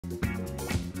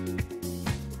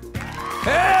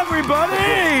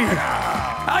everybody!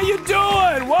 How you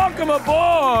doing? Welcome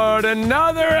aboard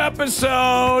another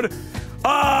episode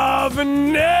of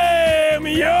Name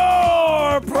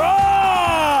Your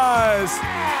Prize!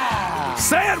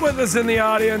 Say it with us in the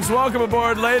audience. Welcome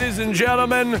aboard, ladies and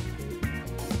gentlemen.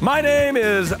 My name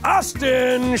is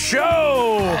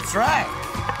AustinShow. That's right.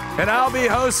 And I'll be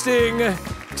hosting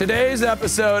today's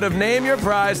episode of Name Your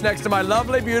Prize next to my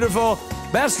lovely, beautiful,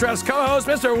 best-dressed co-host,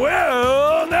 Mr.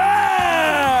 Will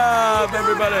Knapp,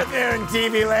 everybody. There in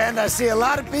TV land, I see a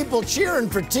lot of people cheering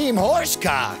for Team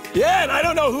Horsecock. Yeah, and I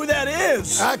don't know who that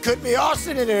is. Could be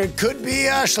Austin, and it could be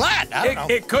Schlatt. I don't know.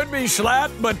 It could be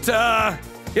Schlatt, but,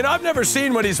 you know, I've never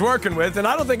seen what he's working with, and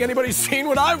I don't think anybody's seen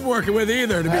what I'm working with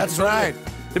either. That's right.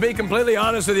 To be completely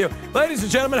honest with you. Ladies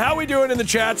and gentlemen, how we doing in the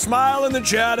chat? Smile in the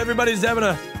chat. Everybody's having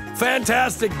a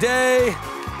fantastic day.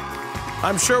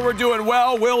 I'm sure we're doing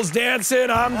well. Will's dancing.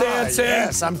 I'm dancing.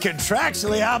 Yes, I'm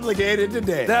contractually obligated to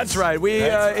dance. That's right.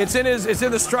 It's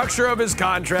in the structure of his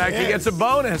contract. Yes. He gets a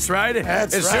bonus, right?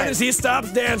 That's as soon as he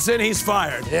stops dancing, he's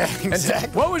fired. Yeah, exactly.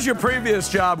 And what was your previous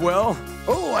job, Will?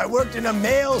 Oh, I worked in a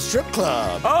male strip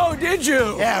club. Oh, did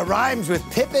you? Yeah, rhymes with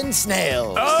Pippin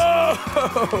Snails.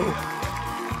 Oh!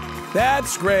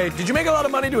 That's great. Did you make a lot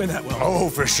of money doing that, Will? Oh,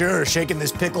 for sure. Shaking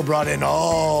this pickle brought in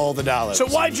all the dollars. So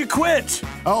why'd you quit?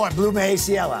 Oh, I blew my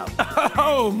ACL out.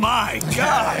 Oh, my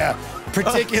God. Yeah.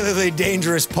 Particularly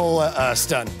dangerous pull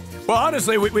stunt. Well,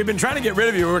 honestly, we've been trying to get rid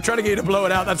of you. We're trying to get you to blow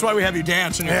it out. That's why we have you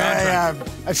dance in your contract.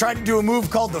 Yeah. I tried to do a move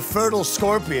called the Fertile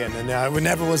Scorpion, and it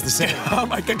never was the same. Oh,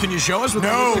 my God. Can you show us? No.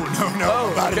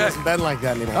 Oh, My body okay. hasn't been like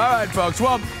that anymore. All right, folks.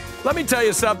 Well, let me tell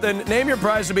you something. Name Your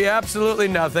Prize would be absolutely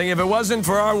nothing if it wasn't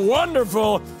for our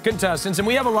wonderful contestants. And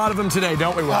we have a lot of them today,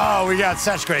 don't we, Will? Oh, we got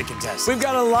such great contestants. We've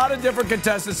got a lot of different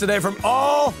contestants today from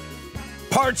all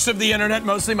parts of the internet,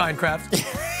 mostly Minecraft.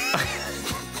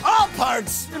 All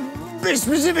parts.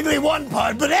 Specifically one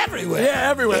part, but everywhere. Yeah,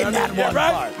 everywhere. In that one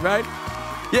part. Right?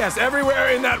 Yes, everywhere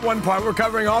in that one part. We're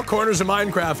covering all corners of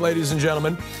Minecraft, ladies and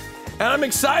gentlemen. And I'm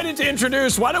excited to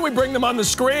introduce, why don't we bring them on the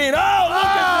screen? Oh, look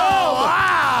at them!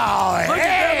 Wow! Look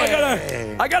at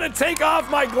them. I gotta take off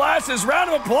my glasses.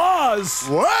 Round of applause.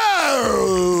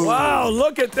 Whoa! Wow,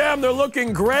 look at them. They're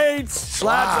looking great.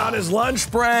 Schlatt's on his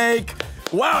lunch break.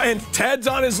 Wow, and Ted's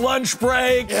on his lunch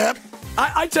break. Yep.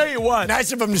 I tell you what.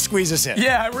 Nice of them to squeeze us in.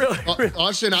 Yeah, really.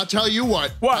 Austin, I'll tell you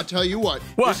what. What? I'll tell you what.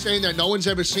 What? You're saying that no one's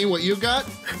ever seen what you got?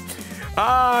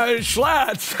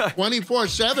 Schlatt.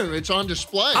 24/7, it's on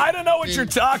display. I don't know what you're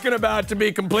talking about, to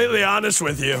be completely honest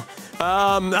with you.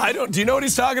 Do you know what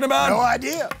he's talking about? No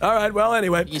idea. All right, well,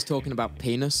 anyway. He's talking about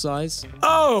penis size.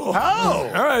 Oh.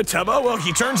 Oh. All right, Tubbo. Well,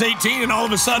 he turns 18 and all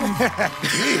of a sudden,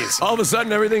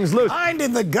 everything's loose. Mind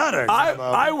in the gutter.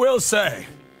 I will say,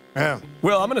 Yeah.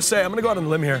 Will, I'm going to go out on a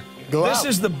limb here. This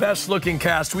is the best looking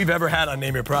cast we've ever had on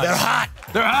Name Your Prize. They're hot.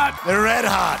 They're hot. They're red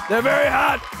hot. They're very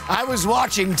hot. I was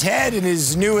watching Ted in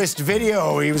his newest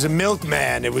video. He was a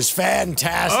milkman. It was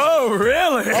fantastic. Oh,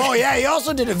 really? Oh, yeah. He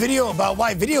also did a video about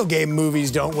why video game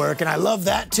movies don't work, and I love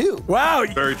that, too. Wow.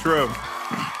 Very true.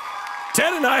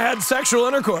 Ted and I had sexual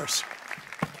intercourse.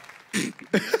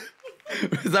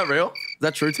 Is that real? Is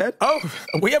that true, Ted? Oh,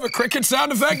 we have a cricket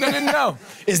sound effect? I didn't know.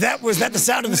 Was that the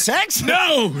sound of the sex?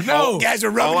 No. You guys are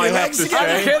rubbing All I your have legs to together?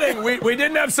 I'm kidding. We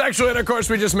didn't have sexual intercourse.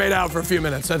 We just made out for a few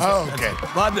minutes. That's okay.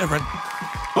 A lot different.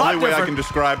 The only way I can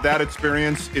describe that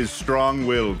experience is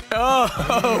strong-willed. Oh,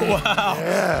 wow.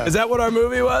 Yeah. Is that what our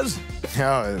movie was?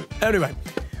 Oh. Anyway,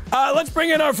 let's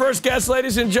bring in our first guest,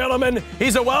 ladies and gentlemen.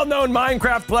 He's a well-known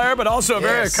Minecraft player, but also a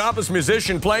very accomplished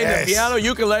musician, playing the piano,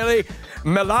 ukulele,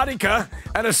 melodica,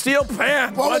 and a steel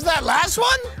pan. What was that last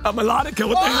one? A melodica.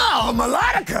 What Wow,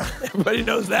 melodica. Everybody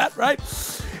knows that, right?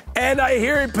 And I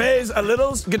hear he plays a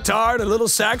little guitar and a little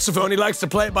saxophone. He likes to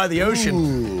play it by the ocean.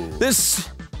 Ooh. This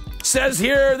says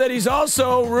here that he's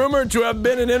also rumored to have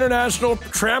been an international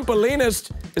trampolinist.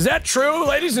 Is that true?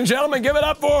 Ladies and gentlemen, give it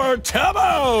up for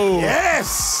Tubbo.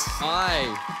 Yes. Hi.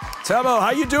 Tubbo, how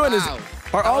you doing? Wow.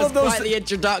 Are all of those quite the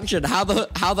introduction. How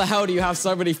the hell do you have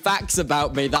so many facts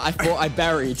about me that I thought I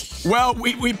buried? Well,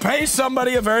 we pay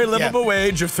somebody a very livable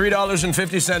wage of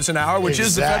 $3.50 an hour, which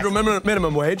is the federal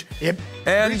minimum wage. Yep.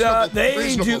 And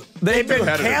they've been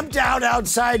camped out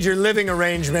outside your living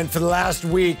arrangement for the last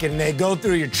week, and they go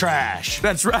through your trash.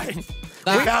 That's right.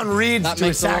 We found reeds to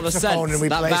a saxophone, and we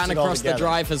that placed van it all across together. the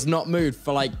drive has not moved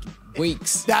for like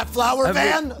weeks. That flower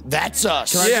van, that's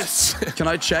us. Yes. Can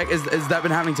I check? Has that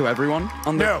been happening to everyone?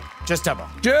 No, just Tubbo.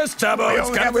 Just Tubbo. We It's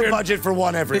only kind have of the weird. budget for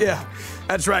one every Yeah,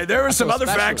 that's right. There were some other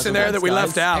facts in there that we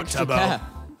left out, Tubbo.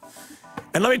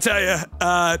 And let me tell you,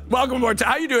 welcome aboard.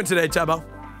 How you doing today, Tubbo?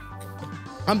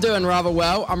 I'm doing rather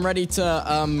well. I'm ready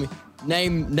to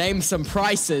name some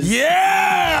prices.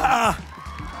 Yeah!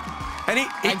 And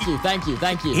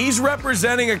Thank you. He's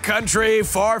representing a country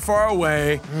far, far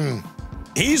away.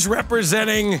 He's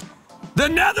representing the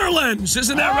Netherlands.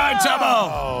 Isn't that right,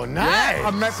 Tubbo? Oh, nice. Yeah,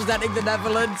 I'm representing the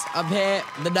Netherlands. I'm here.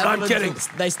 The Netherlands. I'm kidding.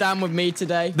 They stand with me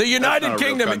today. The United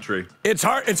Kingdom. Country. It's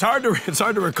hard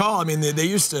to recall. I mean, they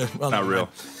used to. Well, Not real.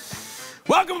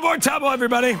 Welcome aboard, Tubbo,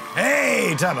 everybody.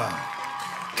 Hey, Tubbo.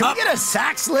 Can we get a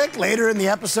sax lick later in the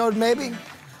episode, maybe?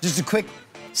 Just a quick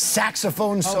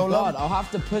saxophone solo. Oh God, I'll have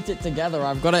to put it together.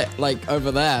 I've got it like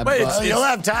over there. Wait, but- You'll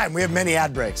have time. We have many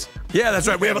ad breaks. Yeah, that's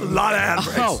right. We have a lot of ad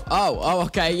breaks.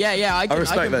 Okay. Yeah. I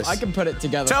respect this. I can put it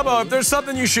together. Tubbo, if there's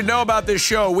something you should know about this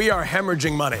show, we are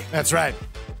hemorrhaging money. That's right.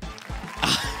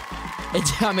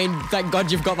 I mean, thank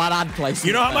God you've got that ad placement.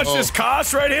 You know how much this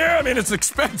costs right here? I mean, it's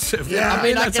expensive. Yeah. I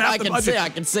mean, that's half the budget. I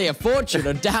can see a fortune,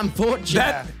 a damn fortune.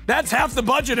 That's half the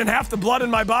budget and half the blood in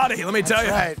my body. Let me tell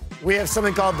you. Right. We have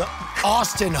something called the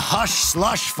Austin Hush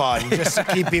Slush Fund, just to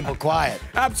keep people quiet.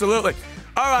 Absolutely.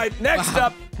 All right, next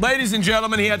up, ladies and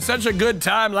gentlemen, he had such a good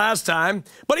time last time,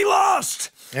 but he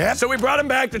lost. Yep. So we brought him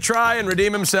back to try and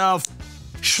redeem himself.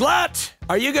 JSchlatt,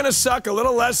 are you going to suck a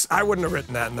little less? I wouldn't have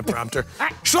written that in the prompter.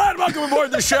 JSchlatt, welcome aboard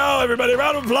the show, everybody.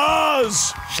 Round of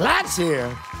applause. JSchlatt's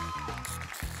here.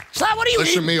 JSchlatt, what are you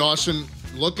Listen to eating? me, Austin.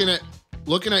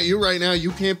 Looking at you right now,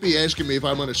 you can't be asking me if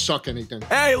I'm going to suck anything.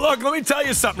 Hey, look, let me tell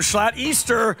you something, JSchlatt.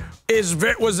 Easter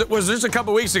was just a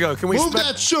couple weeks ago. Can we Move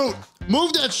that suit.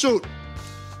 Move that suit.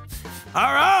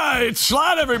 All right,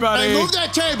 JSchlatt, everybody. Hey, move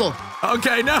that table.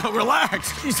 Okay, no,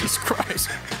 relax. Jesus Christ.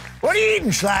 What are you eating,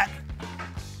 JSchlatt?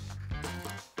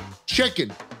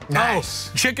 Chicken. Nice.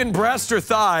 Oh, chicken breast or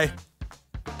thigh?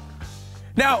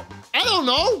 Now, I don't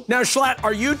know. JSchlatt,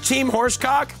 are you team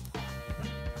horsecock?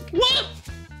 What?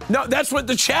 No, that's what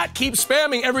the chat keeps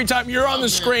spamming every time you're on the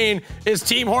screen is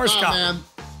team horsecock.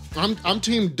 Man. I'm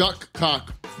team duck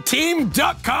cock. Team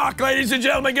duckcock, ladies and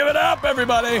gentlemen. Give it up,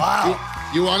 everybody. Wow.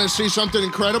 You want to see something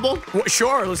incredible?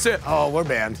 Sure, let's see it. Oh, we're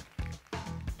banned.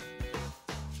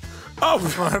 Oh,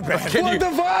 We're banned. what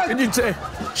the fuck? Can you say,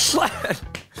 JSchlatt?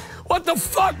 What the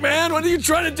fuck, man? What are you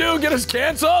trying to do? Get us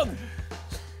canceled?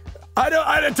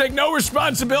 I take no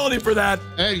responsibility for that.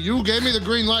 Hey, you gave me the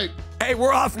green light. Hey,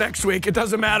 we're off next week. It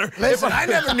doesn't matter. Listen, I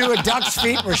never knew a duck's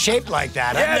feet were shaped like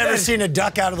that. Yeah, I've never seen a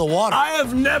duck out of the water. I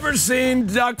have never seen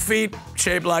duck feet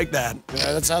shaped like that.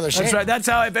 Yeah, that's how they're shaped. That's right. That's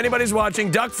how, if anybody's watching,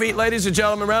 duck feet, ladies and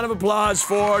gentlemen, round of applause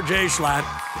for JSchlatt.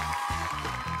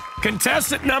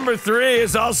 Contestant number 3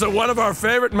 is also one of our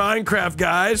favorite Minecraft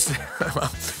guys.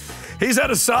 Well, he's had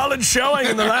a solid showing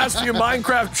in the last few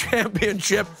Minecraft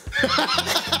championship.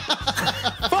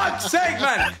 Fuck's sake,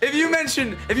 man! If you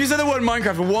said the word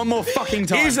Minecraft one more fucking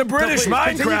time. He's a British please,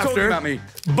 continue talking about Minecrafter, me.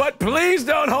 but please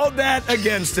don't hold that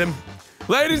against him.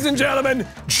 Ladies and gentlemen,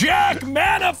 Jack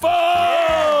Manifold!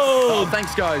 Oh,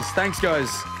 thanks, guys. Thanks, guys.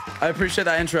 I appreciate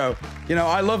that intro. You know,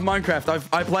 I love Minecraft.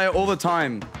 I play it all the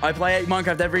time. I play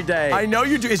Minecraft every day. I know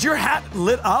you do. Is your hat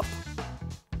lit up?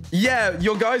 Yeah,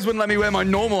 your guys wouldn't let me wear my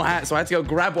normal hat, so I had to go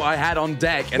grab what I had on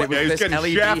deck, and it was Yeah, he's this getting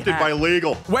LED shafted hat. by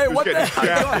legal. Wait, He's what the getting hell?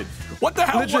 shafted. What the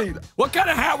hell? Literally. What kind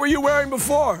of hat were you wearing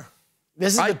before?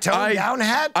 This is the tone-down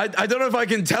hat? I don't know if I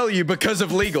can tell you because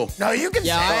of legal. No, you can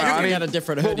Yeah, say it. I had a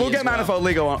different hoodie. We'll get as well. Manifold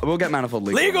legal. We'll get Manifold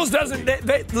legal. Legals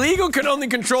doesn't. Legal can only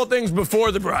control things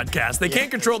before the broadcast. They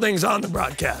can't control things on the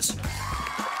broadcast.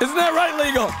 Isn't that right,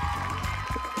 Legal?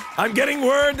 I'm getting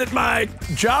word that my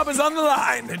job is on the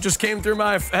line. It just came through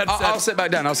my headset. I'll sit back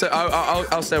down. I'll stay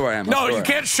where I am. No, you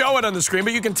can't show it on the screen,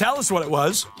 but you can tell us what it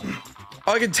was.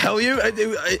 I can tell you,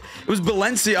 it was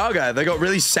Balenciaga. They got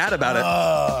really sad about it.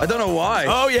 I don't know why.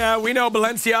 Oh yeah, we know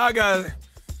Balenciaga.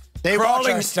 They watch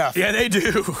Crawling our stuff. Yeah, they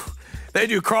do. They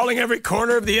do, crawling every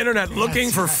corner of the internet,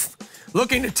 looking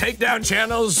to take down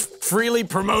channels, freely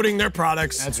promoting their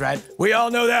products. That's right. We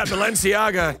all know that.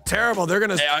 Balenciaga, terrible. They're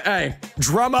gonna Hey,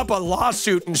 drum up a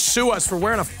lawsuit and sue us for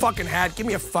wearing a fucking hat. Give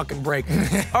me a fucking break.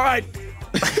 All right.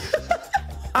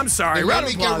 I'm sorry. They Round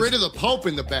made of me get applause. rid of the Pope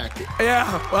in the back.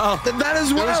 Yeah, well. that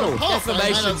as There was a well. Pope. I had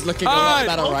Defamation's looking a All lot right.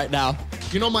 better right now.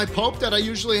 You know my Pope that I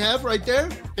usually have right there?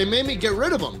 They made me get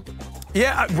rid of him.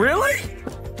 Yeah, really?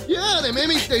 Yeah,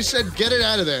 they said, get it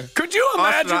out of there. Could you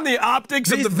imagine the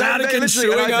optics of the Vatican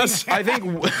suing us? I think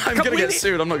I'm going to get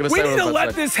sued. I'm not going to say We what need I'm to about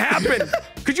let say. this happen.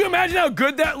 Could you imagine how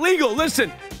good that legal? Listen,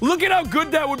 look at how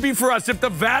good that would be for us if the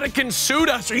Vatican sued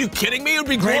us. Are you kidding me? It'd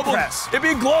be Great global. press. It'd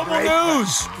be global Great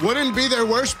news. Wouldn't be their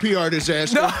worst PR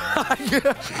disaster.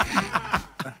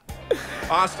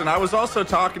 Austin, I was also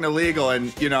talking to legal,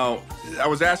 and I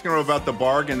was asking her about the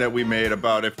bargain that we made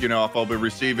about if I'll be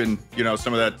receiving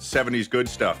some of that '70s good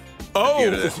stuff.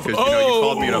 Because you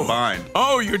called me in a bind.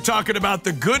 Oh, you're talking about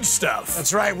the good stuff.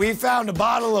 That's right. We found a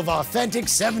bottle of authentic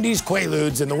 70s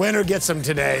Quaaludes, and the winner gets them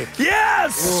today.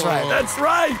 Yes! That's right. That's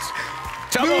right.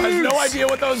 Tubbo has no idea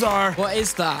what those are. What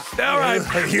is that? All right.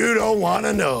 You don't want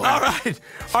to know. All right.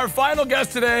 Our final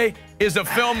guest today is a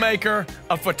filmmaker,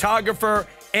 a photographer,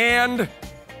 and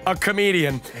a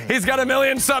comedian. He's got 1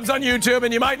 million subs on YouTube,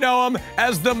 and you might know him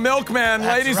as the Milkman.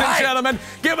 That's Ladies right. and gentlemen,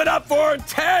 give it up for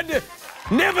Ted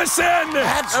Nivision.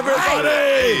 That's everybody.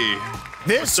 Hey.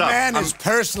 This man has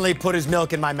personally put his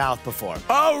milk in my mouth before.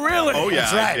 Oh, really? Oh, yeah,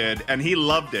 That's right. I did. And he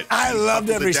loved it. I loved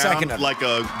Suckled every it down second of it. like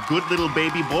a good little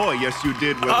baby boy. Yes, you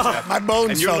did, Will. My bones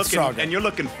and you're felt looking, stronger. And you're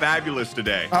looking fabulous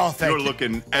today. Oh, thank You're you.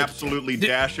 looking absolutely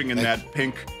dashing in that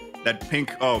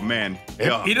pink, oh, man.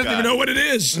 Oh, He doesn't God. even know what it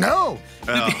is. No.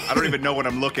 I don't even know what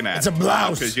I'm looking at. It's a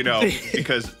blouse.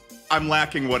 Because I'm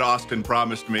lacking what Austin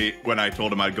promised me when I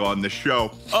told him I'd go on this show.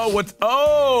 Oh, what?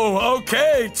 Oh,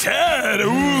 okay, Ted.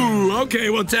 Ooh, okay.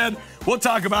 Well, Ted, we'll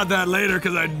talk about that later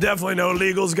because I definitely know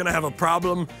Legal's gonna have a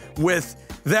problem with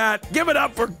that. Give it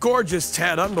up for gorgeous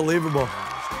Ted. Unbelievable.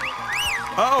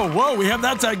 Oh, whoa, we have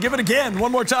that time. Give it again.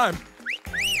 One more time.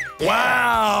 Yeah.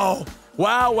 Wow.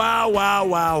 Wow, wow, wow,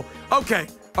 wow. Okay.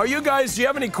 Are you guys, do you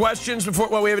have any questions before?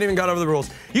 Well, we haven't even got over the rules.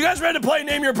 You guys ready to play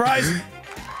Name Your Prize?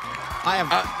 I have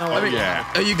no idea.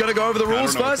 Yeah. Are you gonna go over the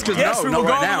rules don't know first? what's Because Yes, no, we will not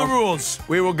go right over now. the rules.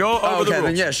 We will go over Oh, the okay, rules.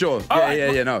 then yeah, sure. All right,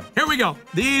 Yeah, no. Here we go.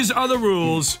 These are the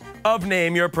rules of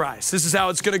Name Your Prize. This is how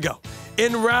it's gonna go.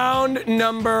 In round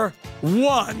number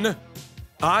 1,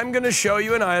 I'm gonna show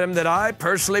you an item that I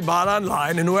personally bought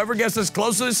online, and whoever gets us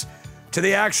closest to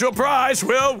the actual prize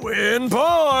will win points.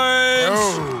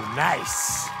 Oh,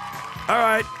 nice. All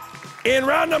right. In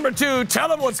round number 2, tell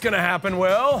them what's gonna happen,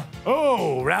 Will.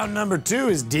 Oh, round number 2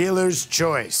 is dealer's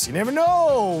choice. You never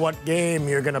know what game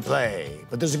you're gonna play,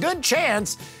 but there's a good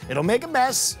chance it'll make a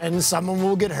mess and someone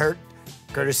will get hurt,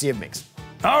 courtesy of Minx.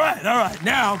 All right, all right.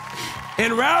 Now,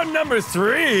 in round number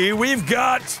 3, we've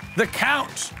got the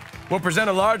count. We'll present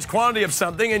a large quantity of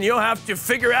something, and you'll have to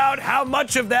figure out how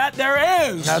much of that there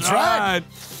is. That's All right.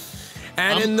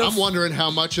 And I'm wondering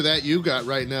how much of that you got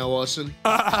right now, Austin.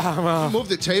 Move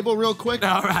the table real quick.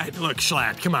 All right, look,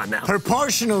 Schlatt, come on now.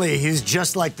 Proportionally, he's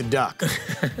just like the duck.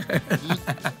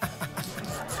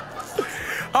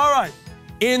 All right,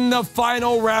 in the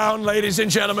final round, ladies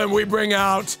and gentlemen, we bring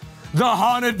out the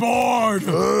haunted board.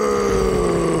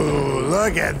 Ooh,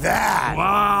 look at that.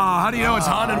 Wow, how do you know it's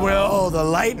haunted, Will? Oh, the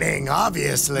lightning,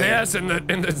 obviously. Yes, and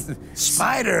the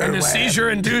Spider and the web.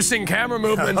 seizure-inducing camera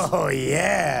movements. Oh,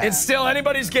 yeah. It's still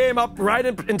anybody's game up right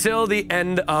until the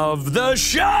end of the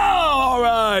show. All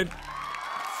right.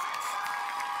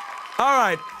 All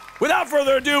right. Without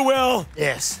further ado, Will,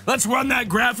 Yes. let's run that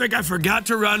graphic I forgot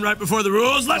to run right before the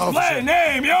rules. Let's Oh, play sure.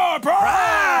 Name Your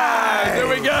Prize. There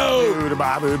we go.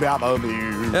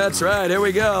 That's right. Here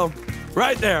we go.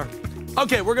 Right there.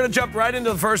 Okay, we're going to jump right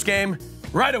into the first game.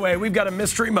 Right away, we've got a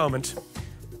mystery moment.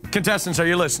 Contestants, are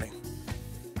you listening?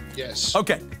 Yes.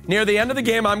 Okay, near the end of the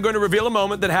game, I'm going to reveal a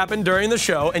moment that happened during the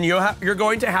show, and you're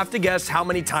going to have to guess how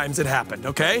many times it happened,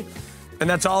 okay? And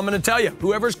that's all I'm going to tell you.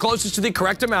 Whoever's closest to the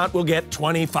correct amount will get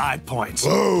 25 points.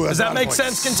 Whoa, Does that's a that lot of make points.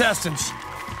 sense, contestants?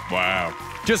 Wow.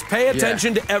 Just pay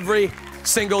attention to every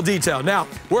single detail. Now,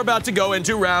 we're about to go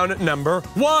into round number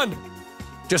 1.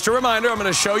 Just a reminder, I'm going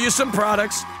to show you some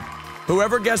products.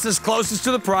 Whoever guesses closest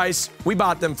to the price we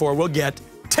bought them for will get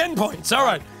 10 points. All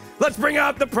right. Let's bring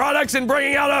out the products, and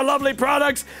bringing out our lovely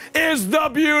products is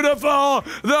the beautiful,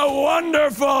 the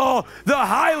wonderful, the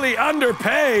highly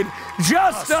underpaid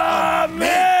Just a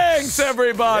Minx,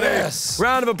 everybody. Yes.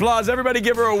 Round of applause. Everybody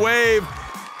give her a wave.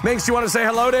 Minx, you want to say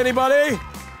hello to anybody?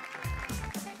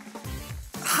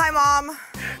 Hi, Mom.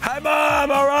 Hi,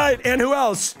 Mom. All right. And who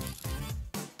else?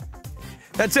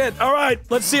 That's it. All right.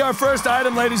 Let's see our first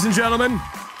item, ladies and gentlemen.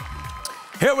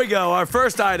 Here we go. Our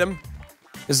first item.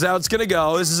 This is how it's gonna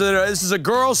go. This is a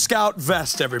Girl Scout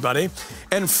vest, everybody.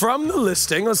 And from the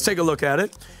listing, let's take a look at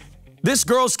it. This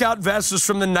Girl Scout vest is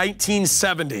from the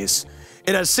 1970s.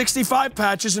 It has 65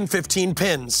 patches and 15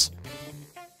 pins.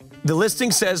 The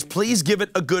listing says, please give it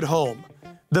a good home.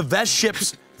 The vest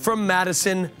ships from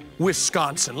Madison,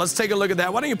 Wisconsin. Let's take a look at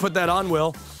that. Why don't you put that on,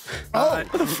 Will? Oh,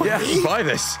 Yeah. Buy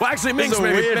this. Well, actually, Minx, This is a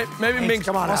maybe, weird- maybe Minx.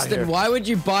 come on out Austin, here. why would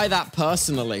you buy that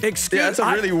personally? Excuse Yeah, that's a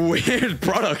I- really weird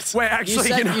product. Wait, You actually,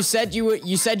 said you know.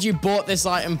 you said you bought this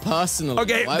item personally.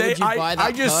 Okay, why would you buy that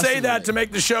I just say that to personally?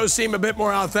 make the show seem a bit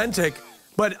more authentic,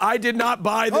 but I did not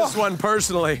buy this one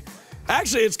personally.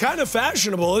 Actually, it's kind of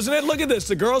fashionable, isn't it? Look at this,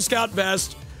 the Girl Scout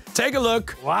vest. Take a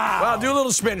look. Wow. Wow, do a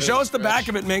little spin. Show us the back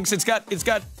of it, Minx. It's got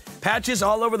patches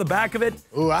all over the back of it.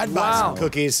 Ooh, I'd buy some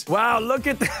cookies. Wow, look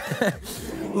at that.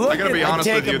 Look I gotta be at honest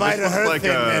take with a you. bite This of her looks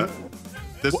like thing,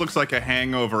 this looks like a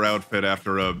hangover outfit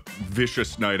after a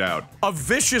vicious night out. a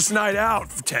vicious night out,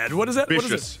 Ted. What is that?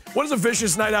 Vicious. What does a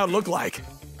vicious night out look like?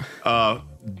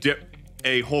 Dip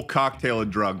a whole cocktail of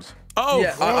drugs. Oh,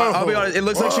 Yeah, I'll be honest. It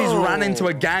looks like she's ran into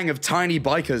a gang of tiny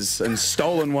bikers and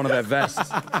stolen one of their vests.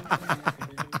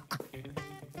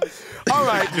 all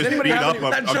right. Does Just anybody beat have up any,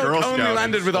 a That joke Girl only Scout and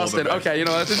landed with stole Austin. the vest. Okay, you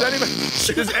know what? does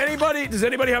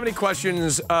anybody have any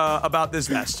questions about this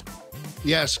vest?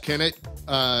 Yes, can it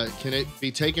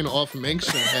be taken off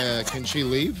Minx and can she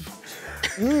leave?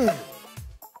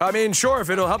 I mean, sure, if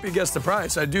it'll help you guess the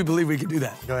price, I do believe we could do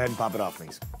that. Go ahead and pop it off,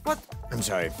 please. What? I'm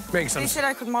sorry. Minx, They said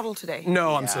I could model today.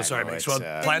 no, I'm Yeah, so I sorry, know, Minx. it's, Well,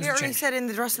 They plans have already changed. said in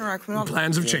the dressing room I could model.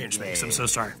 Plans have changed, Minx. I'm so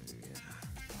sorry.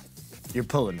 You're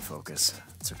pulling focus.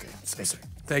 It's okay.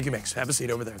 Thank you, Minx. Have a seat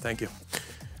over there. Thank you.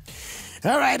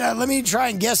 All right, let me try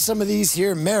and guess some of these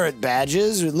here merit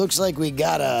badges. It looks like we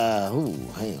got a. Ooh,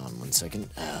 hang on one second.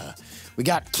 We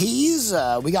got keys.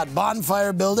 We got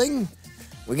bonfire building.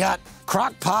 We got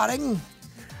crock potting.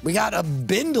 We got a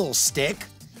bindle stick.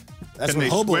 That's Can what they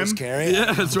hobos swim? carry.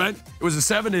 Yeah, that's right. It was the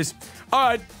 70s. All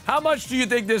right, how much do you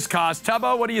think this cost?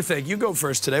 Tubbo, what do you think? You go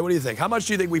first today. What do you think? How much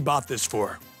do you think we bought this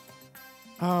for?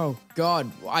 Oh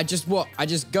God, I just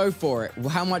go for it.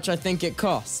 How much I think it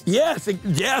costs? Yes,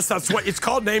 that's what it's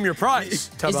called. Name your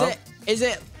price. Tubbo. Is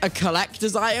it a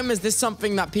collector's item? Is this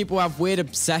something that people have weird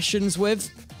obsessions with?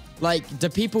 Like, do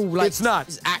people like It's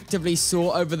not. actively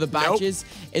sort over the badges?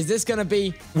 Is this gonna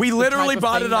be? We the literally type of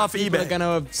bought thing it that off people eBay. Are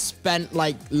gonna have spent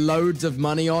like loads of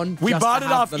money on. We just bought to it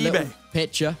have off the little eBay.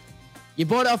 Picture. You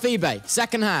bought it off eBay,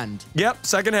 secondhand. Yep,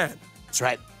 secondhand. That's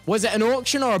right. Was it an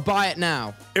auction or a buy it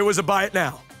now? It was a buy it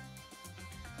now.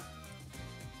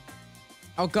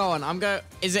 Oh, go on.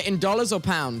 Is it in dollars or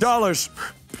pounds? Dollars.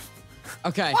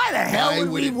 Okay. Why the hell Why would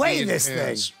would we it weigh be in this thing?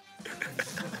 pounds?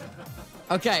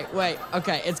 Okay, wait.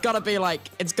 Okay, it's gotta be like,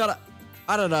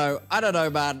 I don't know,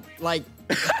 man. Like,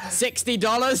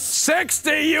 $60?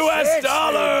 60 US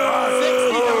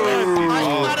dollars.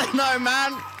 I don't know,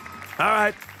 man. All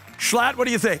right. Schlatt, what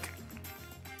do you think?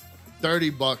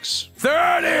 $30. $30.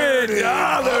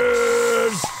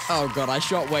 Oh god, I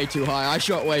shot way too high.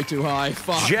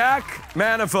 Fuck. Jack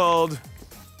Manifold.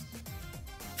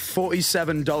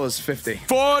 $47.50.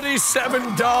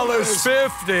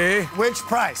 $47.50. Which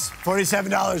price?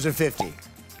 $47 or $50?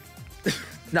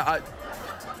 No,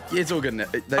 it's all good. They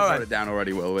All wrote right. it down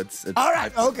already, Will. It's All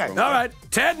right, okay. All right.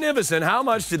 Ted Nivison, how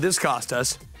much did this cost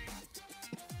us?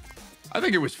 I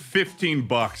think it was $15.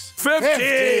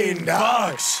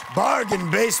 $15. Bargain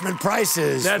basement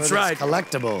prices. That's for this right.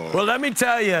 Collectible. Well, let me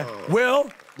tell you, Will,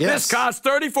 Yes. this cost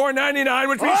 $34.99,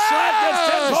 which means Schlatt gets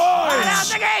 10 Right out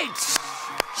points. the gates.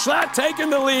 Schlatt taking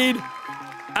the lead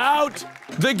out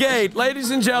the gate. Ladies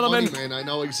and gentlemen, Money, man, I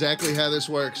know exactly how this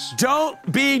works. don't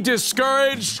be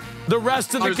discouraged. The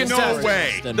rest of the There's no contestants.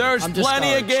 way. There's I'm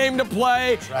plenty of discouraged. game to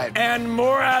play right. and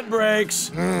more ad breaks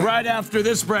right after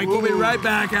this break. We'll be right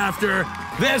back after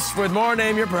this with more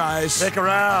Name Your Prize. Stick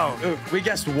around. Ooh, we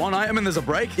guessed one item and there's a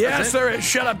break? Yes, That's it? there is.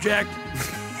 Shut up, Jack.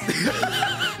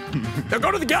 Now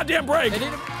go to the goddamn break.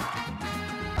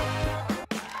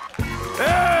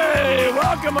 Hey,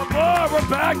 welcome aboard. We're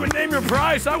back with Name Your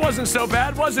Price. That wasn't so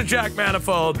bad, was it, Jack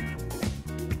Manifold?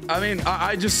 I mean,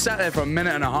 I just sat there for a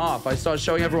minute and a half. I started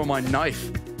showing everyone my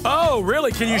knife. Oh,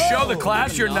 really? Can you show the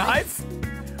class your knife?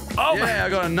 Oh, Yeah, I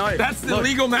got a knife. that's the Look,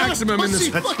 legal maximum in this.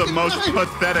 That's the most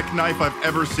pathetic knife I've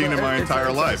ever seen in my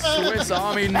entire life. Swiss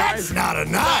Army That's knife. not a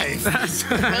knife.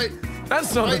 Right,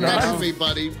 That's not right a next to knife. me,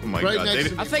 buddy. Oh my right God, next they to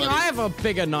didn't- me, I think buddy. I have a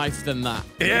bigger knife than that.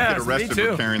 Yeah, Get me arrested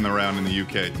too. for carrying them around in the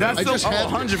UK. too. That's I the just Oh, had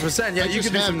 100%. Yeah, I you just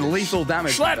could do had some this. lethal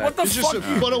damage. Schlatt, with what the that. It's just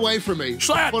fuck? put away from me.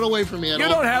 Schlatt, Put away from me. At You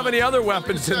all don't have any other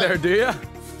weapons in there, do you?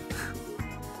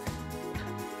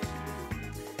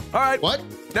 All right. What?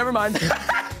 Never mind.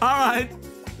 All right.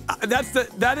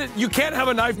 You can't have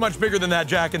a knife much bigger than that,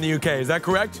 Jack, in the UK. Is that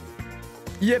correct?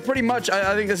 Yeah, pretty much.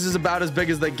 I think this is about as big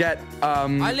as they get. I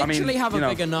literally have a you know.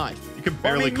 bigger knife. You can Well,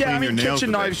 barely clean your nails. kitchen with that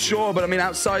knives, shit. sure, but I mean,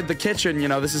 outside the kitchen, you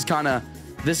know, this is kind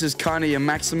of your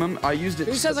maximum. I used it.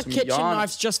 Who to says cut a some kitchen yarn.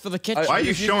 knife's just for the kitchen? Why are you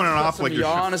used showing it to cut off some like you're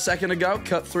yarn a second ago?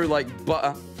 Cut through like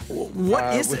butter.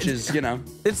 What is which it? is, you know,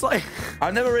 It's like,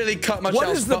 I've never really cut much what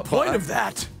else is the but point butter. of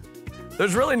that?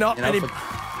 There's really not You know, any. for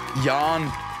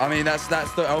yarn. I mean, that's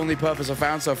the only purpose I've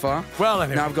found so far. Well,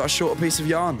 anyway. Now I've got a shorter piece of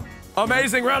yarn.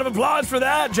 Amazing round of applause for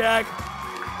that, Jack.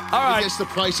 All right. Guess the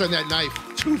price on that knife.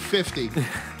 $2.50.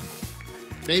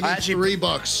 Maybe I actually-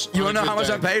 $3. You on wanna a know how good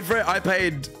much I day. paid for it? I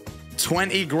paid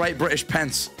 20 Great British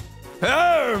pence.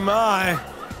 Oh my.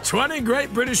 20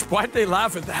 Great British. Why'd they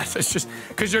laugh at that? It's just,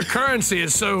 Because your currency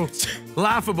is so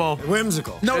laughable.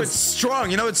 Whimsical. No, it's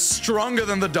strong. You know, it's stronger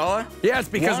than the dollar. Yeah, it's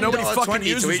because nobody fucking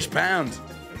uses to each it. pound.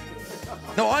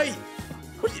 No,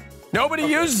 Nobody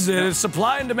uses it. It's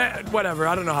supply and demand. Whatever.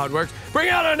 I don't know how it works. Bring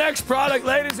out our next product,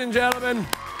 ladies and gentlemen.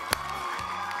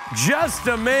 Just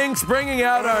a Minx bringing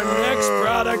out our next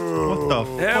product. What the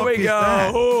fuck There we is go.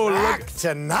 that? Oh, Back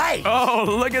tonight. Oh,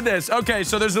 look at this. Okay,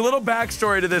 so there's a little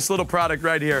backstory to this little product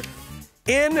right here.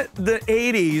 In the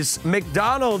 80s,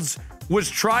 McDonald's was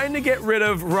trying to get rid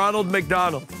of Ronald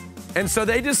McDonald. And so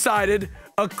they decided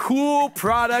a cool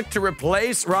product to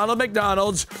replace Ronald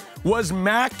McDonald's was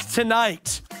Mac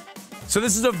Tonight. So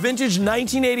this is a vintage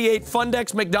 1988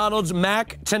 Fundex McDonald's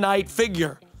Mac Tonight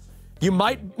figure. You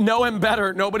might know him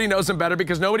better. Nobody knows him better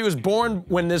because nobody was born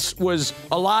when this was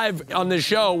alive on this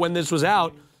show when this was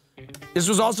out. This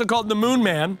was also called the Moon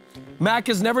Man. Mac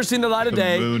has never seen the light of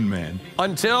day. Moon Man.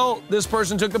 Until this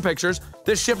person took the pictures.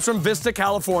 This ships from Vista,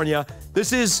 California.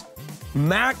 This is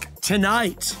Mac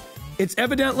Tonight. It's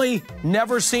evidently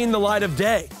never seen the light of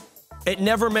day. It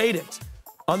never made it.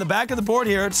 On the back of the board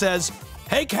here, it says,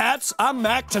 "Hey cats, I'm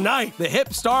Mac Tonight, the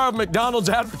hip star of McDonald's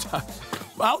advertising."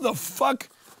 How the fuck?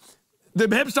 The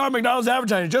hip star of McDonald's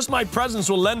advertising. Just my presence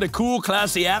will lend a cool,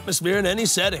 classy atmosphere in any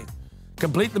setting.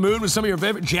 Complete the mood with some of your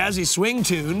favorite jazzy swing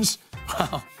tunes.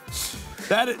 Wow.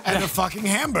 And a fucking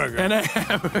hamburger. And a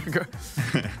hamburger.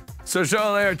 So,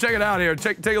 Sean, there, check it out here.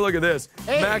 Take a look at this.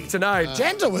 Hey, Mac Tonight.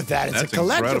 Gentle with that. It's a That's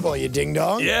collectible, incredible. you ding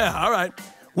dong. Yeah, all right.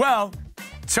 Well,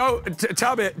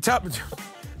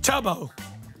 Tubbo,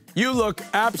 you look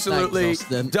absolutely Thanks,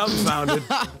 Austin. dumbfounded.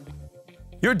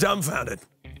 You're dumbfounded.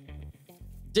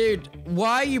 Dude,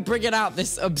 why are you bringing out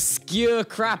this obscure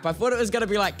crap? I thought it was gonna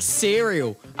be like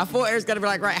cereal. I thought it was gonna be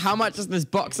like, right, how much is this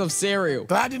box of cereal?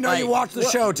 Glad to know Like, you watched the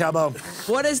what- show, Tubbo.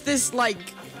 What is this, like,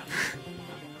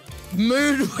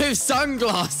 moon with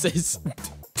sunglasses?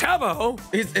 Tubbo,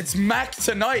 it's Mac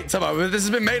Tonight, Tubbo. This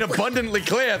has been made abundantly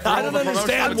clear through I all don't the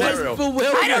understand promotional what-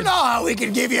 material. I don't know how we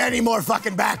can give you any more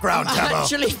fucking background, I'm Tubbo.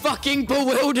 actually fucking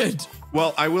bewildered.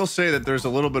 Well, I will say that there's a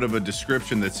little bit of a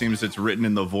description that seems it's written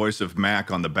in the voice of Mac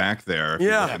on the back there. If Yeah.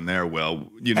 you're looking there, Will,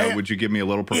 you know, Hey, would you give me a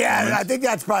little performance? Yeah, I think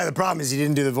that's probably the problem is he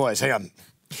didn't do the voice. Hang on.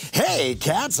 Hey,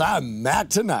 cats, I'm Matt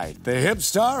Tonight, the hip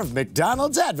star of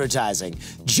McDonald's advertising.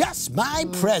 Just my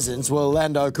presence will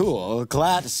lend a cool,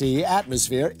 classy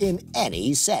atmosphere in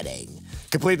any setting.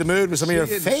 Complete the mood with some of your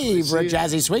favorite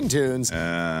jazzy swing tunes.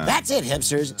 That's it,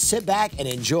 hipsters. Sit back and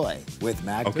enjoy with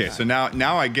Mac Okay, Tonight. so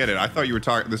now I get it. I thought you were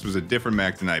talking. This was a different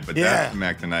Mac Tonight, but Yeah. that's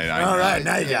Mac Tonight. All right,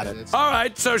 now you got it. all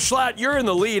right, so Schlatt, you're in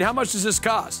the lead. How much does this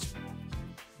cost?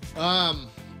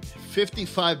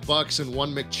 $55 and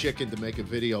one McChicken to make a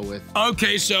video with.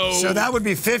 Okay, so So that would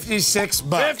be $56.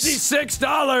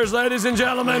 $56, ladies and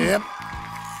gentlemen. Yep.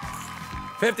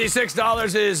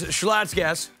 $56 is Schlatt's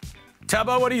guess.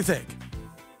 Tubbo, what do you think?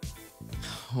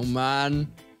 Oh, man.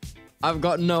 I've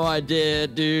got no idea,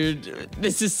 dude.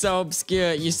 This is so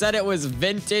obscure. You said it was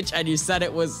vintage, and you said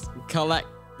it was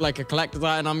like a collector's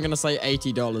item. I'm gonna say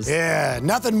 $80. Yeah,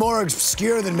 nothing more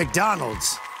obscure than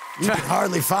McDonald's. You can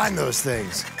hardly find those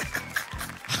things.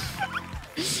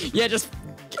 Yeah, just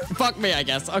fuck me, I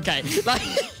guess. Okay. Like,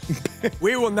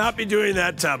 We will not be doing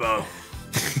that, Tubbo.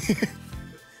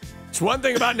 It's one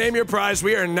thing about Name Your Prize,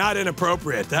 we are not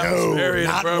inappropriate. That was very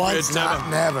not inappropriate, once, not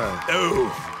Tubbo. never.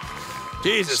 Oh,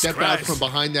 Jesus Step Christ. out from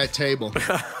behind that table.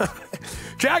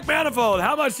 Jack Manifold,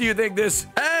 how much do you think this?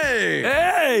 Hey!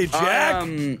 Hey, Jack.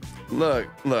 Look.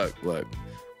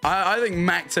 I think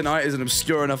Mac Tonight is an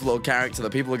obscure enough little character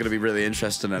that people are going to be really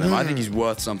interested in him. I think he's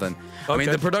worth something. I mean,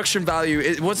 Okay. the production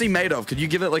value, what's he made of? Could you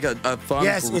give it like a fun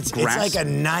Yes, it's grasp? like a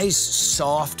nice,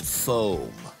 soft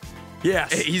foam.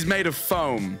 Yes. He's made of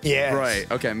foam. Yes. Right,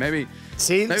 okay, maybe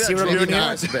See that what I'm doing here?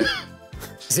 changes the price a bit.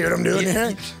 See what I'm doing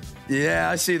here? Yeah,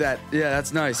 I see that. Yeah,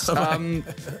 that's nice. I'm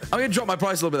going to drop my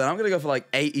price a little bit then. I'm going to go for like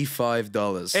 $85.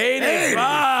 $85.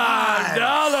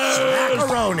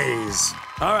 Macaronis.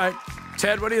 All right.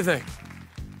 Ted, what do you think?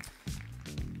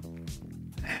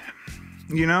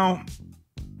 You know,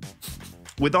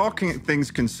 with all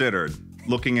things considered,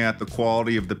 looking at the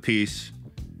quality of the piece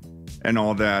and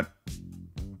all that,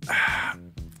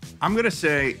 I'm gonna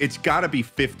say it's got to be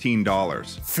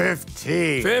 $15.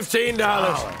 15.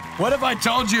 $15. What if I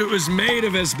told you it was made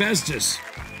of asbestos?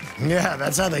 Yeah,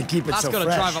 that's how they keep it that's so gonna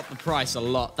fresh. drive up the price a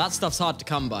lot. That stuff's hard to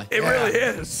come by. It really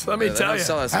is. Let me They tell don't you.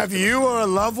 sell that Have stuff. you or a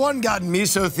loved one gotten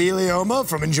mesothelioma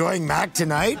from enjoying Mac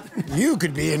Tonight? You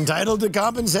could be entitled to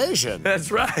compensation. That's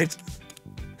right.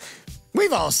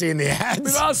 We've all seen the ads.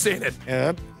 We've all seen it.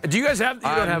 Yep. Do you guys have? You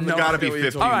don't have. no It's got to be idea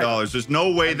what you're $15. talking There's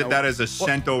no way that is a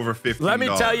cent over $15. Let me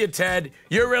tell you, Ted,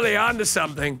 you're really onto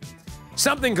something.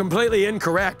 something completely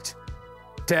incorrect.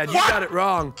 Ted, you got it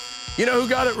wrong. You know who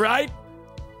got it right?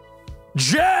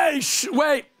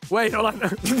 Wait, hold on.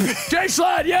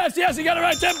 JSchlatt, yes, he got it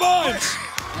right, 10 points.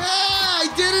 Yeah, I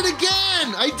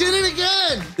did it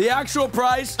again. The actual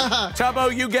price,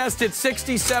 Tubbo, you guessed it,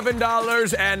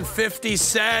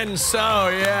 $67.50. So,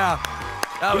 yeah.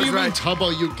 That What was do you right. mean,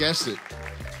 Tubbo, you guessed it?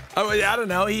 Oh, I don't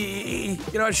know. You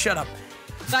know what? Shut up.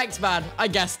 Thanks, man. I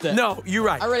guessed it. No, you're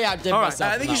right. I really outdid All right,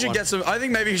 myself. I think on you should that get some. I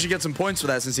think maybe he should get some points for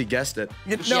that since he guessed it.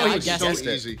 No, Yeah, he I guessed So it.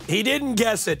 easy. He didn't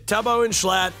guess it. Tubbo and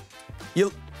Schlatt,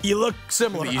 you look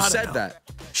similar. You I don't said know. that.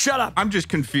 Shut up. I'm just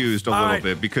confused a little right.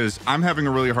 bit because I'm having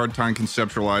a really hard time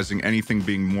conceptualizing anything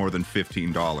being more than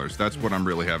 $15. That's what I'm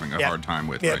really having a Yeah. hard time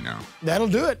with Yeah. right now. That'll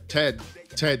do it. Ted,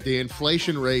 the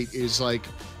inflation rate is like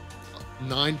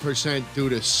 9% due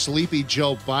to Sleepy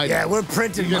Joe Biden. Yeah, we're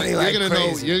printing money like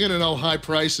crazy. You're gonna know high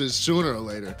prices sooner or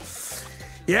later.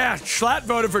 Yeah, Schlatt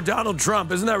voted for Donald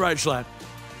Trump. Isn't that right, Schlatt?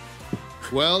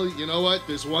 Well, you know what?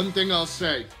 There's one thing I'll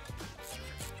say.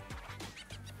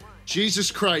 Jesus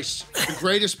Christ, the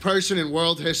greatest person in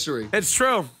world history. It's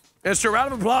true. It's true.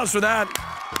 Round of applause for that.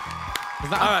 Is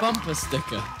that a bumper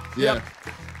sticker? Yeah.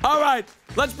 All right,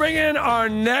 let's bring in our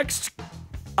next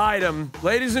item.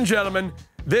 Ladies and gentlemen,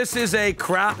 this is a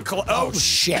Oh,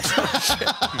 shit.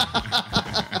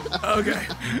 Okay.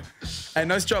 Hey,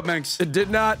 nice job, Minx. It did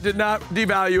not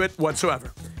devalue it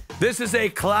whatsoever. This is a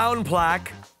clown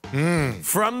plaque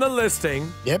from the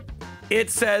listing. Yep. It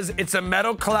says it's a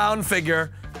metal clown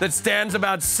figure that stands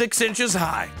about 6 inches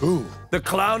high. Ooh. The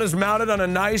clown is mounted on a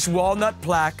nice walnut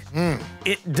plaque.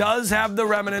 It does have the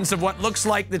remnants of what looks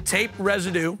like the tape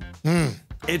residue.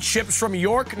 It ships from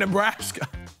York, Nebraska.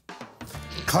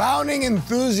 Clowning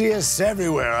enthusiasts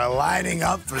everywhere are lining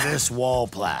up for this wall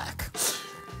plaque.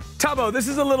 Tubbo, this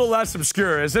is a little less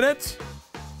obscure, isn't it?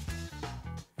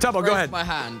 Tubbo, go Raise ahead. my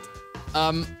hand.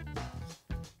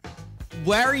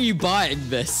 Where are you buying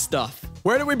this stuff?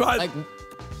 Where did we buy Like,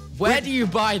 where do you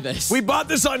buy this? We bought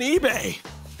this on eBay.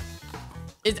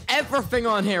 Is everything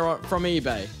on here from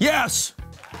eBay? Yes.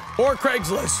 Or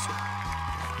Craigslist.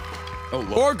 Oh,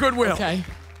 Lord. Or Goodwill. Okay.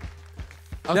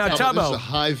 Now, This is a Tubbo.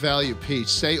 high value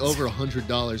piece. Say over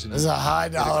 $100 in This is a high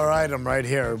dollar item right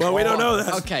here. Well, we don't know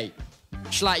that. Okay.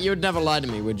 Schlatt, you would never lie to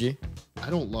me, would you? I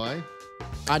don't lie.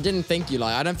 I didn't think you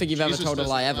lie. I don't think you've ever Jesus told a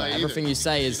lie doesn't ever. lie either. Everything you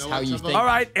say is You know how what, you Tubbo? think. All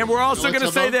right, and we're also You know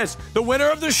going to what, say Tubbo? this. The winner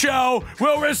of the show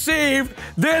will receive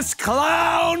this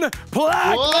clown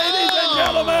plaque, Whoa! ladies and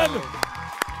gentlemen.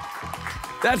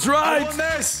 That's I right. want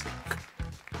this.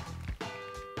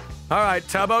 All right,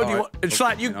 Tubbo, do you want...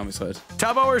 Schlatt, I'm excited.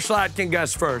 Tubbo or Schlatt can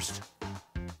guess first?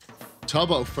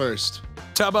 Tubbo first.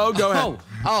 Tubbo, go ahead.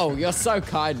 Oh, you're so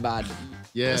kind, man.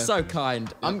 Yeah. You're so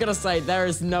kind. I'm gonna say there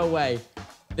is no way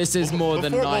this is more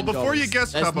than $9. Before you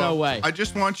guess, There's Tubbo, no way. I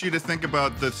just want you to think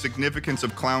about the significance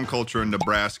of clown culture in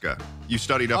Nebraska. You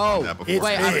studied up on that before.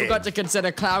 Wait, I big. forgot to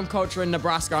consider clown culture in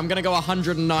Nebraska. I'm gonna go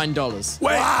 $109.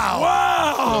 Wait.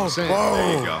 Wow. Saying.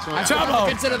 There you go. I Tubbo. forgot to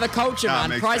consider the culture, Nah, man.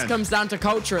 makes Price sense. comes down to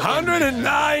culture. at the end.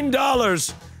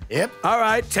 $109. Yep. All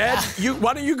right, Ted,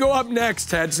 why don't you go up next,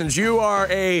 Ted, since you are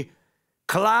a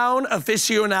clown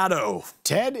aficionado.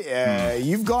 Ted,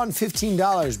 you've gone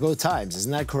 $15 both times.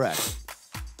 Isn't that correct?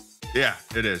 Yeah,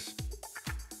 it is.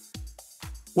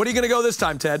 What are you going to go this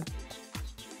time, Ted?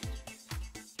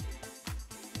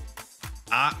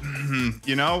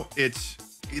 You know,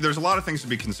 there's a lot of things to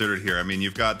be considered here. I mean,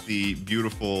 you've got the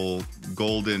beautiful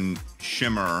golden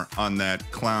shimmer on that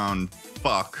clown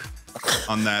fuck,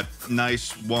 on that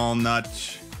nice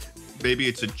walnut. Maybe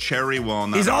it's a cherry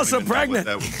walnut. He's I don't also even know what pregnant.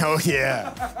 that- Oh,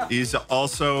 yeah. He's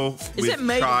also with it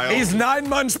made- child. He's 9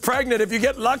 months pregnant. If you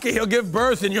get lucky, he'll give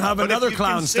birth and you'll have But if another you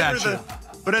clown consider statue.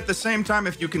 But at the same time,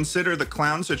 if you consider the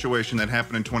clown situation that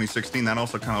happened in 2016, that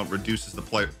also kind of reduces the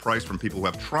price from people who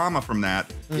have trauma from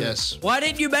that. Yes. Why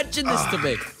didn't you mention this to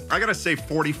me? I gotta say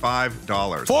 $45.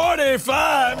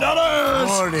 $45.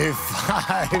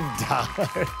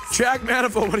 $45. Jack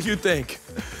Manifold, what do you think?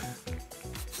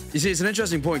 You see, it's an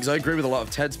interesting point because I agree with a lot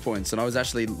of Ted's points, and I was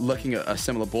actually looking at a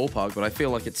similar ballpark, but I feel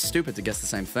like it's stupid to guess the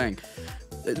same thing.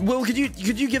 Will, could you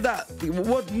give that?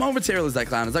 What material is that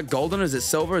clown? Is that golden? Is it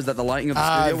silver? Is that the lighting of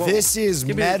the studio? This is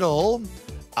Give me- metal. Give it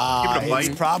a It's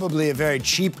bite. probably a very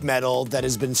cheap metal that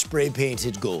has been spray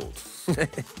painted gold.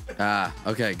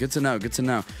 Okay, good to know. Good to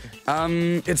know.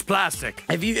 It's plastic.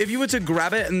 If you were to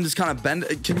grab it and just kind of bend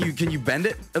it, can you bend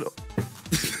it?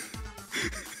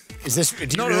 Is this? Do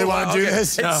you really want to do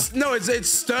this? It's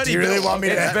sturdy. Do you really built. want me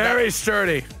to? It's very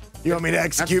sturdy. You want me to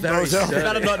execute very Bozo? sturdy.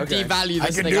 Better not Okay. devalue I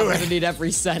this can thing. do I'm it. gonna need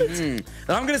every cent. And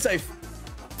I'm gonna say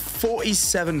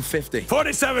 $47.50.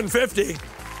 $47.50.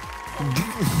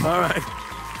 All right.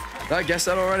 Did I guess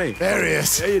that already? There he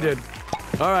is. Yeah, you did.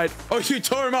 All right. Oh, you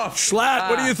tore him off. Schlatt,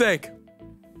 what do you think?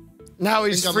 Now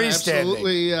he's freestanding.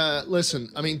 Absolutely. Listen,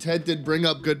 I mean, Ted did bring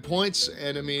up good points,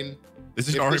 and I mean, This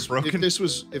is already broken.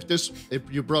 If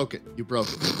you broke it, you broke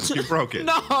it. You broke it.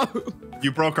 No.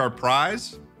 You broke our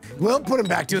prize? We'll put him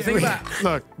back to think that-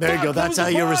 Look, there you go. That's how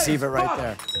you receive it right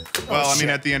there. Well, I mean,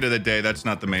 at the end of the day, that's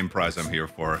not the main prize I'm here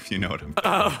for, if you know what I'm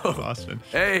saying, Austin.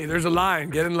 Hey, there's a line.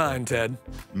 Get in line, Ted.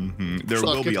 There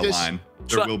Look, will be a line.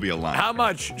 There will be a line. How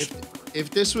much? If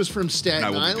this was from Staten I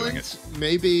will be doing Island,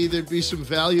 maybe there'd be some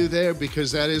value there because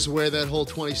that is where that whole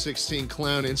 2016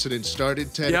 clown incident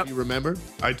started, Ted, Yep. if you remember.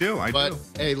 I do. But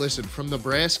hey, listen, from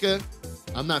Nebraska,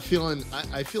 I'm not feeling,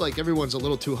 I feel like everyone's a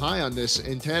little too high on this.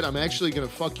 And Ted, I'm actually going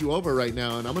to fuck you over right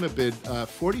now, and I'm going to bid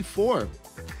 44.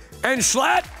 And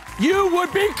Schlatt, you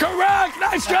would be correct.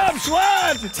 Nice job,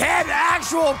 Schlatt. Ted,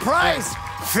 actual price,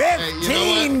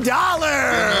 $15.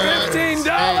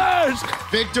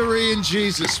 $15. Victory in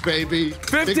Jesus, baby.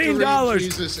 $15.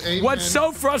 Jesus, amen. What's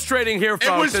so frustrating here, folks,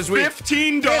 It was is we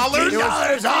 $15?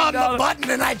 $15 on the button,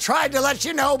 and I tried to let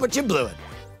you know, but you blew it.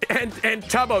 and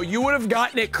Tubbo, you would have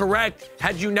gotten it correct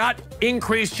had you not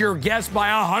increased your guess by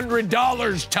 $100,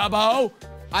 Tubbo.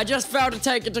 I just failed to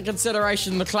take into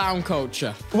consideration the clown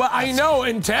culture. Well, I know,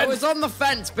 and I Ted. was on the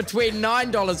fence between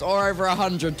 $9 or over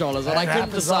 $100, and I couldn't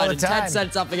happens all decide. the And time. Ted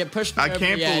said something, it pushed me I over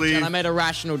can't the edge, believe- and I made a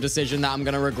rational decision that I'm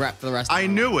going to regret for the rest of my I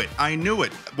life. knew it. I knew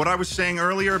it. What I was saying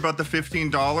earlier about the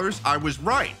 $15, I was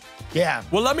right. Yeah.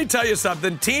 Well, let me tell you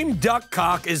something. Team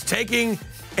Duckcock is taking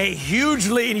a huge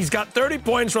lead. He's got 30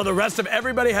 points while the rest of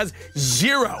everybody has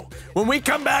 0. When we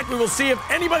come back, we will see if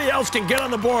anybody else can get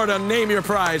on the board on Name Your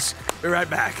Prize. Be right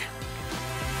back.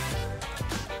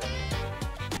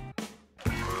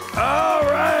 All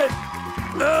right.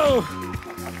 No.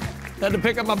 Had to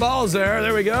pick up my balls there.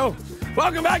 There we go.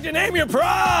 Welcome back to Name Your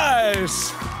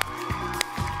Prize.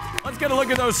 Let's get a look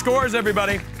at those scores,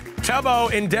 everybody.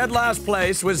 Tubbo in dead last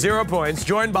place with 0 points,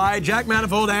 joined by Jack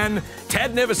Manifold and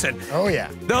Ted Nivison. Oh,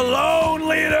 yeah. The lone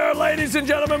leader, ladies and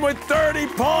gentlemen, with 30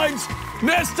 points,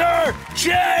 Mr.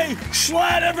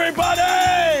 JSchlatt,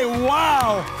 everybody!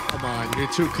 Wow. Come on,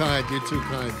 you're too kind. You're too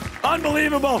kind.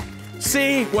 Unbelievable.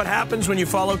 See what happens when you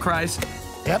follow Christ.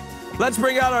 Yep. Let's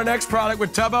bring out our next product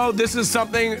with Tubbo. This is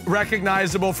something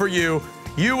recognizable for you.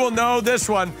 You will know this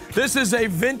one. This is a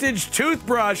vintage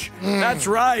toothbrush. That's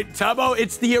right, Tubbo.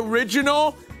 It's the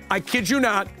original, I kid you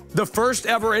not, the first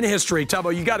ever in history.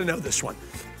 Tubbo, you got to know this one.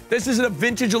 This is a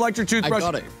vintage electric toothbrush.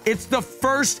 got it. It's the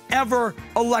first ever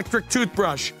electric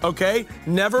toothbrush, okay?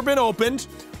 Never been opened.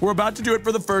 We're about to do it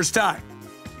for the first time.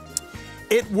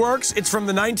 It works. It's from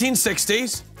the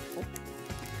 1960s.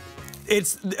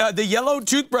 It's the yellow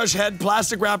toothbrush head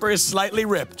plastic wrapper is slightly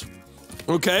ripped.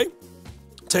 Okay?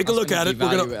 Take a look at it.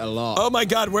 We're gonna devalue it a lot. Oh my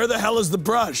God, where the hell is the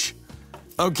brush?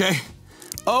 Okay.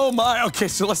 Oh my. Okay,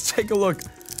 so let's take a look.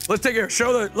 Let's take a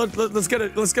show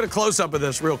the. Let's get a close up of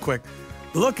this real quick.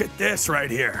 Look at this right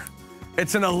here.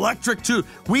 It's an electric tooth.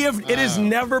 It has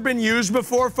never been used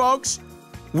before, folks.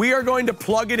 We are going to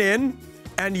plug it in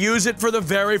and use it for the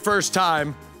very first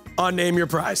time on Name Your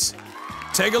Prize.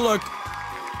 Take a look.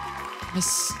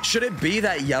 Should it be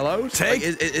that yellow? Take-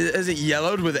 Like, is it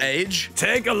yellowed with age?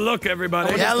 Take a look,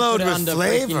 everybody. Yellowed Put it with under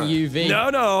flavor. freaking UV.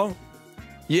 No.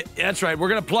 Yeah, that's right. We're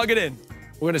gonna plug it in.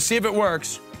 We're gonna see if it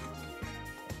works.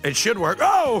 It should work.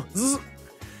 Oh! Zzz.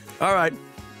 All right.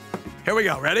 Here we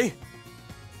go. Ready?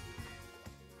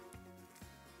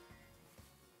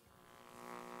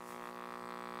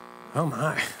 Oh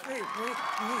my.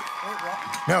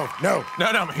 No.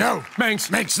 No,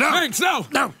 Minx. Minx, no. Minx, no.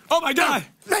 No. Oh my God.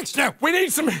 Minx, no. We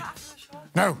need some.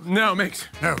 No. No, Minx.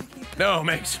 No. No,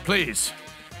 Minx, please.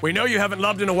 We know you haven't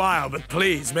loved in a while, but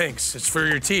please, Minx, it's for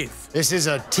your teeth. This is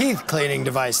a teeth cleaning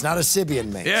device, not a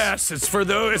Sibian Minx. Yes, it's for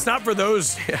those. It's not for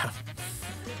those. Yeah.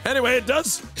 Anyway, it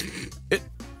does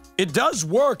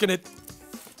work, and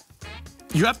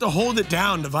you have to hold it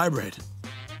down to vibrate.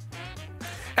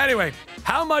 Anyway,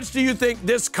 how much do you think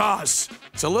this costs?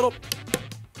 It's a little.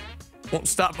 Won't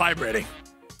stop vibrating.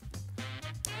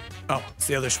 Oh, it's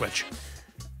the other switch.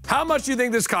 How much do you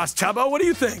think this costs, Tubbo? What do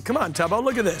you think? Come on, Tubbo,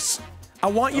 look at this. I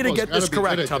want you to Tubbo's get this gotta be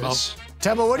correct, good at Tubbo. this.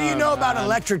 Tubbo, what do you know about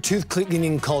electric tooth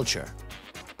cleaning culture?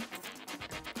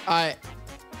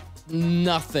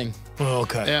 Nothing.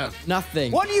 Okay. Yeah.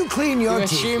 Nothing. What do you clean your You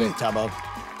teeth assume- with, Tubbo?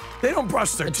 They don't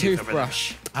brush their A teeth over there.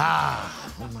 toothbrush.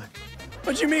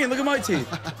 What do you mean? Look at my teeth.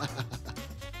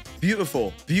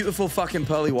 Beautiful fucking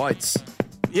pearly whites.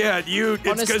 Yeah, it's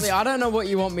Honestly, because I don't know what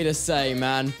you want me to say,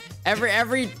 man.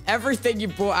 Everything you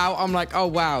brought out, I'm like, oh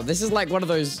wow, this is like one of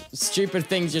those stupid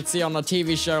things you'd see on a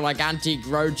TV show like Antique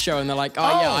Roadshow, and they're like,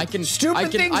 oh yeah, I can buy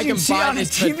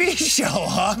this TV show,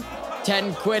 huh?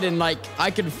 10 quid and like I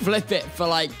can flip it for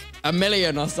like $1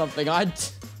 million or something.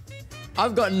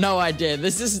 I've got no idea.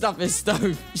 This stuff is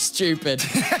so stupid.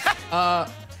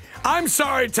 I'm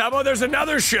sorry, Tubbo. There's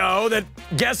another show that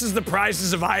guesses the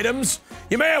prices of items.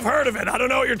 You may have heard of it. I don't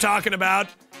know what you're talking about.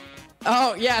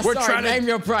 Oh, yeah, sorry. Name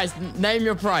your price. Name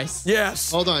your price. Yes.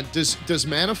 Hold on. Does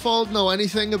Manifold know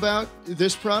anything about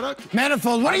this product?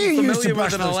 Manifold, what do you use to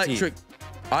brush an those electric? teeth?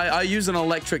 I use an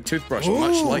electric toothbrush,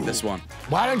 much like this one.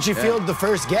 Why don't you field the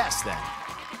first guess then?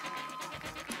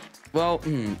 Well,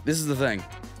 this is the thing.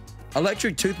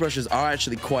 Electric toothbrushes are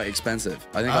actually quite expensive.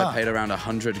 I think I paid around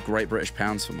 100 Great British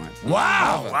pounds for mine.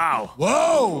 Wow. Wow.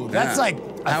 Whoa. That's like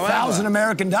 1,000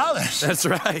 American dollars. That's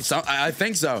right. So, I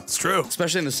think so. It's true.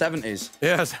 Especially in the 70s.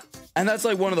 Yes. And that's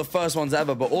like one of the first ones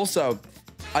ever, but also,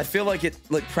 I feel like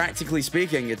practically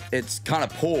speaking, it's kind of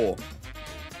poor.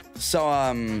 So,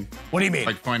 what do you mean?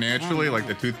 Like financially, like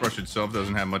the toothbrush itself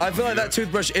doesn't have much. I feel like that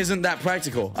toothbrush isn't that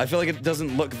practical. I feel like it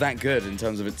doesn't look that good in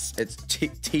terms of its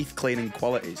teeth cleaning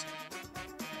qualities.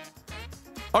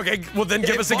 Okay, well then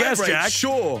give us a guess, Jack.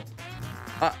 Sure.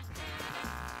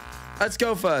 Let's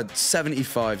go for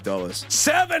 $75.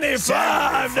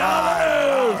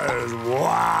 $75!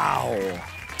 Wow.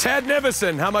 Ted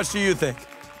Nivison, how much do you think?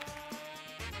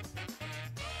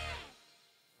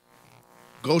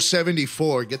 Go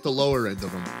 74. Get the lower end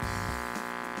of them.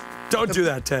 Don't do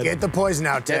that, Ted. Get the poison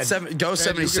out, Ted. Go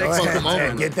 76. Fuck him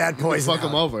over. Get that poison Fuck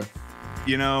him over.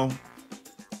 You know,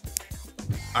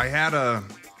 I had an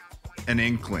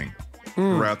inkling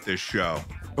throughout this show.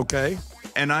 Okay.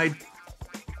 And I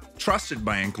trusted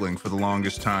my inkling for the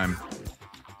longest time.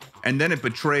 And then it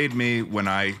betrayed me when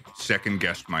I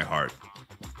second-guessed my heart.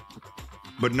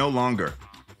 But no longer.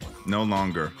 No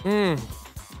longer.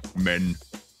 Men.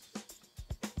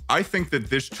 I think that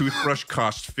this toothbrush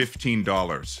costs $15.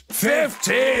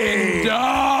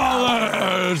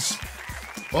 $15!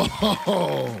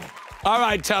 Oh. All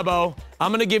right, Tubbo.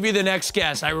 I'm gonna give you the next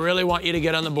guess. I really want you to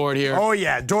get on the board here. Oh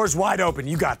yeah, door's wide open.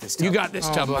 You got this, Tubbo. You got this,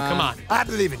 Tubbo. Come on. I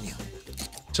believe in you.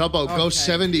 Tubbo, go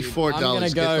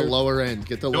 $74. Get the lower end.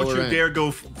 Get the lower end. Don't you dare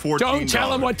go $14. Don't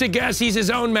tell him what to guess. He's his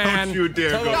own man. Don't you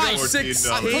dare go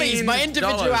 $14. Please, my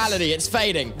individuality, it's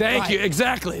fading. Thank you.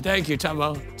 Exactly. Thank you,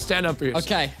 Tubbo. Stand up for yourself.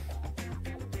 Okay.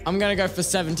 I'm gonna go for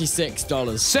 $76.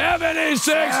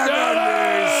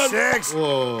 $76!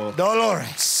 Whoa.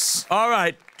 Dolores. All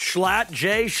right,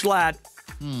 JSchlatt.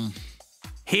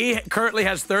 He currently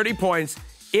has 30 points.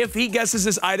 If he guesses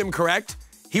this item correct,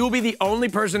 he will be the only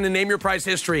person in Name Your Price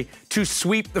history to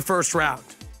sweep the first round.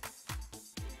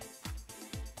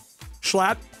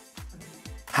 Schlatt,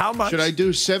 how much? Should I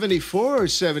do 74 or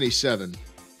 77?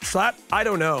 Schlatt, I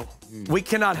don't know. We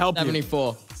cannot help you.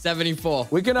 74. 74.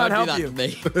 We cannot help you. Don't do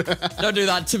that to me. Don't do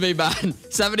that to me, man.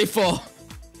 74.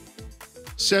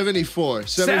 74.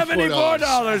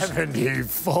 $74.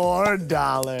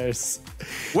 $74.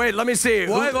 Wait, let me see.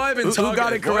 Why have I been who got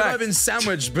targeted? it correct? Why have I been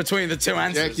sandwiched between the two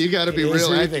answers? Jack, you got to be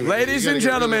real accurate. Ladies and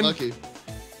gentlemen,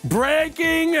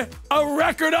 breaking a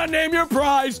record on Name Your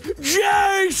Prize,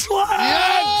 JSchlatt!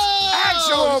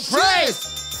 Actual price,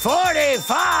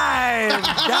 $45.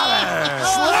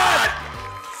 Schlatt!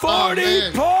 40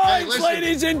 man. points, Hey, listen.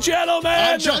 ladies and gentlemen!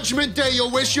 On Judgment Day, you'll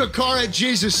wish your car had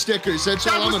Jesus stickers. That's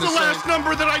all I'm going to say. That was the last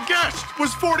number that I guessed,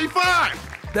 was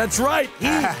 45. That's right. He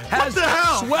has the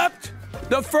hell? swept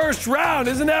the first round.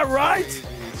 Isn't that right?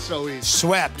 It's so easy.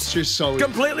 Swept. It's just so easy.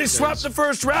 Completely swept the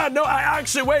first round. No, I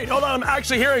actually, wait, hold on. I'm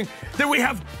actually hearing that we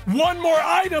have one more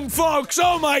item, folks.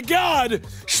 Oh my God.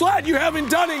 Schlatt, you haven't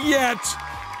done it yet.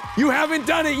 You haven't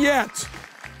done it yet.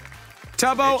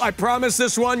 Tubbo, I promise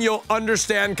this one you'll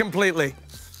understand completely.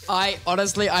 I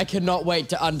cannot wait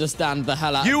to understand the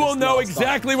hell out of this. You will know last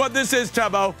exactly what this is,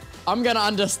 Tubbo. I'm gonna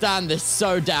understand this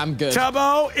so damn good.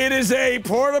 Tubbo, it is a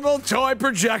portable toy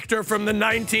projector from the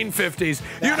 1950s.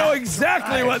 You know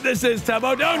exactly what this is,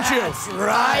 Tubbo, don't you? That's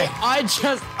right. I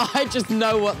just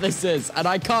know what this is, and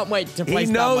I can't wait to place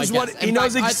He knows down my what guess. he In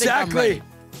knows fact, I think I'm exactly. ready.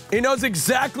 He knows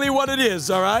exactly what it is,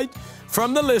 all right?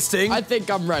 From the listing. I think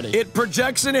I'm ready. It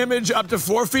projects an image up to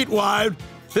 4 feet wide.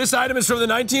 This item is from the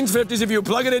 1950s. If you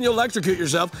plug it in, you'll electrocute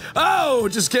yourself. Oh,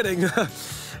 just kidding.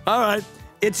 All right.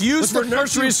 It's used for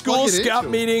nursery, school, scout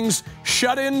meetings,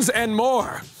 shut-ins, and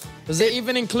more. Does it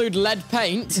even include lead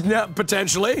paint? No,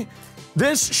 potentially.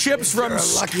 This ships from... You're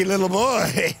a lucky little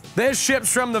boy. This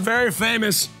ships from the very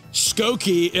famous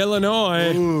Skokie,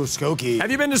 Illinois. Ooh, Skokie. Have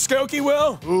you been to Skokie,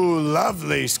 Will? Ooh,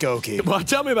 lovely Skokie. Well,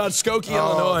 tell me about Skokie,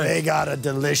 Oh, Illinois. they got a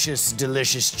delicious,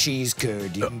 delicious cheese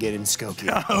curd you can get in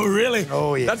Skokie. Oh, really?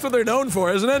 Oh, yeah. That's what they're known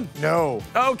for, isn't it? No.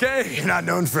 Okay. You're not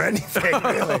known for anything,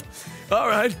 really. All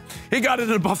right. He got it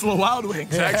at Buffalo Wild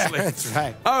Wings, actually. That's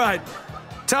right. All right.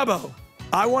 Tubbo,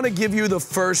 I want to give you the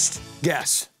first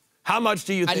guess. How much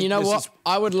do you think And you know this what? is?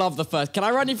 I would love the first. Can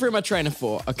I run you through my train of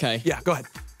thought? Okay. Yeah, go ahead.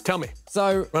 Tell me.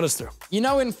 So, Run us through. you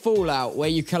know in Fallout where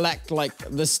you collect like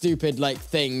the stupid like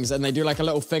things and they do like a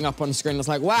little thing up on screen that's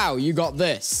like, wow, you got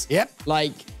this. Yep.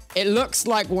 Like, it looks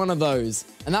like one of those.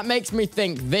 And that makes me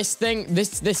think this thing,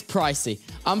 this pricey.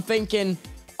 I'm thinking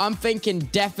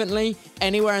definitely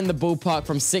anywhere in the ballpark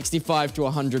from $65 to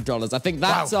 $100. I think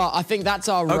that's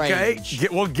our Okay. range.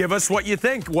 Well, give us what you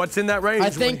think. What's in that range? I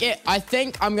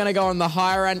think I'm gonna go on the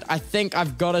higher end. I think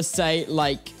I've gotta say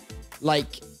like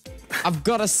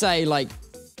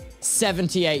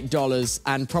 $78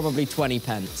 and probably 20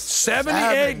 pence.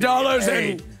 $78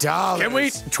 and $78. can we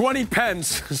 20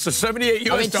 pence? So 78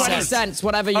 US I mean 20 dollars. cents,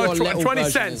 whatever your little 20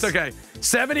 version cents. is. Okay.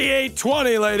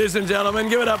 78.20, ladies and gentlemen.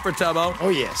 Give it up for Tubbo. Oh,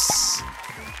 yes.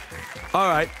 All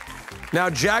right. Now,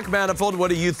 Jack Manifold, what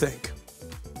do you think?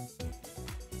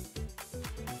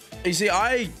 You see,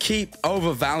 I keep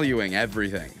overvaluing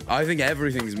everything. I think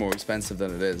everything's more expensive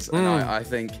than it is. And I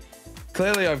think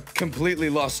clearly I've completely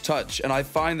lost touch, and I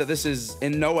find that this is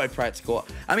in no way practical.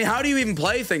 I mean, how do you even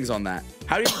play things on that?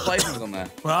 How do you even play things on there?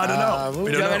 Well, I don't know.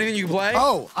 Do you have anything you can play?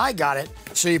 Oh, I got it.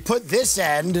 So you put this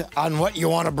end on what you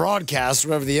want to broadcast,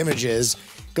 wherever the image is,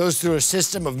 goes through a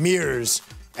system of mirrors,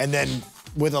 and then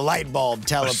with a light bulb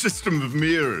tell A it. system of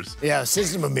mirrors. Yeah, a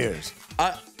system of mirrors.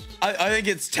 I think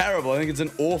it's terrible. I think it's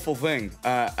an awful thing.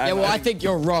 Yeah, well, I think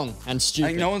you're wrong and I stupid.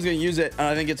 think no one's going to use it, and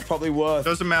I think it's probably worth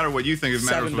Doesn't matter what you think. It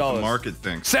matters what $7. the market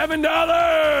thinks.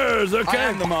 $7. Okay. I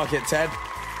am the market, Ted.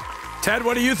 Ted,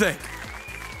 what do you think?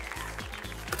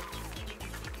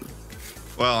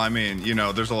 Well, I mean, you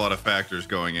know, there's a lot of factors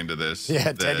going into this. Yeah,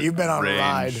 Ted, that you've been on a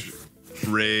ride.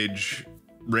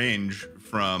 Range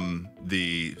from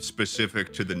the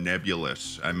specific to the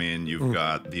nebulous. I mean, you've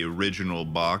got the original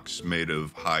box made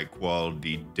of high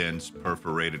quality, dense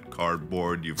perforated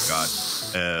cardboard. You've got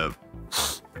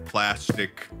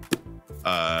plastic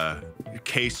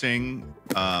casing,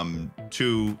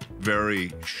 two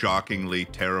very shockingly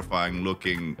terrifying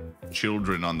looking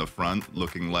children on the front,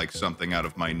 looking like something out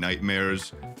of my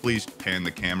nightmares. Please pan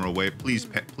the camera away. Please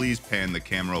pan the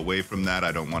camera away from that.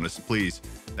 I don't want to. Please,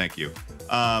 thank you.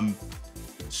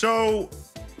 So,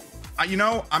 you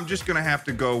know, I'm just gonna have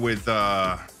to go with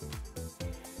 $15.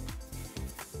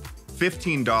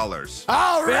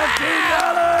 All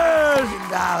right.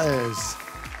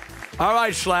 $15. All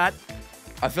right, Schlatt.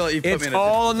 I feel like you put It's me in a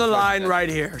all on the difficult line spot. right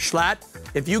here. Schlatt,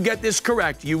 if you get this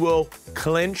correct, you will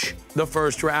clinch the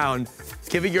first round,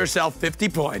 giving yourself 50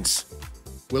 points.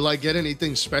 Will I get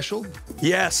anything special?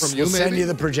 Yes. From you, We'll send maybe? you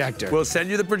the projector. We'll send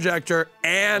you the projector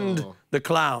and the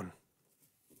clown.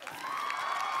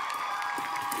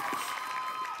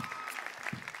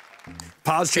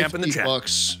 Pause champ in the chat.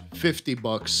 $50.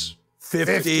 $50.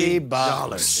 $50.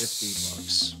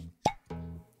 $50.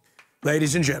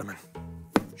 Ladies and gentlemen,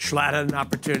 Schlatt had an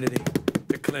opportunity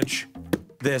to clinch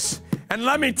this. And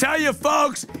let me tell you,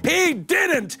 folks, he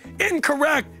didn't.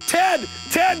 Incorrect. 10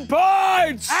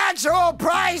 points. Actual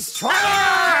price, $20.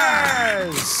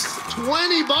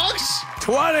 $20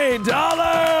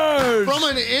 $20. from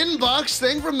an inbox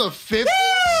thing from the 50s?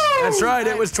 That's right.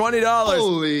 It was $20.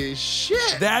 Holy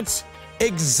shit. That's It's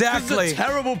exactly. a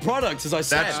terrible product, as I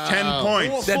said. That's 10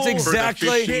 points. That's for the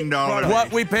exactly $15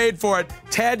 what we paid for it.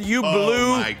 Ted, you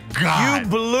blew. my God. You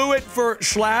blew it for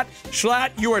Schlatt. Schlatt,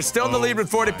 you are still in the lead with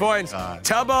 40 points.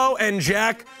 Tubbo and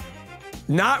Jack,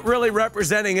 not really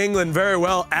representing England very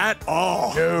well at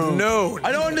all. No.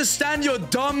 I don't understand your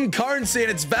dumb currency and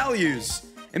its values.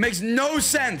 It makes no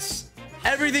sense.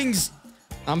 Everything's...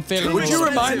 I'm feeling. Would a you lot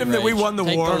of remind him that we rage. won the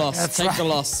Take war? The loss. Take the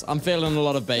loss. I'm feeling a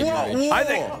lot of baby rage.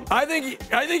 I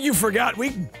think you forgot.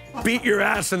 We beat your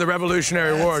ass in the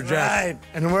Revolutionary War, Jack. Right.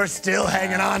 And we're still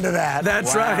hanging on to that.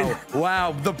 That's right.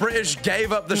 Wow, the British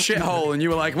gave up the shithole, and you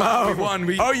were like, "Wow, we won."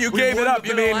 We You gave won it up. the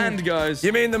You bit of mean land, guys?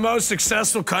 You mean the most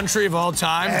successful country of all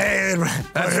time? Hey,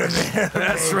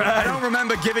 That's I right. don't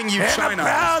remember giving you And I China.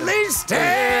 proudly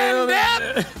stand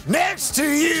up next to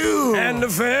you. And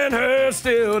defend her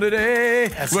still today.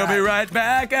 That's We'll be right. right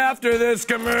back after this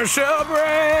commercial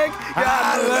break.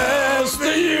 God bless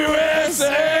the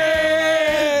USA.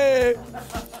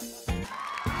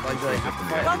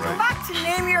 Welcome back to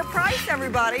Name Your Price,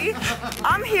 everybody.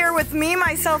 I'm here with me,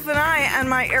 myself, and I, and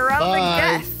my irrelevant Bye.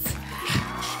 guests.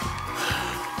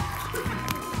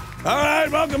 All right,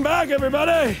 welcome back,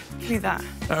 everybody. Give me that.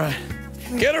 All right.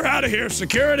 Get her out of here,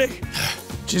 security.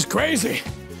 She's crazy.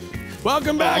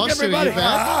 Welcome back, Austin, everybody. are you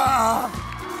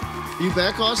back? You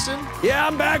back, Austin? Yeah,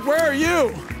 I'm back. Where are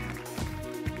you?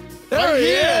 There Right he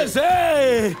here. is.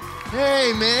 Hey.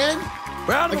 Hey, man.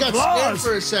 Round I of got scared applause.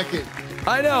 for a second.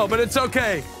 I know, but it's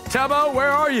okay. Tubbo, where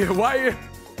are you? Why are you?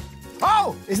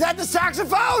 Oh, is that the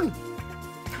saxophone?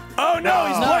 Oh no,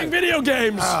 he's playing video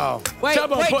games. Oh. Wait,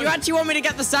 Tubbo, wait, put- do you actually want me to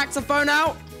get the saxophone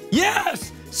out?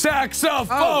 Yes! Saxophone!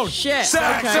 Oh, shit.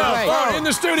 Saxophone! Okay, wait. In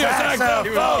the studio,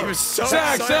 saxophone! He was so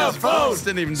excited. Saxophone!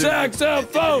 Didn't even do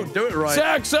Saxophone! do it right.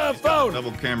 Saxophone!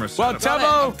 Double camera Well,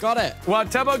 setup. Tubbo, Got it. while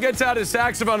Tubbo gets out his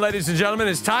saxophone, ladies and gentlemen,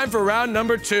 it's time for round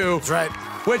number 2. That's right.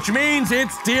 Which means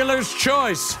it's dealer's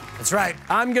choice. That's right.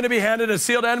 I'm going to be handed a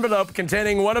sealed envelope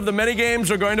containing one of the many games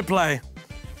we're going to play.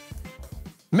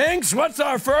 Minx, what's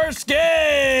our first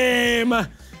game?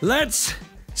 Let's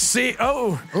see.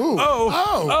 Oh. Ooh.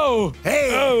 Oh. Hey.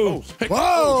 Oh.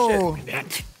 Whoa.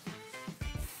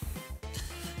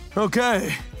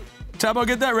 Okay. Tubbo,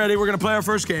 get that ready. We're going to play our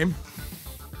first game.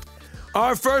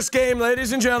 Our first game,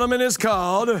 ladies and gentlemen, is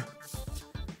called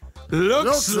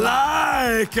Looks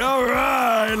Like. All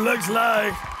right. Looks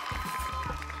like.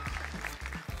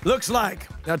 Looks like.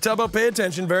 Now, Tubbo, pay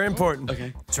attention. Very important.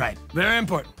 Okay. That's right. Very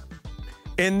important.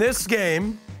 In this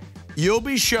game, you'll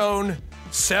be shown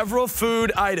several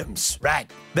food items Right.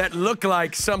 that look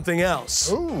like something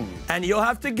else. Ooh. And you'll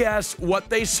have to guess what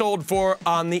they sold for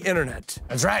on the internet.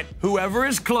 That's right. Whoever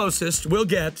is closest will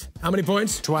get how many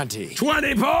points? 20.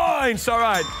 20 points! All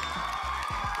right.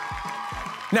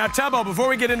 Now, Tubbo, before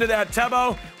we get into that,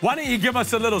 Tubbo, why don't you give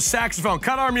us a little saxophone?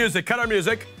 Cut our music. Cut our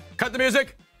music. Cut the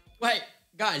music. Wait,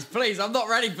 guys, please, I'm not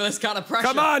ready for this kind of pressure.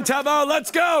 Come on, Tubbo, let's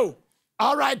go.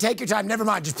 All right, take your time. Never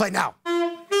mind. Just play now.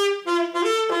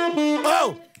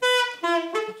 Oh.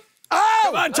 Oh.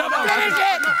 Come on, Tubbo. Finish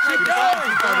it.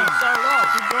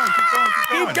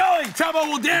 Keep going. Tubbo,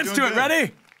 we'll dance to it.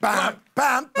 Ready? Bam,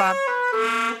 bam, bam.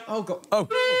 Oh, God. Oh.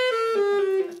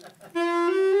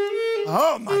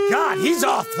 Oh my God, he's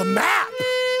off the map.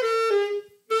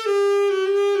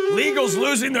 Legal's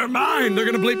losing their mind. They're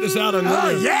gonna bleep this out on Oh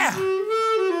video. yeah.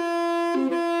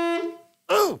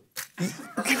 Ooh.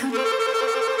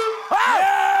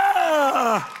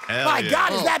 Yeah! Hell My yeah.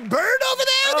 God, is that bird over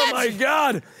there? Oh my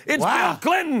God! It's Wow. Bill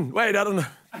Clinton. Wait, I don't know.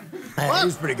 Man, he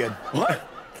was pretty good. What?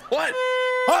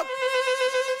 Oh.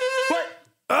 What?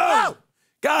 Oh!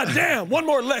 God damn! One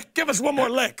more lick. Give us one more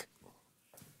lick.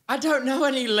 I don't know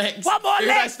any licks. One more Dude,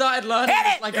 lick. I started learning Hit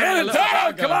this it. like Hit only a it, little while Tubbo!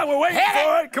 ago. Come on, we're waiting Hit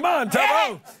for it. it. Come on,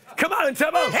 Tubbo! Come on,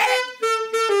 Tubbo! Hit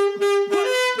it.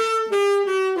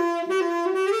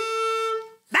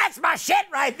 That's my shit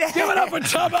right there. Give it up for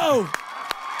Tubbo!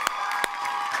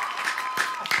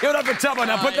 Give it up for Tubbo.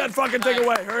 Now put that fucking thing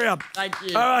away. Hurry up. Thank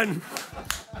you. All right.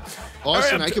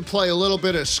 Austin, Hurry up. I could play a little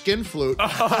bit of skin flute.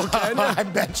 I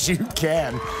bet you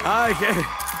can. I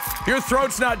get Your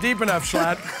throat's not deep enough,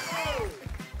 Schlatt.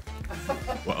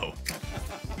 Whoa.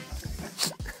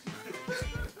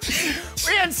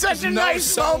 We had such a no nice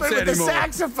salt moment with the anymore.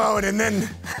 saxophone, and then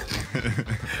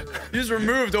You just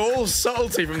removed all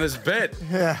subtlety from this bit.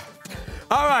 yeah.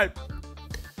 All right.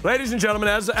 Ladies and gentlemen,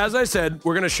 as I said,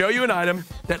 we're going to show you an item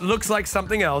that looks like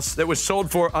something else that was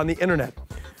sold for on the internet,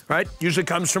 right? Usually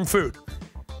comes from food.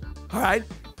 All right,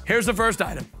 here's the first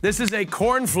item. This is a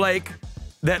cornflake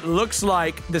that looks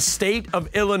like the state of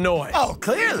Illinois. Oh,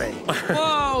 clearly.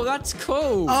 Whoa, that's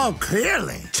cool. Oh,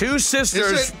 clearly. Two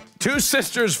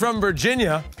sisters from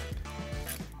Virginia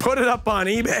put it up on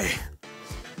eBay.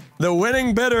 The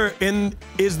winning bidder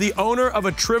is the owner of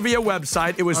a trivia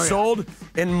website. It was sold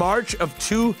in March of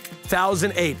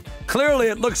 2008. Clearly,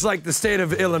 it looks like the state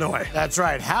of Illinois, That's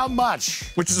right. How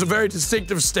much which is a very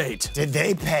distinctive state. did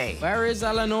they pay? Where is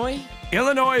Illinois?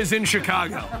 Illinois is in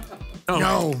Chicago.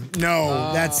 Oh,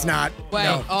 No, that's not. Wait,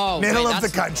 no. oh, Middle wait, of the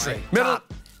that's not country. right.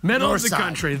 middle North of the side.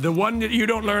 country, the one that you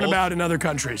don't learn about in other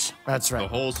countries. That's The right.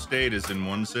 whole state is in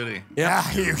one city. Yeah.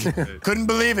 You couldn't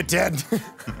believe it, Ted.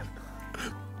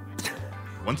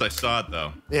 Once I saw it,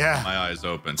 though, Yeah. my eyes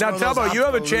opened. Now, one of those Tubbo, you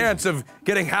have a absolute- chance of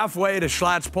getting halfway to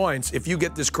Schlatt's points if you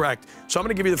get this correct. So I'm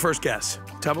going to give you the first guess.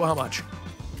 Tubbo, how much?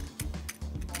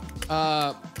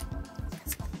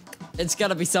 It's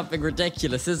gotta be something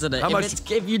ridiculous, isn't it? How much-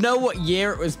 If you know what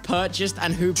year it was purchased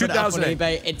and who put it up on 2008.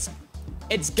 eBay,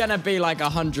 it's gonna be like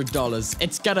 $100.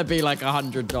 It's gonna be like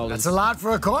 $100. That's a lot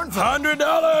for a cornflake.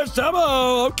 $100,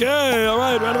 Tubbo. Okay, all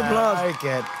right, round of I applause. like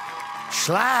it.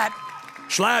 Schlatt.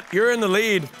 Schlatt, you're in the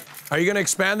lead. Are you going to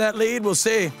expand that lead? We'll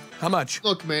see. How much?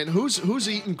 Look, man, who's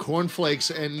eating cornflakes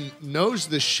and knows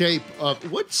the shape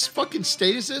of what fucking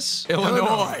state is this?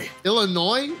 Illinois.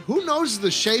 Illinois? Who knows the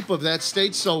shape of that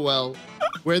state so well,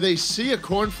 where they see a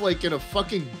cornflake in a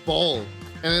fucking bowl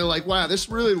and they're like, "Wow, this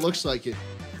really looks like it."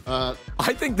 I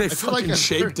think they fucking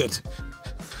shaped it.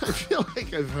 I feel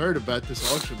like I've heard about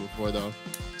this auction before, though.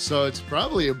 So it's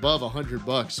probably above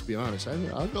 $100, to be honest.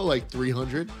 I'll go like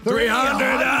 $300.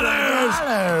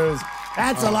 $300.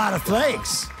 That's a lot of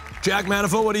flakes. Jack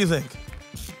Manifold, what do you think?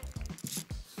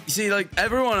 You see, like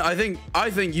everyone, I think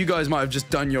you guys might have just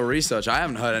done your research. I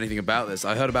haven't heard anything about this.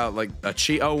 I heard about like a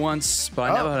Cheeto once, but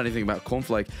I never heard anything about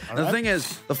cornflake. And the thing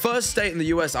is, the first state in the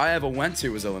U.S. I ever went to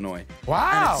was Illinois.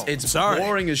 Wow. And it's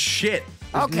boring as shit.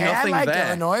 There's Okay, nothing I like there.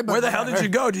 Illinois, but Where the hell did you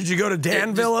go? Did you go to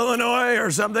Danville, Illinois,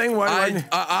 or something? I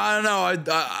don't know. I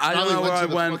don't know where I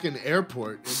went. Probably went to the fucking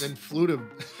airport and then flew to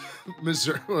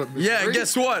Missouri. Yeah, and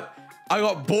guess what? I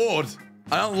got bored.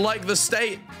 I don't like the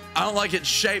state. I don't like its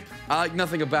shape. I like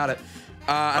nothing about it.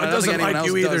 And It doesn't like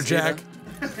you either, Jack.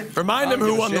 Remind him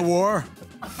who won the war.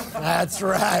 That's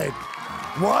right.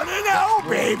 1-0,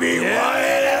 baby. 1-0.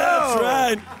 That's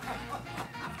right.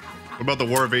 What about the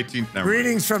War of 18?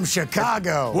 Greetings from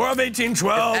Chicago. War of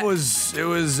 1812 was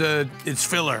it's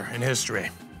filler in history.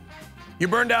 You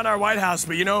burned down our White House,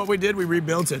 but you know what we did? We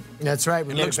rebuilt it. That's right.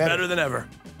 We It made looks better than ever.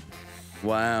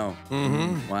 Wow.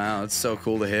 Wow, it's so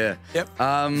cool to hear. Yep.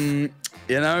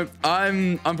 You know,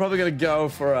 I'm probably gonna go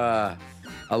for a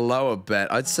lower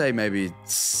bet. I'd say maybe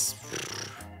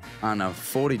I don't know,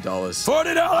 $40.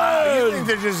 $40. You think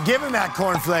they're just giving that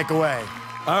cornflake away?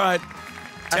 All right.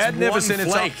 Ted Nivison,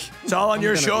 it's all on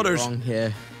your gonna be shoulders. wrong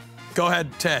here. Go ahead,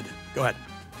 Ted. Go ahead.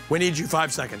 We need you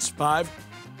 5 seconds. 5,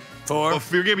 4. Oh, if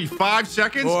you give me 5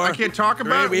 seconds, 4, I can't talk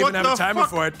about 3, it. we What even have the a timer fuck?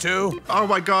 for it. 2. Oh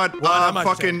my God. How much,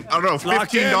 Fucking, Ted? I don't know,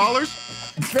 Lock in. $15?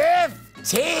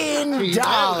 $15.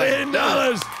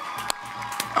 $10.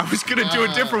 I was gonna do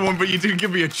a different one, but you didn't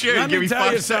give me a chance. Let Give me me tell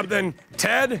 5 you seconds. something.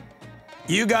 Ted,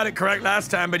 you got it correct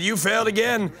last time, but you failed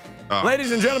again.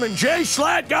 Ladies and gentlemen,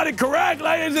 JSchlatt got it correct.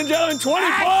 Ladies and gentlemen, 20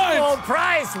 Actual points.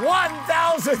 price,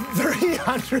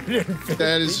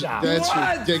 $1,350. That's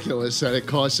ridiculous that it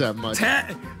costs that much.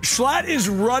 Schlatt is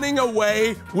running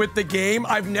away with the game.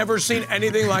 I've never seen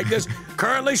anything like this.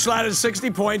 Currently, Schlatt has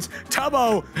 60 points.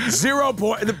 Tubbo, 0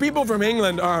 points. The people from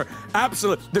England are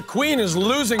absolute. The Queen is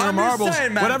losing her marbles.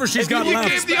 saying, man, Whatever she's got You left.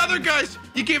 gave the other guys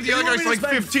like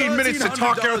 15 minutes to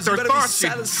talk out their you thoughts.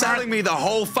 better be selling me the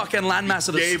whole fucking landmass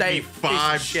of the Gave me state. 5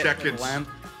 Piece of shit, seconds. land.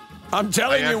 I'm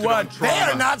telling you what. They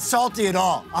are not salty at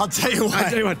all. I'll tell you what. I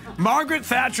tell you what, Margaret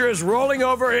Thatcher is rolling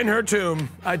over in her tomb.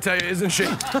 I tell you, isn't she?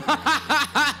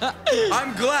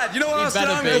 I'm glad. You know what else?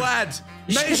 better I'm be. glad.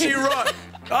 May she rot.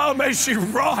 Oh, may she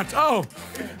rot. Oh,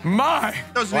 my.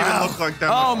 Doesn't even look like that.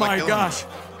 Oh, much my like Illinois. gosh.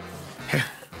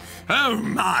 Oh,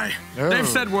 my. They've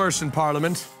said worse in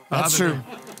Parliament. That's true.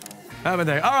 Haven't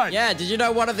they? All right. Yeah, did you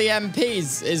know one of the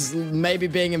MPs is maybe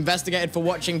being investigated for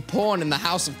watching porn in the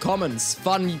House of Commons?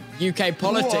 Fun UK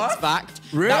politics What? fact.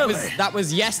 Really? That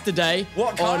was yesterday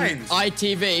What on kind?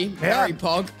 ITV. Yeah. Very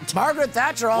pog. Margaret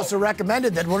Thatcher also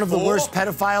recommended that one of the worst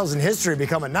pedophiles in history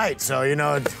become a knight. So, you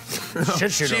know,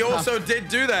 shit should She also did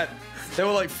do that. They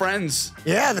were like friends.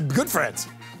 Yeah, the good friends.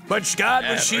 But God,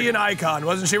 was she an icon,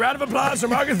 wasn't she? Round of applause for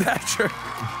Margaret Thatcher.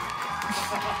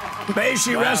 May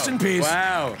she rest in peace.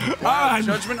 Wow. All right.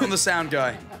 Judgment on the sound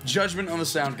guy. Judgment on the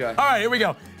sound guy. All right, here we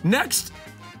go. Next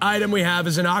item we have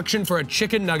is an auction for a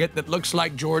chicken nugget that looks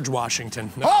like George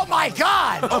Washington. Oh, my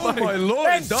God. Oh, my Lord.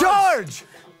 It's George.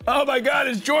 Oh, my God,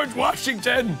 it's George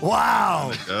Washington.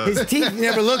 Wow. His teeth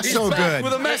never looked so good.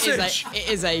 With a message. It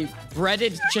is a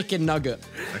breaded chicken nugget.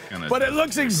 But it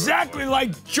looks exactly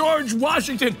like George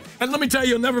Washington. And let me tell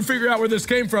you, you'll never figure out where this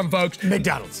came from, folks.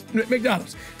 McDonald's.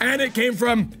 McDonald's. And it came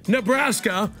from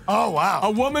Nebraska. Oh, wow. A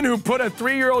woman who put a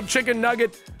 3-year-old chicken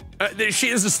nugget, she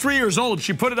is 3 years old.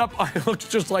 She put it up, it looks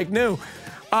just like new,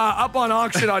 up on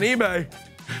auction on eBay.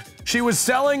 She was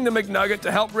selling the McNugget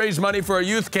to help raise money for a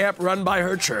youth camp run by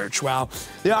her church. Wow.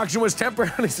 The auction was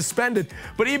temporarily suspended,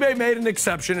 but eBay made an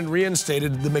exception and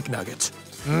reinstated the McNugget.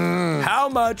 How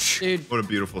much? Dude, What a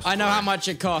beautiful story. I know how much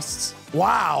it costs.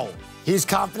 Wow. He's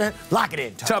confident. Lock it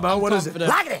in, Tom. Tubbo, what is it? confident.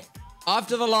 Lock it in.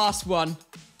 After the last one,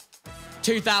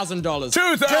 $2,000.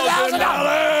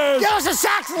 $2,000. Give us a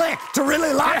sax lick to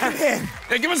really lock it in.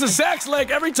 Hey, give us a sax lick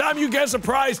every time you guess a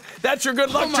prize. That's your good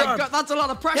luck Oh my charm. God, that's a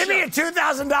lot of pressure. Give me a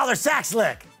 $2,000 sax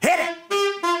lick. Hit it.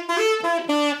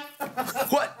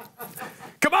 What?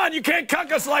 Come on, you can't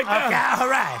cuck us like Okay, that. all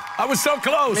right. I was so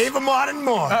close. Leave him wanting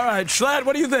more. All right, Schlatt,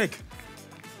 what do you think?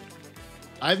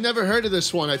 I've never heard of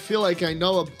this one. I feel like I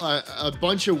know a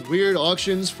bunch of weird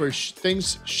auctions for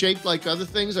things shaped like other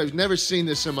things. I've never seen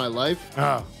this in my life.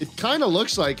 Oh. It kind of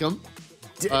looks like them.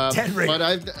 10 ring. But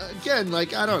again,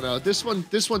 like, I don't know. This one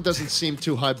doesn't seem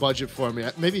too high budget for me.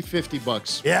 Maybe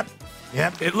 $50. Yep.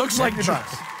 It looks like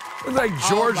 $50. Looks like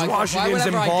George my God, why Washington's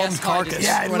whenever I embalmed guess high, carcass. does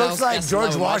Yeah, it someone looks else like guess George lower?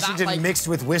 Is that, Washington like, mixed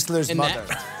with Whistler's in mother.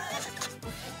 there?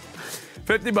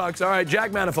 $50. All right,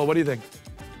 Jack Manifold, what do you think?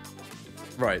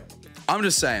 Right. I'm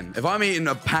just saying, if I'm eating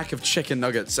a pack of chicken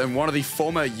nuggets and one of the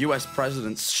former US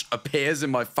presidents appears in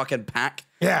my fucking pack,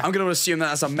 Yeah. I'm going to assume that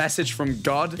that's a message from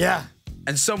God. Yeah.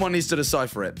 And someone needs to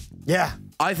decipher it. Yeah.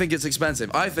 I think it's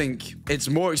expensive. I think it's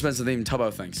more expensive than even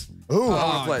Tubbo thinks. Ooh.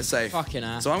 I'm gonna play it safe. fucking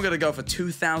ass. So I'm gonna go for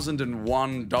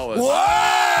 $2,001.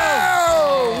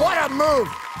 Whoa! What a move!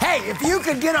 Hey, if you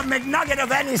could get a McNugget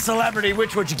of any celebrity,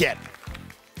 which would you get?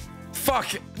 Fuck,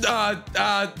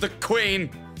 the Queen.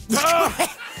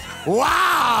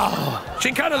 Wow!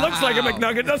 She kind of looks like a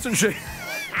McNugget, doesn't she?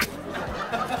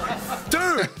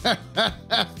 Dude!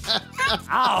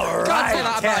 All Can't right. say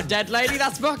that about a dead lady.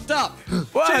 That's fucked up.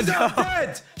 What? She's not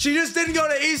dead! She just didn't go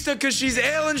to Easter because she's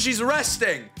ill and she's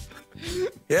resting.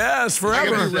 Yes, I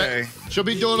forever. gotta say, She'll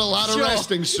be doing a lot of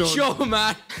resting soon. Sure,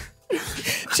 man.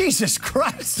 Jesus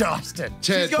Christ, Austin.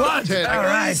 Ted, She's got Ted, All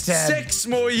right, at least Ted. 6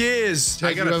 more years.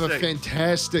 Ted, you gotta have a say-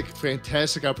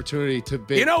 fantastic opportunity to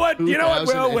bid. You know what,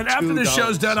 Will? When after this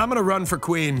show's $2,002. done, I'm gonna run for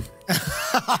Queen.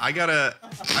 I gotta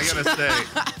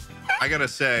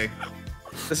say,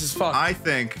 This is fun. I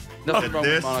think Nothing that wrong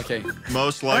with this monarchy.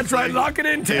 most likely. That's right, lock it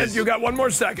in, Ted. is You got one more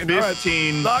second. All right,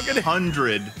 lock it in.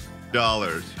 $1,500.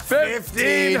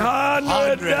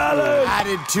 $1,500.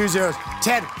 Added 2 zeros.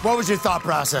 Ted, what was your thought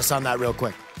process on that real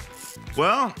quick?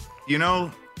 Well, you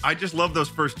know, I just love those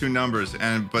first 2 numbers,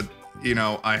 but you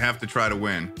know, I have to try to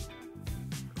win.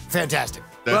 Fantastic.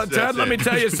 Well, That's Ted, let me it.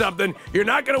 tell you something. You're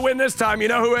not going to win this time. You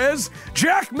know who is?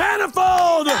 Jack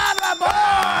Manifold! There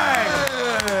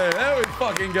we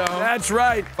fucking go. That's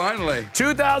right. Finally.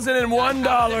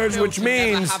 $2,001, which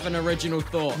means Never have an original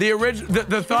thought. the What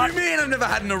thought. do you mean I've never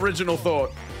had an original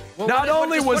thought? Well, Not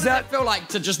only was what does that- it feel like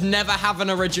to just never have an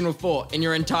original thought in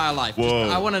your entire life? Just- Whoa.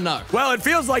 I want to know. Well, it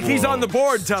feels like he's on the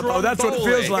board, Tubbo. That's what it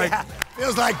feels like. Yeah,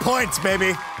 feels like points,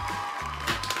 baby.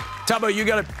 Tubbo, you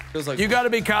Feels like- gotta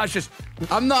be cautious.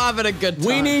 I'm not having a good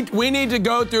time. We need to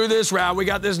go through this round. We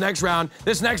got this next round.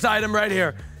 This next item right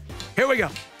here. Here we go.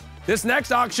 This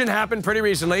next auction happened pretty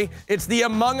recently. It's the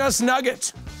Among Us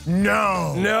Nugget.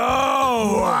 No.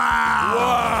 No. Wow.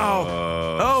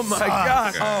 Wow. Oh my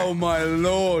God. Oh my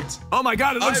lord. Oh my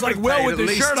God. It looks I like would Will pay with at his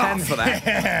least shirt 10 off. for that.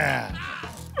 Yeah.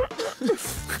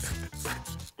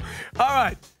 All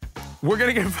right. We're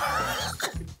gonna get.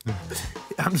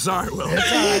 I'm sorry, Will.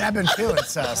 It's all right. I've been feeling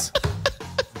sus.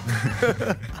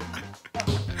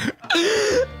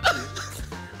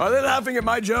 Are they laughing at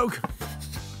my joke?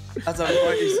 That's a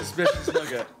mighty suspicious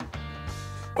nugget.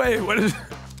 Wait, what is?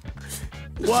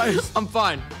 Why? I'm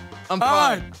fine. I'm All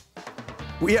fine.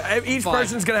 right. Each Fine.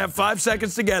 person's gonna have 5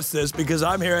 seconds to guess this because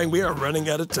I'm hearing we are running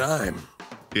out of time.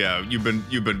 Yeah, you've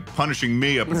been punishing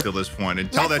me up until this point,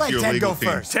 and tell Let's that to your let Ted legal go team.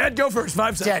 first. Ted, go first.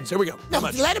 5 seconds. Here we go. No, How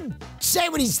much? let him say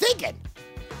what he's thinking.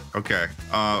 Okay,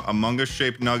 Among Us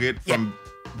shaped nugget from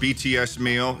BTS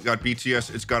meal. Got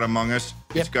BTS. It's got Among Us.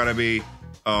 It's got to be.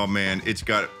 Oh man, it's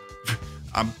got.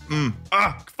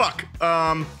 Fuck.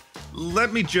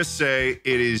 Let me just say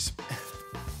it is.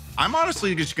 I'm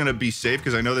honestly just gonna be safe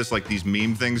because I know there's like these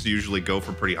meme things usually go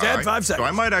for pretty high. Ted, 5 So I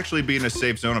seconds. might actually be in a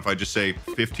safe zone if I just say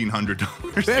 $1,500.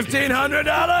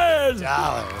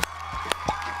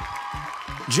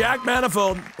 $1,500. Jack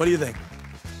Manifold, what do you think?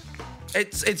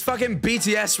 It's fucking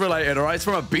BTS related, all right? It's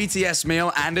from a BTS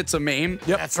meal and it's a meme.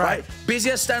 Yep, That's right.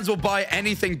 BTS stands will buy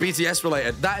anything BTS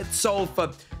related. That sold for,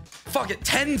 fuck it,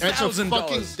 That's a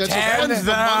fucking. $10,000. That's $10,000. It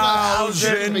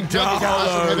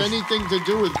doesn't have anything to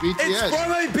do with BTS. It's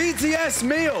from a BTS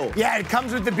meal. Yeah, it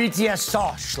comes with the BTS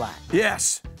sauce, Schlatt.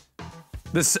 Yes.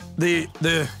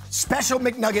 The Special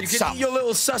McNugget You can sauce. eat your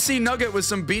little sussy nugget with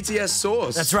some BTS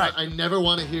sauce. That's right. I never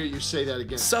want to hear you say that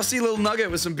again. Sussy little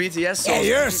nugget with some BTS sauce. Yeah,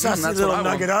 you're a That's sussy what little I want.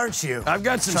 nugget, aren't you? I've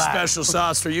got some Try. special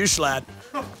sauce for you, Schlatt.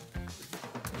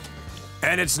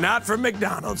 And it's not from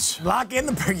McDonald's. Lock in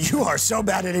the. You are so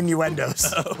bad at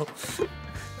innuendos.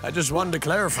 I just wanted to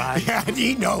clarify. Yeah,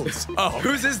 he knows. Oh,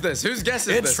 Whose is this? Whose guess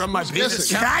is it's this? from my guessing?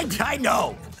 business. I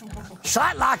know.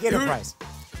 Schlatt, lock in a price.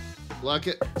 Lock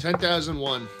it.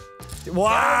 10,001.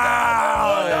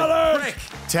 Wow. Frick.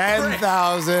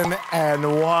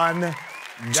 10,001.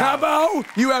 Tubbo,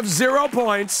 you have 0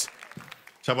 points.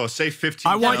 Tubbo, say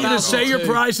 15. I want you to say your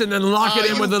price and then lock it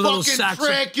in with a little sax.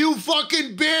 Prick, you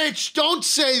fucking bitch! Don't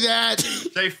say that.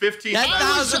 Say 15.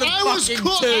 I was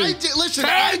cool. Listen,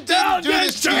 I didn't do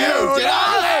this to you. Did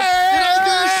I do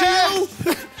this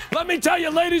to you? Let me tell you,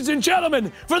 ladies and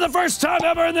gentlemen, for the first time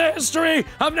ever in the history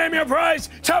of Name Your Price,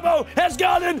 Tubbo has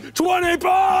gotten 20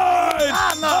 points!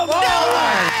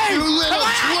 You little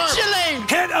twerp!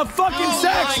 Hit a fucking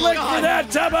sax lick for that,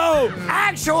 Tubbo!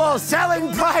 Actual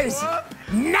selling price,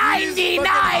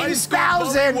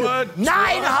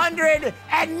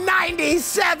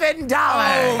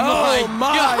 $99,997. Oh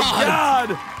my God!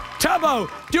 Tubbo,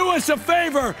 do us a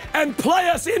favor and play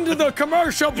us into the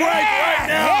commercial break right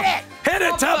now. Hit it! Hit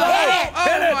it, Tubbo!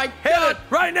 Hit it! Hit it!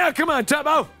 Right now, come on,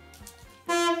 Tubbo!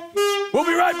 We'll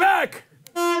be right back!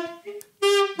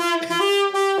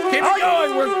 Keep it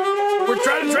going! We're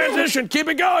trying to transition. Keep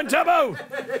it going, Tubbo!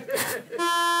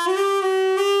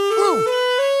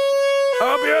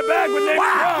 I'll be right back with Name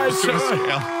Your Price.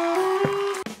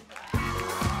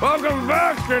 Welcome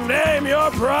back to Name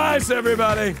Your Price,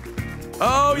 everybody.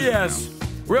 Oh, yes.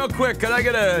 Real quick, can I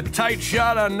get a tight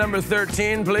shot on number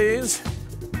 13, please?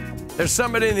 There's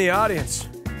somebody in the audience,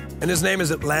 and his name is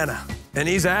Atlanta, and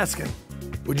he's asking,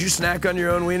 would you snack on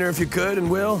your own wiener if you could and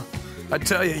will? I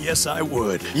tell you, yes, I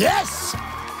would. Yes!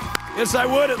 Yes, I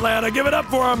would, Atlanta. Give it up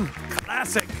for him.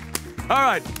 Classic. All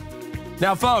right.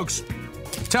 Now, folks,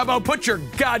 Tubbo, put your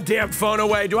goddamn phone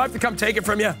away. Do I have to come take it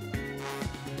from you?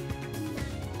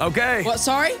 Okay. What,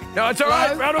 sorry? No, it's all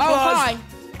right. Round of applause. Oh, hi.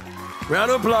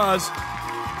 Round of applause.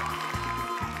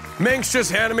 Minx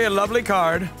just handed me a lovely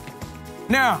card.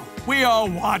 Now, we all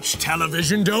watch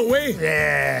television, don't we?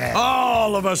 Yeah.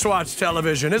 All of us watch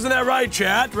television. Isn't that right,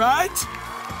 chat? Right?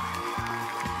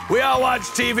 We all watch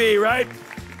TV, right?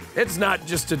 It's not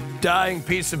just a dying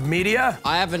piece of media.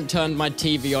 I haven't turned my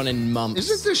TV on in months.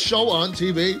 Isn't this show on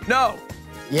TV? No.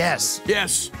 Yes.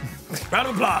 Yes. Round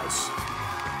of applause.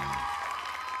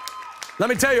 Let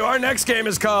me tell you, our next game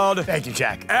is called Thank you,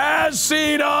 Jack. As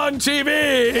Seen on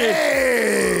TV.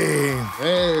 Hey!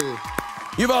 Hey.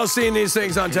 You've all seen these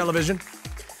things on television.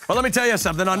 Well, let me tell you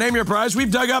something. On Name Your Prize,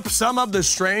 we've dug up some of the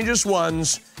strangest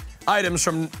items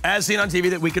from As Seen on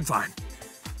TV that we could find.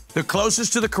 The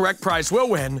closest to the correct price will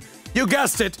win. You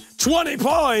guessed it, 20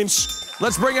 points.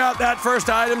 Let's bring out that first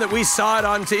item that we saw it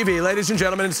on TV. Ladies and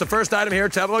gentlemen, it's the first item here,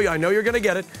 Tubbo. I know you're gonna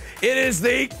get it. It is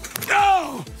the,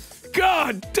 oh,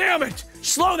 God damn it.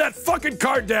 Slow that fucking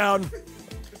cart down.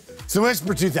 It's the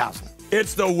Whisper 2000.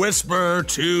 It's the Whisper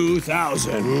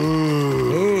 2000.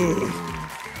 Ooh.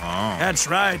 Oh. That's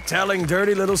right, telling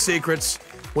dirty little secrets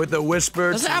with the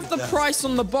Whisper. Does it have the price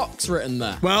on the box written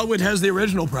there? Well, it has the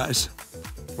original price.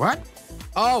 What?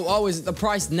 Oh, is it the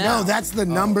price now? No, that's the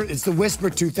number. It's the Whisper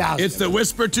 2000. It's the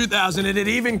Whisper 2000, and it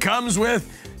even comes with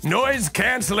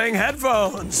noise-canceling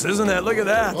headphones. Isn't that? Look at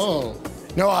that. Oh.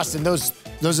 No, Austin, those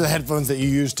are the headphones that you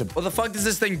use to. What the fuck does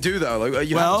this thing do, though? Like,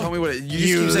 you Well, haven't told me what it. You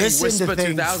You just keep saying listen Whisper to things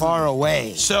 2000. far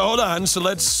away. So hold on. So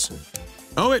let's.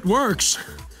 Oh, it works.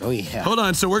 Oh yeah. Hold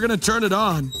on. So we're gonna turn it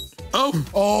on. Oh.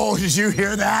 Oh, did you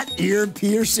hear that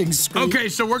ear-piercing scream? Okay.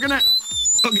 So we're gonna.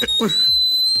 Okay.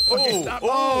 Okay, stop.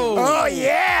 Oh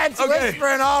yeah, it's Okay.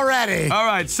 whispering already. All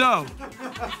right. So.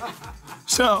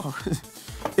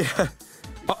 Yeah.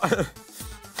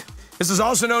 This is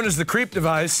also known as the creep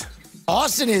device.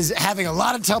 Austin is having a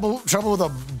lot of trouble with a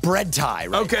bread tie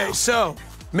right Okay, now. so,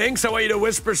 Minx, I want you to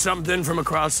whisper something from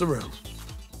across the room.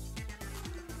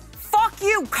 Fuck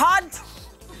you, cunt!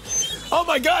 Oh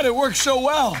my God, it works so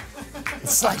well.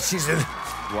 It's like she's in.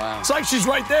 Wow. It's like she's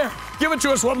right there. Give it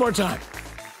to us one more time.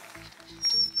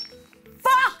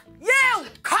 Fuck you,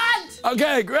 cunt!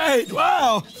 Okay, great.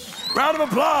 Wow. Round of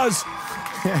applause.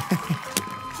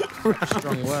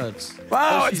 Strong words.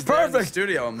 Wow, She's it's there in the perfect.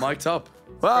 studio and mic'd up.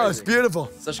 Wow, Crazy. it's beautiful.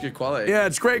 Such good quality. Yeah,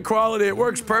 it's great quality. It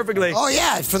works perfectly. Oh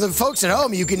yeah, for the folks at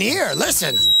home, you can hear.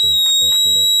 Listen.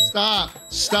 Stop.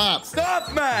 Stop.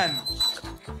 Stop, man!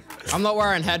 I'm not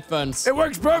wearing headphones. It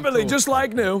works perfectly, just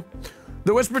like new.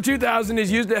 The Whisper 2000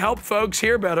 is used to help folks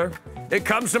hear better. It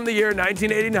comes from the year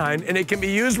 1989, and it can be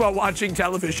used while watching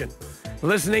television,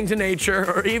 listening to nature,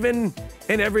 or even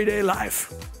in everyday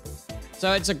life.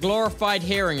 So it's a glorified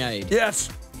hearing aid. Yes.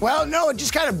 Well, no, it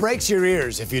just kind of breaks your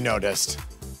ears if you noticed.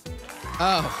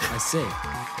 Oh, I see.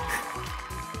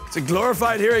 It's a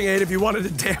glorified hearing aid if you wanted to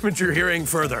damage your hearing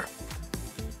further.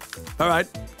 All right.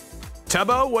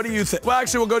 Tubbo, what do you think? Well,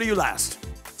 actually, we'll go to you last,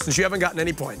 since you haven't gotten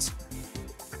any points.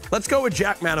 Let's go with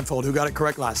Jack Manifold, who got it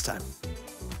correct last time.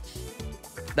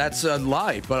 That's a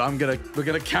lie, but we're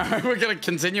gonna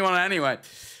continue on anyway.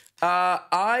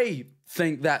 I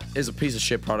think that is a piece of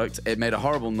shit product. It made a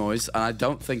horrible noise, and I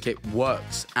don't think it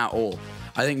works at all.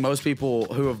 I think most people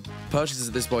who have purchased this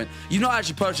at this point, you've not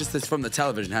actually purchased this from the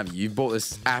television, have you? You bought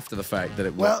this after the fact that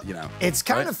it was, you know. It's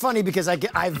kind of funny because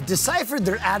I've deciphered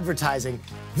their advertising.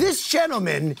 This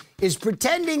gentleman is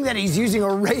pretending that he's using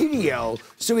a radio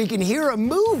so he can hear a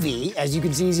movie. As you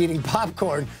can see, he's eating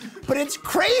popcorn. But it's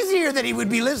crazier that he would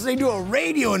be listening to a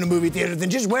radio in a movie theater than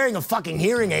just wearing a fucking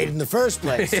hearing aid in the first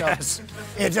place. Yes.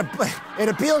 So it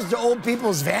appeals to old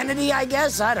people's vanity, I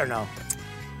guess. I don't know.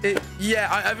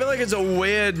 I feel like it's a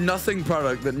weird nothing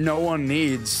product that no one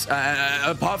needs,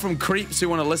 apart from creeps who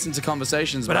want to listen to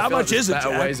conversations. But how much is it, better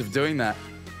Jack? ways of doing that.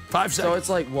 5 seconds. So it's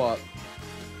like, what?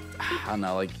 I don't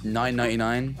know, like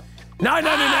 $9.99?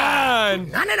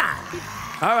 $9.99!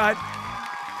 $9.99. All right.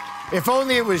 If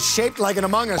only it was shaped like an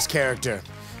Among Us character.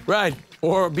 Right.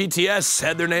 Or BTS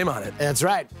had their name on it. That's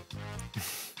right.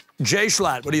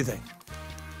 JSchlatt, what do you think?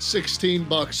 $16.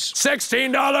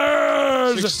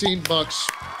 $16! 16 bucks.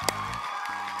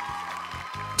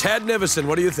 Ted Nivison,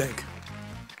 what do you think?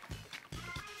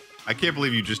 I can't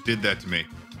believe you just did that to me.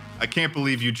 I can't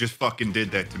believe you just fucking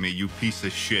did that to me, you piece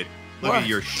of shit. Look What? at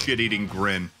your shit-eating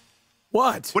grin.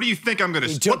 What? What do you think I'm gonna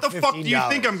say? took What the fuck do you $15.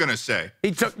 think I'm gonna say? He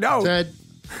took, no.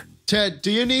 Ted, do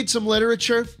you need some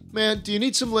literature? Man, do you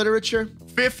need some literature?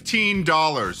 $15.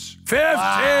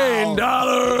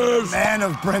 $15! Man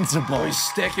of principle. He's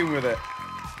sticking with it.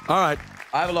 All right.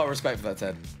 I have a lot of respect for that,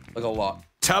 Ted. Like, a lot.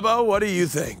 Tubbo, what do you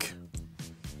think?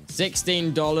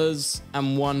 $16.01.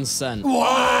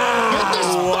 Get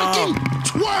this fucking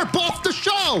twerp off the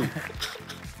show!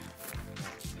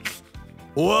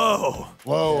 Whoa.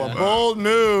 Whoa, a bold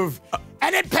move.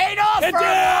 And it paid off It for did!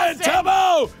 him, Austin.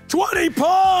 Tubbo! 20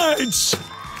 points!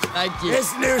 Thank you.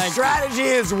 This new strategy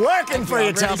is working for you,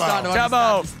 I'm really starting to Tubbo.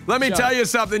 Tubbo, understand let me this tell show. you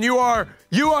something. You are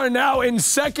now in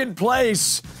second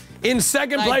place. In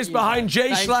second Thank place you, behind man.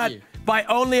 Thank JSchlatt you. by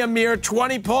only a mere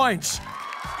 20 points.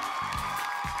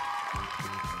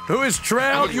 Who is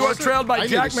trailed? You are trailed by I need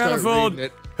Jack to start Manifold, reading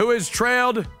it. who is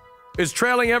trailing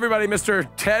everybody, Mr.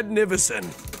 Ted Nivison.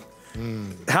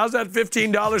 How's that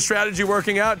 $15 strategy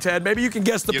working out, Ted? Maybe you can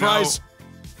guess the price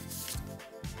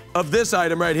of this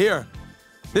item right here.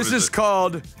 This is is it?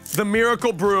 called the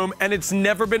Miracle Broom, and it's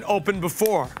never been opened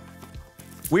before.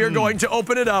 We are going to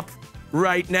open it up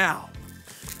right now.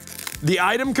 The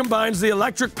item combines the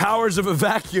electric powers of a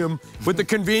vacuum with the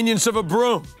convenience of a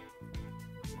broom.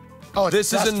 Oh, it's This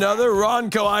is dust- another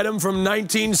Ronco item from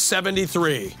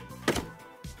 1973.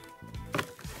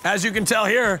 As you can tell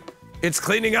here, it's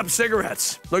cleaning up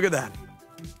cigarettes. Look at that.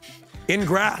 In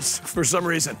grass, for some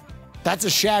reason. That's a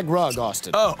shag rug,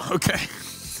 Austin. Oh, okay.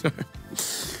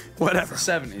 Whatever.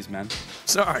 70s, man.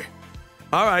 Sorry.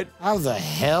 All right. How the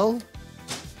hell?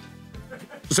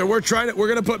 So we're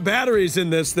gonna put batteries in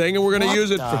this thing, and we're gonna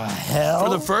use it the hell? for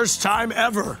the first time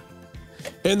ever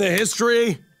in the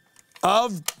history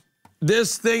of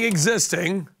this thing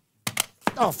existing.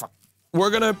 Oh, fuck.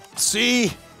 We're gonna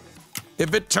see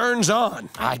if it turns on.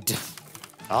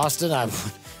 Austin, I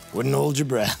wouldn't hold your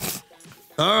breath.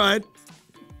 All right.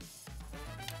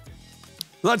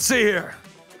 Let's see here.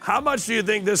 How much do you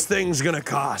think this thing's gonna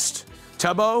cost?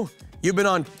 Tubbo, you've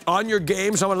been on your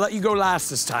game, so I'm gonna let you go last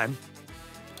this time.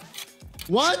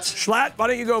 What? Schlatt, why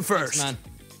don't you go first? Man.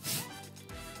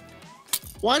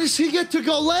 Why does he get to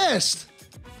go last?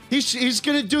 He's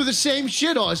gonna do the same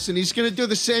shit, Austin. He's gonna do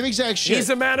the same exact shit. He's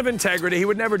a man of integrity. He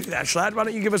would never do that. Schlatt, why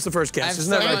don't you give us the first guess? I'm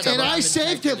Isn't that sorry. right, and Tubbo? I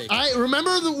saved him. I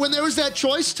remember when there was that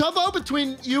choice, Tubbo,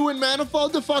 between you and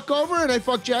Manifold to fuck over, and I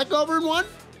fucked Jack over and won.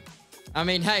 I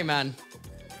mean, hey, man.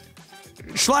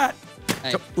 Schlatt.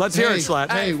 Hey. Let's hear it, Schlatt.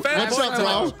 Hey, what's up,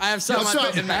 bro? I have so What's much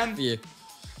up, respect man? for you.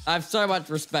 I have so much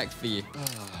respect for you.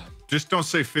 Just don't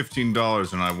say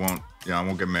 $15 and I won't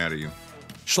get mad at you.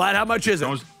 Schlatt, how much is it?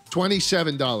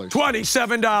 $27.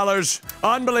 $27.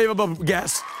 Unbelievable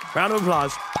guess. Round of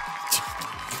applause.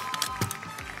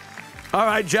 All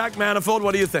right, Jack Manifold,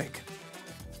 what do you think?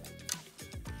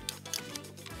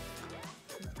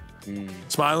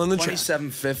 Smile in the chat.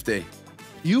 $27.50.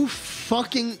 You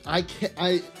fucking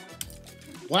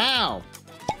wow.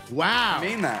 Wow. I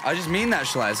mean that. I just mean that,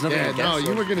 Schlatt. It's nothing Yeah, against no, it.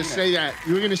 you were gonna say that.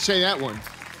 You were gonna say that one.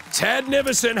 Ted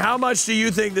Nivison, how much do you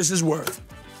think this is worth?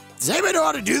 Does anybody know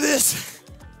how to do this?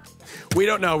 We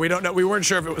don't know. We don't know. We weren't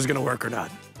sure if it was going to work or not.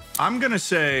 I'm gonna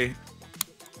say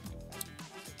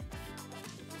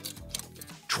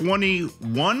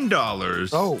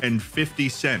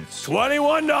 $21.50.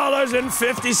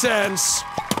 $21.50.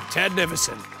 Ted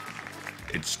Nivison.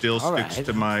 It still All sticks right.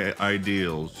 to my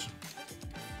ideals.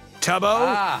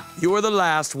 Tubbo, you are the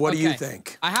last. What do you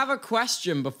think? I have a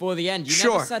question before the end. You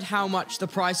never said how much the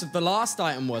price of the last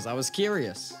item was. I was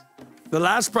curious. The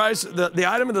last price, the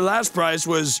item of the last price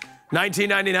was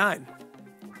 $19.99.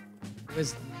 It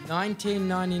was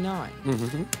 $19.99.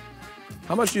 Mm-hmm.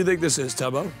 How much do you think this is,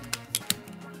 Tubbo?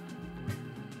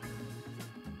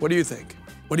 What do you think?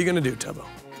 What are you gonna do, Tubbo?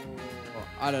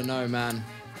 I don't know, man.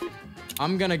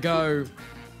 I'm gonna go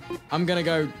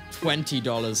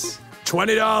 $20.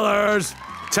 $20.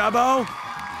 Tubbo,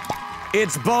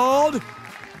 it's bold,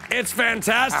 it's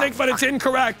fantastic, but it's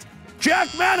incorrect. Jack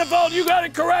Manifold, you got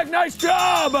it correct. Nice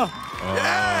job.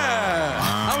 Yeah.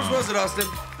 How much was it, Austin?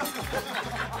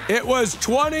 It was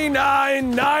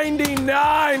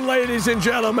 $29.99, ladies and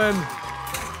gentlemen.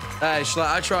 Hey,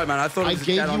 Schlatt, I tried, man. I thought it was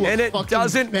and it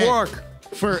doesn't work.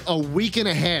 For a week and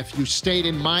a half, you stayed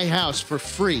in my house for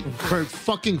free, for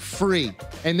fucking free.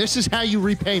 And this is how you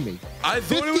repay me. I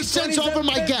thought 50 it was cents over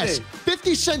my guess.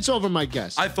 50 cents over my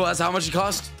guess. I thought that's how much it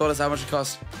cost. Thought that's how much it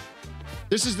cost.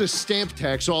 This is the stamp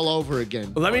tax all over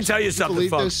again. Let me tell you something,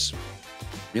 folks.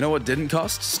 You know what didn't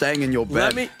cost? Staying in your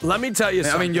bed. Let me tell you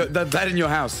something. I mean, the bed in your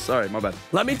house. Sorry, my bad.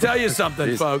 Let me tell you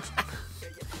something, folks.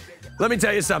 Let me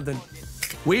tell you something.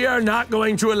 We are not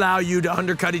going to allow you to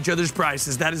undercut each other's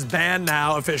prices. That is banned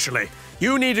now officially.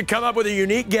 You need to come up with a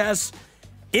unique guess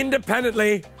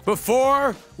independently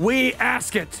before we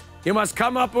ask it. You must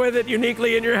come up with it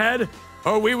uniquely in your head,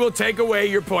 or we will take away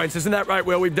your points. Isn't that right,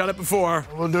 Will? We've done it before.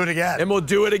 We'll do it again. And we'll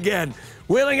do it again.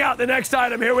 Wheeling out the next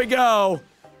item. Here we go.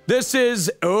 This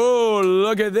is, oh,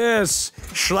 look at this.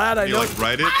 Schlatt, I know. Like,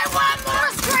 write it? I want more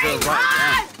screen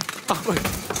time!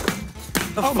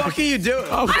 The fuck are you doing?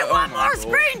 I want more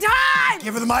screen time!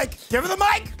 Give her the mic. Give her the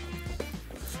mic.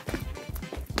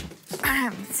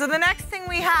 So the next thing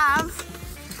we have,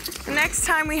 the next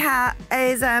time we have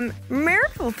is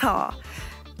Miracle Thaw.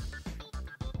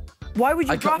 Why would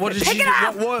you drop it? Pick it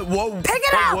up! Pick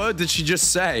it up! What word did she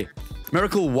just say?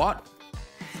 Miracle what?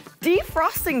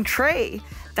 Defrosting tray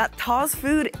that thaws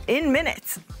food in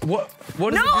minutes. What does No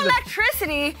it do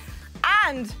electricity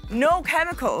and no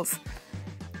chemicals.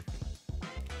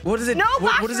 What does it? No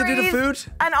what does it do to food?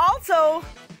 And also,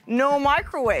 no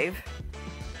microwave.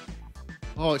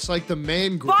 Oh, it's like the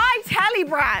man group. Buy Telly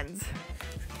brands.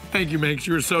 Thank you, Minx.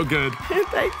 You were so good.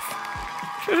 Thanks.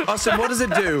 Austin, what does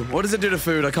it do? What does it do to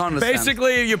food? I can't understand.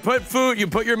 Basically, you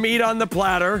put your meat on the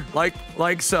platter, like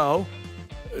so.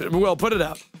 Well, put it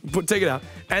out. Take it out.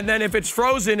 And then if it's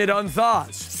frozen, it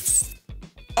unthaws.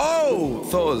 Oh,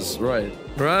 thaws, right.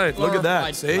 Right, look at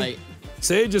that, see? Plate.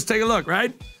 See, just take a look,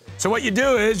 right? So what you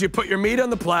do is you put your meat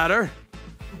on the platter,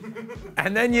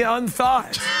 and then you unthaw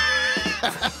it.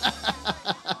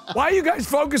 Why are you guys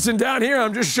focusing down here?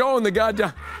 I'm just showing the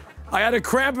goddamn... I had a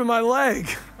cramp in my leg.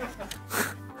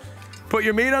 Put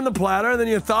your meat on the platter, and then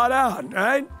you thaw it out,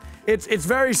 right? It's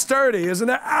very sturdy, isn't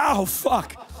it? Ow,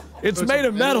 fuck. It's made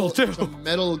of metal, too. It's a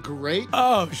metal grate?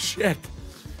 Oh, shit.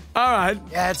 All right.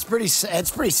 Yeah, it's pretty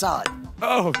solid.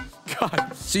 Oh,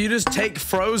 God. So you just take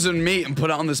frozen meat and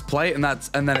put it on this plate, and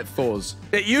then it thaws.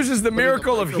 It uses the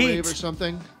miracle of heat. Or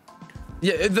something?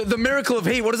 Yeah, the miracle of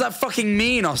heat. What does that fucking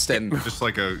mean, Austin? Just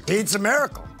like a... Heat's a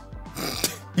miracle.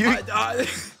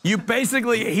 You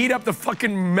basically heat up the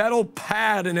fucking metal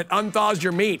pad and it unthaws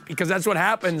your meat because that's what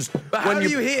happens But how do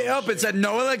you heat it up? It said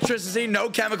no electricity, no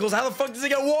chemicals. How the fuck does it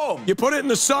get warm? You put it in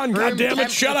the sun, goddammit.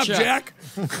 Shut up, Jack.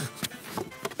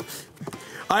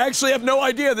 I actually have no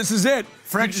idea. This is it.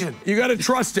 Friction. You gotta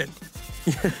trust it.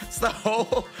 It's the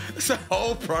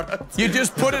whole product. You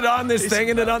just put it on this thing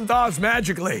and it unthaws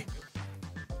magically.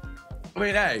 I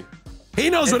mean, hey. He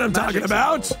knows what I'm talking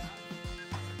about.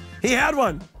 He had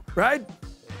one, right?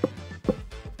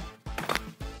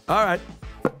 All right.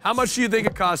 How much do you think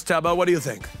it costs, Tubbo? What do you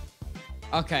think?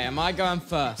 Okay, am I going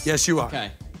first? Yes, you are.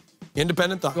 Okay.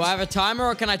 Independent thoughts. Do I have a timer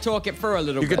or can I talk it through a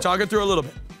little bit? You can talk it through a little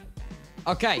bit.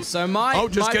 Okay, so my Oh,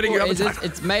 just kidding, you have a timer.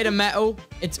 it's made of metal.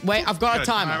 Wait, I've got a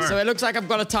timer. So it looks like I've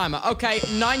got a timer. Okay,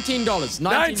 $19.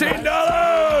 $19!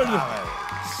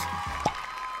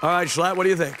 All right, Schlatt, what do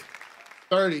you think?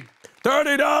 30.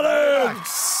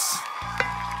 $30!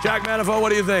 Jack Manifold, what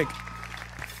do you think?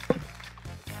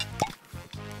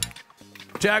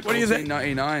 Jack, what do you think?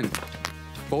 $14.99.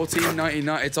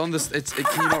 $14.99. It's on this.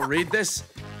 Can you not read this?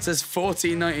 It says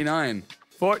 $14.99.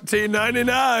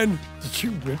 $14.99. Did you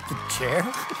rip the chair?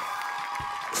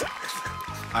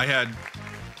 I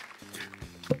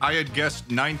had guessed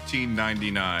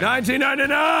 $19.99.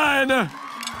 $19.99.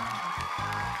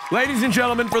 Ladies and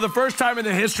gentlemen, for the first time in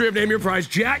the history of Name Your Price,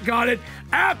 Jack got it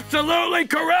absolutely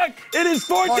correct. It is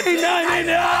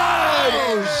 $14.99.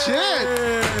 Oh,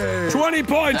 shit. 20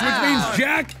 points, which means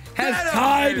Jack has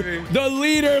tied the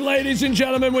leader, ladies and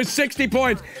gentlemen, with 60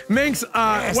 points. Minx,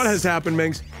 what has happened,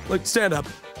 Minx? Look, stand up.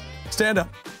 Stand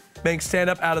up. Minx, stand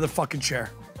up out of the fucking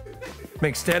chair.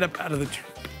 Minx, stand up out of the chair.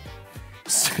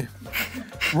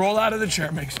 Roll out of the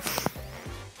chair, Minx.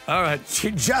 All right.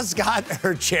 She just got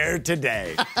her chair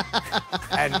today.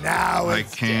 And now I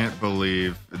can't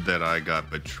believe that I got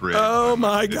betrayed. Oh,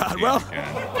 my God. Well,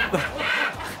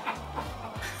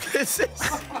 This is.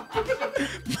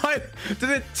 Did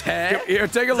it tear? here,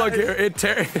 take a look here. Did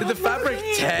the fabric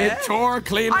tear? It tore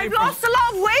cleanly. I've lost a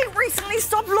lot of weight recently.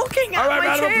 Stop looking at All right, my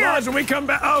round of chair. applause when we come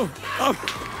back.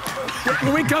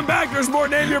 When we come back, there's more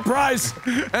Name Your Prize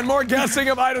and more guessing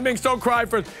of item. Minx, don't cry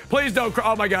for. Please don't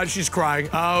cry. Oh my God, she's crying.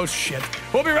 Oh shit.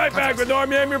 We'll be right back with more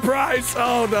Name Your Prize.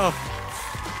 Oh no.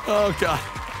 Oh God.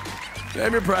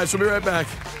 Name Your Prize. We'll be right back.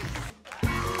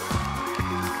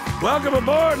 Welcome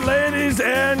aboard, ladies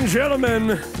and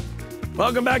gentlemen.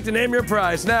 Welcome back to Name Your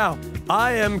Prize. Now,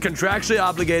 I am contractually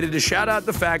obligated to shout out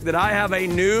the fact that I have a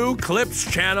new clips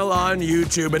channel on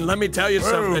YouTube, and let me tell you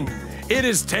something. It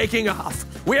is taking off.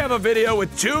 We have a video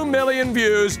with 2 million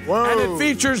views, and it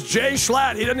features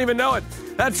JSchlatt. He doesn't even know it.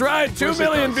 That's right, 2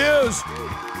 million views.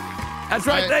 That's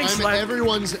right, thanks,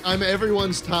 Slatt. I'm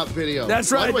everyone's top video.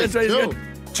 That's right, that's right. He's got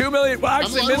 2 million. Well,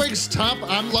 actually,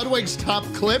 I'm Ludwig's top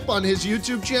clip on his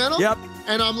YouTube channel. Yep.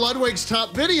 And I'm Ludwig's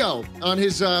top video on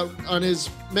his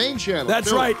main channel. That's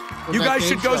too, right. You that guys game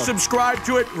should go show. subscribe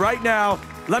to it right now.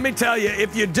 Let me tell you,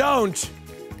 if you don't,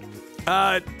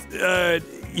 it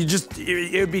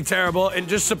would be terrible, and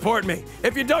just support me.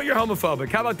 If you don't, you're homophobic.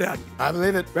 How about that? I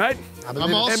believe it. Right?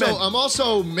 I'm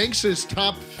also Minx's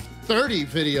top 30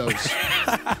 videos.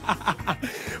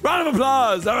 Round of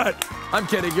applause. All right. I'm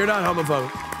kidding. You're not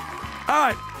homophobic. All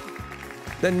right.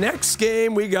 The next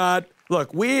game we got.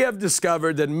 Look, we have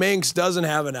discovered that Minx doesn't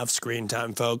have enough screen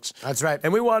time, folks. That's right.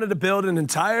 And we wanted to build an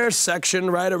entire section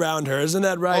right around her. Isn't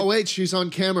that right? Oh, wait. She's on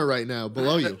camera right now,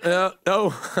 below you.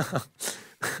 Oh.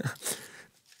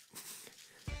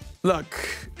 Look,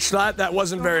 Schlatt, that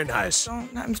wasn't very nice.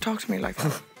 Don't let him talk to me like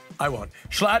that. I won't.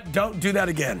 Schlatt, don't do that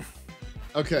again.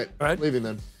 Okay. All right. Leaving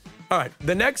then. All right.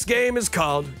 The next game is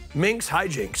called Minx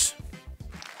Hijinks.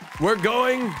 We're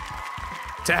going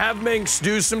to have Minx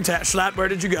do some tasks. Schlatt, where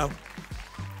did you go?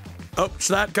 Oh,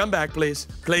 Schlatt, come back, please.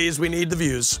 Please, we need the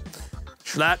views.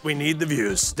 Schlatt, we need the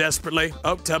views. Desperately.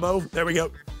 Oh, Tubbo, there we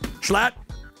go. Schlatt.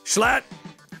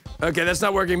 Okay, that's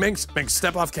not working. Minx,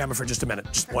 step off camera for just a minute.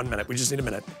 Just 1 minute. We just need a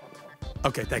minute.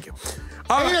 Okay, thank you.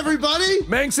 All right. Everybody.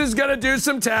 Minx is gonna do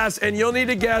some tasks, and you'll need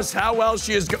to guess how well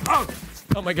she is oh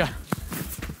my God.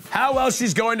 How well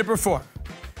she's going to perform.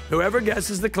 Whoever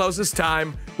guesses the closest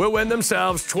time will win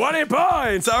themselves 20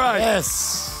 points. All right.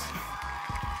 Yes.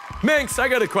 Minx, I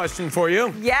got a question for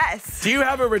you. Yes. Do you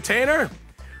have a retainer?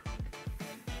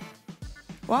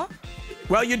 What?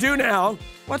 Well, you do now.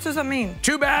 What does that mean?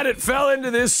 Too bad it fell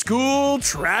into this school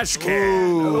trash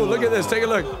can. Oh, look at this. Take a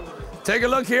look. Take a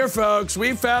look here, folks.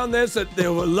 We found this at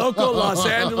the local Los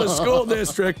Angeles School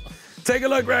District. Take a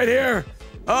look right here.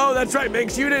 Oh, that's right,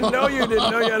 Minx. You didn't know you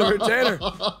had a retainer.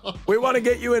 We want to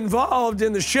get you involved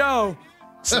in the show.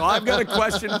 So I've got a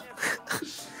question.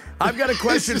 I've got a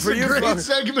question for you, Great folks.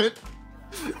 segment.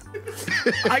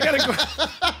 I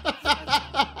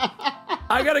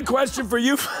got a question for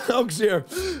you folks here.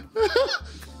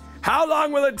 How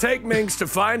long will it take Minx to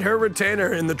find her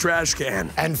retainer in the trash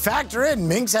can? And factor in,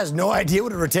 Minx has no idea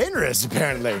what a retainer is,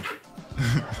 apparently.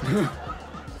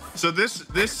 So this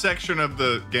section of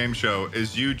the game show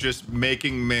is you just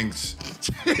making Minx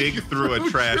dig through a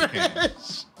trash can.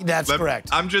 That's correct.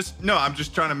 I'm just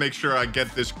trying to make sure I get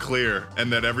this clear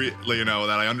and that that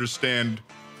I understand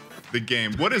the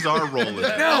game. What is our role in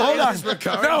it? No, hold on.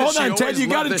 No, hold on, Ted. You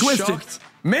got it twisted.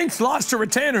 Minx lost her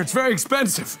retainer. It's very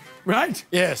expensive, right?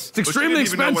 Yes. It's extremely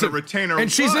expensive. Even know what a retainer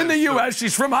and she's in the was, U.S.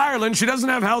 She's from Ireland. She doesn't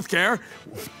have health care.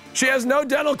 She has no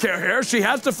dental care here. She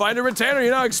has to find a retainer. You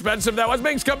know how expensive that was.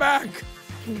 Minx, come back.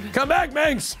 Come back,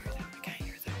 Minx.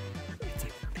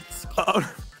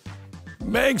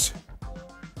 Minx.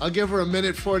 I'll give her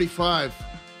 1:45.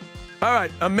 All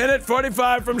right,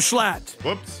 1:45 from Schlatt.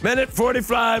 Whoops.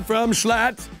 1:45 from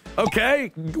Schlatt.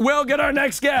 Okay, we'll get our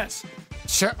next guess.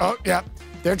 Sure. Oh, yeah.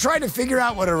 They're trying to figure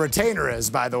out what a retainer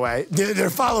is, by the way. They're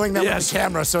following them on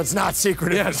camera, so it's not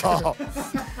secretive at all.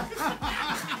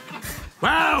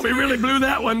 Wow, we really blew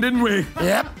that one, didn't we?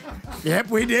 Yep,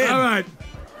 we did. All right.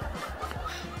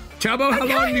 Tubbo, how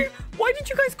long? Why did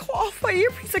you guys cut off my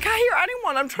earpiece? I can't hear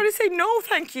anyone. I'm trying to say no,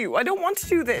 thank you. I don't want to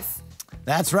do this.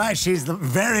 That's right. She's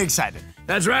very excited.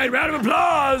 That's right. Round of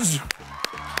applause.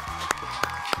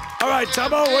 All right,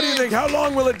 Tubbo, what do you think? How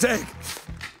long will it take?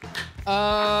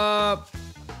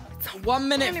 It's 1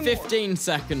 minute 15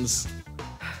 seconds.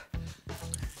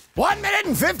 1 minute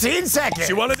and 15 seconds.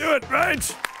 You want to do it,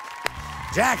 right?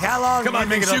 Jack, how long Come do you on,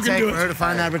 think Minx, it'll you can take do for it. her to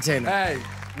find that retainer? Hey,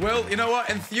 Will, you know what?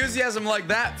 Enthusiasm like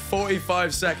that,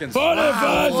 45 seconds.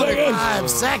 45 seconds. 5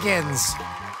 seconds.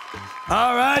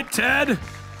 All right, Ted.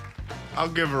 I'll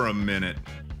give her a minute.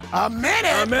 A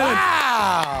minute? A minute.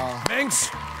 Wow. Minx.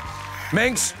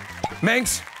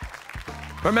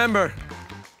 Remember,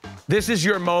 this is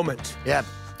your moment. Yep.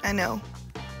 I know.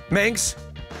 Minx,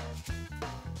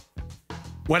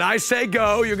 when I say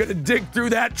go, you're gonna dig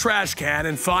through that trash can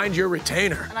and find your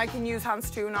retainer. And I can use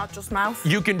hands too, not just mouth.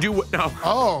 You can do what? No.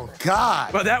 Oh,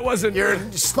 God. But that wasn't. You're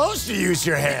supposed to use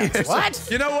your hands. Yes. What?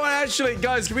 You know what, actually,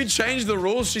 guys, can we change the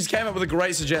rules? She's came up with a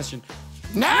great suggestion.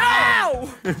 No!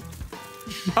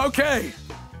 Okay.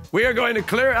 We are going to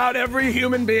clear out every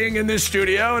human being in this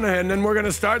studio, and then we're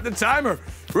gonna start the timer.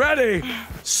 Ready,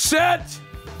 set,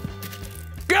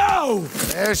 go!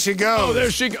 There she goes. Oh,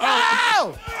 there she goes.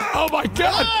 Oh! Oh my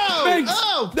God! Oh, Minx!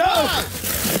 oh, No! God.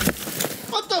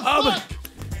 What the fuck?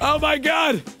 Oh my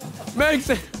God! Minx!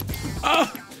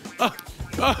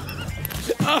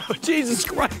 Oh, Jesus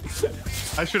Christ!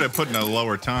 I should have put in a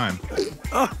lower time.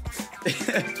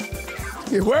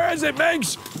 Where is it,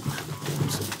 Minx?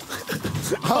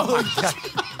 Oh, my God.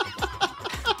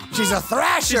 She's a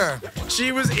thrasher.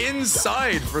 She was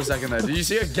inside for a second there. Did you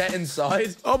see her get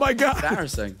inside? Oh my God!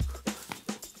 Embarrassing.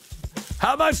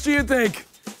 How much do you think?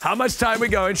 How much time we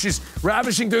going? She's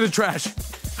ravishing through the trash.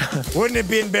 Wouldn't it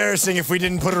be embarrassing if we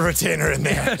didn't put a retainer in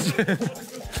there?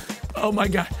 Oh my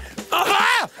God!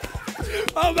 Oh,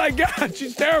 oh my God!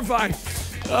 She's terrifying.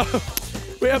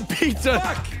 Oh, we have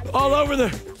pizza all over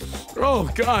the. Oh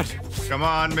God! Come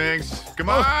on, Minx. Come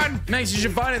on. Next, you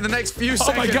should find it in the next few Oh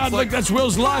seconds. my God! Look, that's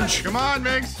Will's lunch. Come on,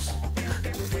 Minx.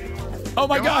 Oh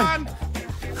my Come God!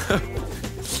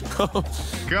 on.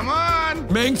 Come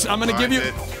on. Minx, I'm gonna give Find you.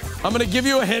 it. I'm gonna give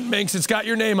you a hint, Minx. It's got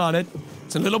your name on it.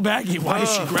 It's a little baggie. Why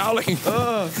is she growling?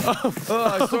 I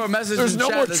saw a message There's in no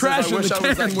chat more that trash says, in I wish the I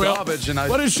was can, that Will. garbage, and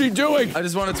What is she doing? I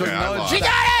just wanted to Yeah, I acknowledge lost.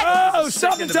 that. Oh,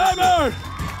 stop the timer!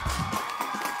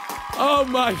 Oh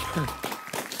my.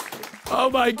 Oh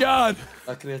my God.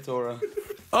 La creatora.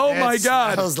 Oh my It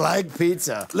God. smells like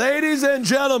pizza. Ladies and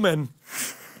gentlemen,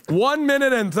 1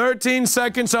 minute and 13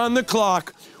 seconds on the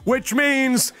clock, which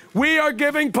means we are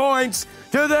giving points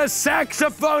to the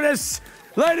saxophonist.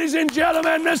 Ladies and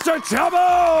gentlemen, Mr.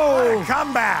 Tubbo!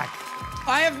 Come back.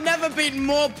 I have never been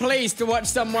more pleased to watch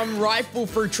someone rifle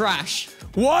through trash.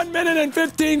 1 minute and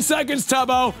 15 seconds,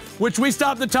 Tubbo, which we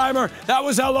stopped the timer. That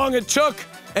was how long it took.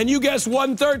 And you guessed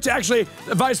 113, actually,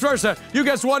 vice versa. You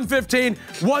guessed 115,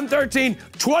 113,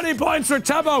 20 points for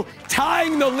Tubbo,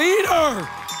 tying the leader.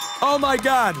 Oh my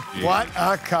God. What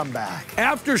a comeback.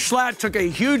 After Schlatt took a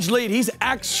huge lead, he's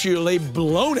actually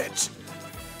blown it.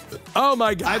 Oh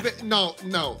my God.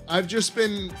 I've just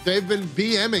been, they've been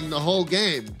BMing the whole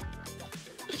game.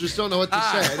 Just don't know what to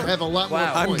say. I have a lot more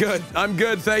I'm points. good. I'm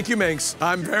good. Thank you, Minx.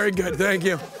 I'm very good. Thank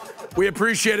you. We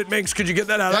appreciate it, Minx. Could you get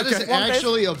that out? That is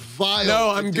actually a vile, No,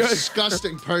 I'm good.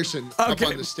 disgusting person up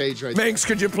on the stage right Minx,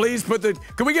 could you please put the...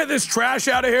 Can we get this trash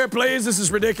out of here, please? This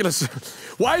is ridiculous.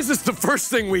 Why is this the first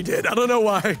thing we did? I don't know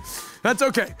why. That's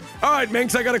okay. All right,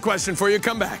 Minx, I got a question for you.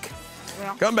 Come back.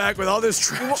 Yeah. Come back with all this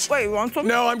trash. Wait, you want some?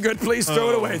 No, I'm good. Please throw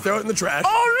it away. Throw it in the trash.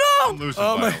 Oh I'm no! losing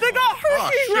Oh, by- my- They got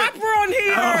Hershey's shit. wrapper on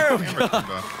here!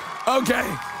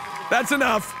 Okay. That's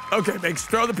enough. Okay, Minx,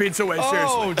 throw the pizza away.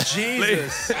 Oh, Seriously.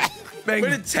 Jesus. Minx.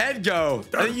 Where did Ted go?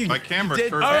 I think you My camera did-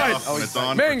 turns All right. off when it's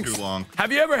on Minx, for too long.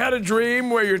 have you ever had a dream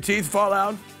where your teeth fall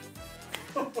out?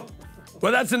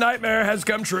 Well, that's a nightmare has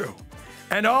come true.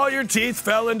 And all your teeth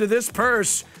fell into this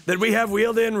purse that we have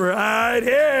wheeled in right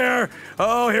here.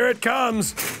 Oh, here it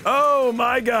comes. Oh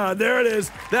my God, there it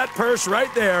is. That purse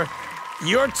right there.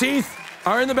 Your teeth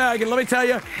are in the bag, and let me tell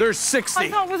you, there's 60. I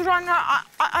thought it was wrong.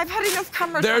 I've had enough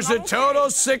cameras. There's I'm a okay. total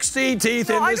 60 teeth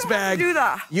No, in I this don't have bag. to do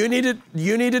that. You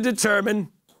need to determine.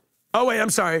 Oh wait, I'm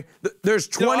sorry. There's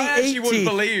 28 No, I actually wouldn't teeth.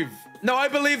 believe. No, I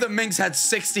believe that Minx had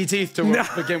 60 teeth to No.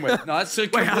 begin with. No, that's a I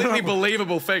don't completely know.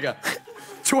 believable figure.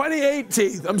 28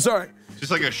 teeth. I'm sorry.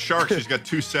 Just like a shark, she's got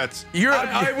two sets.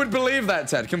 I would believe that,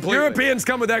 Ted, completely. Europeans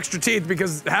come with extra teeth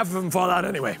because half of them fall out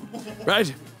anyway,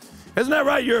 right? Isn't that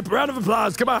right, Europe? Round of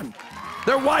applause. Come on.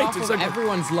 They're white. Half It's of like,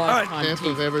 everyone's right. lifetime Half of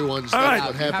teeth. everyone's, All that's right.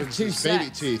 what You have happens two is baby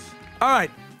sets. teeth. All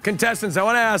right, contestants, I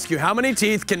want to ask you, how many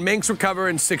teeth can Minx recover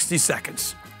in 60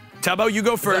 seconds? Tubbo, you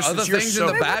go first. Other since you're things so-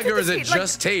 in the bag, or is it Like-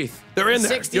 just teeth? They're in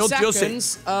there. 60 You'll see.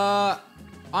 seconds.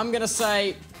 I'm gonna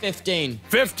say 15.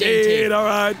 15, teeth. all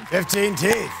right. 15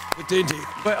 teeth. 15 teeth.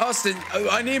 But Austin,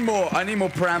 I need more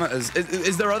parameters.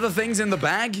 Is there other things in the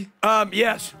bag?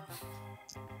 Yes.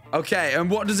 Okay, and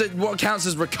what counts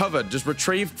as recovered? Just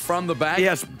retrieved from the bag?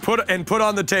 Yes, put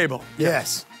on the table.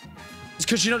 Yes.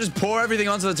 Could you not just pour everything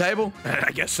onto the table?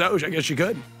 I guess so. I guess you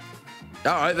could.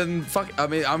 All right, then fuck. I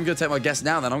mean, I'm gonna take my guess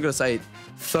now. Then I'm gonna say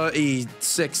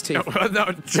 36 teeth.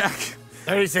 No, Jack.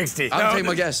 36 teeth. I'm taking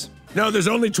my guess. No, there's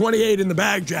only 28 in the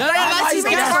bag, Jack. No, that's his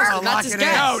guess. Lock That's his it in.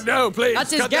 guess. No, please.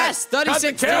 That's his Cut guess. that. 36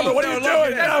 Cut the camera. What are you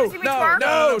doing?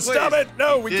 No, stop it.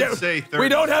 No, we did can't. say We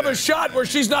don't have a 36. shot where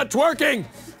she's not twerking.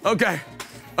 Okay.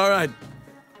 All right.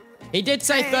 He did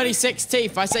say 36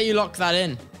 teeth. I say you lock that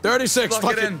in. 36. Lock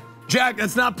Fuck it in. Jack,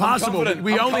 that's not possible. confident.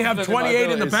 We I'm only have confident in my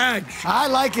 28 in the bag. abilities. I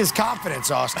like his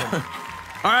confidence, Austin. All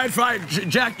right, fine.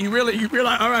 Jack, you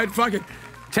realize, all right, fuck it.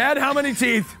 Ted, how many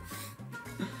teeth?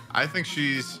 I think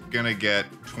she's gonna get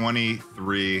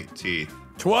 23 teeth.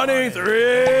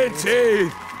 23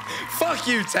 teeth. Fuck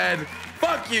you, Ted.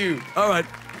 Fuck you. All right.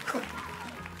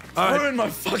 Ruined my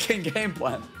fucking game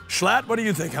plan. Schlatt, what do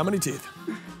you think? How many teeth?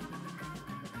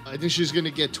 I think she's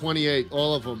gonna get 28,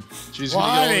 all of them. She's gonna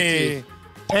get all the 20. teeth.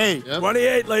 Hey. Yep.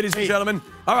 28, ladies and gentlemen.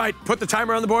 All right, put the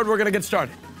timer on the board. We're gonna get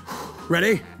started.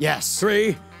 Ready? Yes.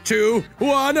 3, 2,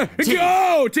 1,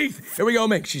 go! Teeth. Here we go,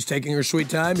 Minx. She's taking her sweet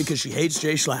time because she hates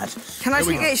JSchlatt. Can I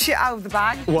take this shit out of the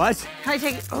bag? What? Can I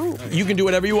take it? Oh. You can do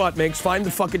whatever you want, Minx. Find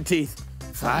the fucking teeth.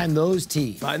 Find those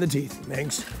teeth. Find the teeth,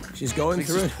 Minx. She's going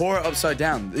through Just it. pour it upside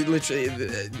down. It literally,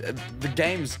 the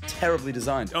game's terribly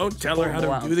designed. Don't tell her how Pour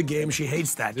it to out. do the game. She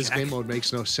hates that. This Jack. game mode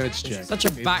makes no sense, Jack. Such a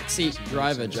backseat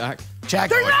driver, Jack. Jack.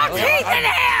 There's no teeth in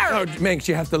here! Oh, Minx,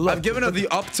 you have to look. I've given her the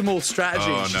optimal strategy.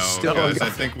 Oh She's no, still guys! I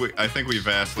think we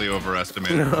vastly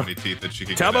overestimated how many teeth that she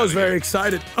could get. out Tubbo's of here. very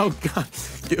excited. Oh, God.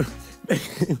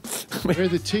 Where are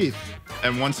the teeth?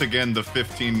 And once again, the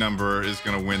 15 number is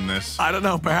gonna win this. I don't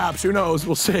know. Perhaps. Who knows?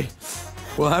 We'll see.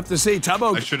 We'll have to see.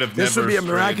 Tubbo, I should have this would never be a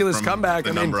strayed miraculous from comeback.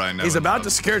 the number I know he's and about love. to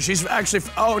secure. She's actually.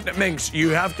 Oh, Minx, you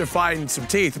have to find some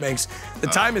teeth, Minx. The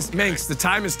time is Minx. The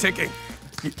time is ticking.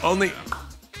 You only.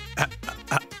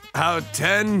 How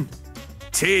 10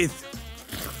 teeth?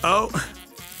 Oh,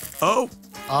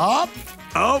 Up.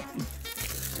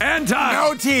 and time.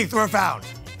 No teeth were found.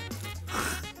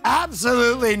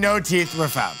 Absolutely no teeth were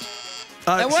found.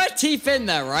 There were teeth in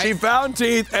there, right? She found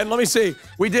teeth, and let me see.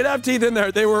 We did have teeth in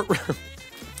there. They were.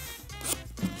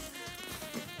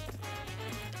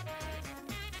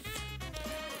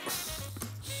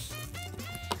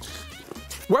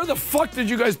 Where the fuck did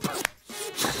you guys?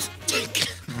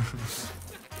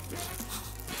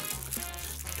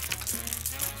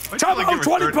 Tubbo,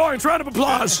 20 points. Round of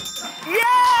applause. Yay!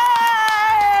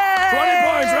 20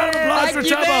 points. Round of applause for Thank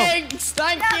you, Tubbo. Minx.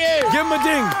 Thank you. Give him a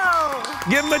ding. Oh.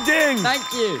 Give him a ding.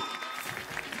 Thank you.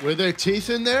 Were there teeth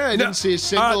in there? I didn't see a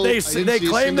single. They I didn't they see a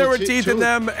claimed there single were teeth in tooth.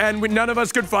 them, and none of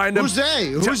us could find them. Who's they?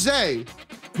 Who's they?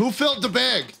 Who filled the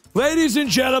bag? Ladies and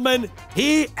gentlemen,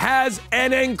 he has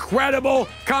an incredible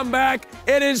comeback.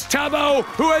 It is Tubbo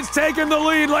who has taken the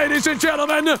lead, ladies and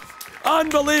gentlemen.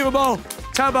 Unbelievable.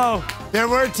 Tubbo, There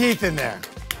were teeth in there.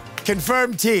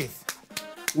 Confirmed teeth.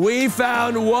 we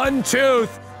found one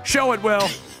tooth. Show it, Will.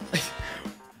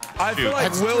 I feel like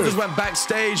That's Will true. just went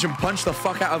backstage and punched the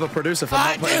fuck out of a producer for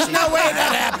not putting. There's no way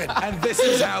that happened. And this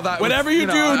is how that. Whatever you,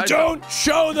 know, do, I- don't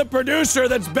show the producer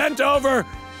that's bent over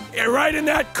right in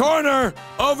that corner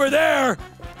over there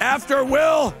after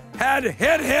Will had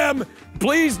hit him.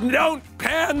 Please don't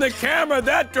pan the camera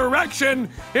that direction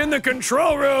in the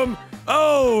control room.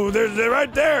 Oh, they're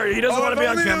right there. He doesn't Oh, want if to be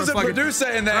on only there camera. was a Fuck it. producer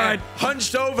in there, All right.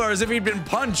 hunched over as if he'd been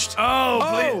punched. Oh,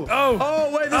 please.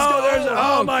 Oh, wait, there's oh, no- there's a,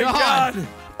 oh, oh, my God. God.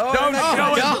 Oh, Don't no.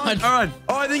 show it. God. All right.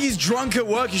 Oh, I think he's drunk at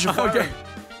work. You should fire Okay. him.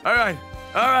 All right.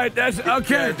 All right. That's Yeah,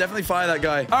 okay. definitely fire that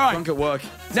guy. All right. Drunk at work.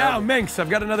 Now, Minx, I've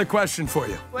got another question for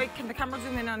you. Wait, can the camera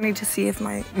zoom in? I need to see if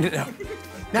my. Now,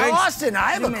 Thanks. Austin,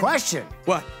 I have a question.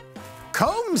 What?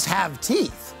 Combs have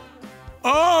teeth.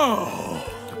 Oh.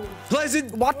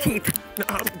 Pleasant. What teeth?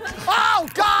 Oh,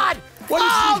 God!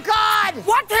 Oh, God!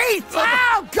 What teeth?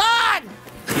 Oh, God!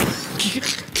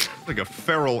 Like a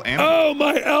feral animal. Oh,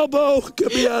 my elbow.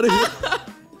 Get me out of here.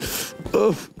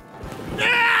 Oh.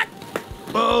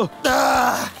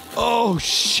 Oh. Oh,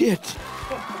 shit.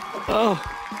 Oh.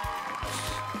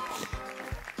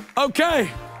 Okay.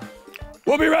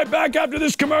 We'll be right back after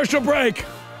this commercial break.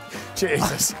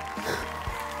 Jesus.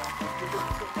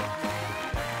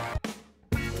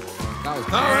 All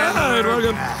right,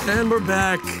 welcome. And we're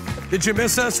back. Did you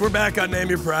miss us? We're back on Name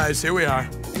Your Prize. Here we are.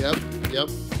 Yep.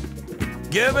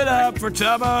 Give it up for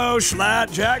Tubbo,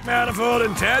 Schlatt, Jack Manifold,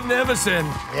 and Ted Nivison.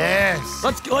 Yes.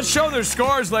 Let's show their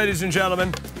scores, ladies and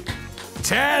gentlemen.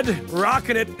 Ted,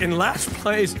 rocking it in last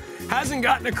place, hasn't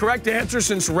gotten a correct answer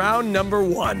since round number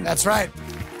 1. That's right.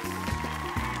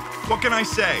 What can I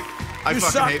say? I You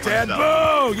fucking suck, hate Ted.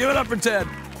 myself. Boo! Give it up for Ted.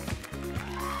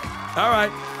 All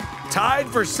right. Tied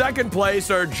for second place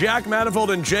are Jack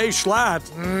Manifold and JSchlatt.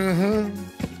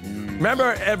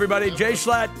 Remember, everybody,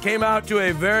 JSchlatt came out to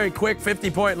a very quick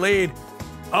 50-point lead,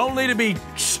 only to be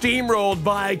steamrolled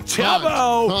by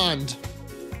Tubbo. Pond.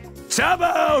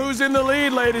 Tubbo, who's in the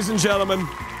lead, ladies and gentlemen.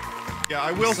 Yeah,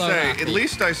 I will So say, happy. at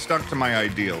least I stuck to my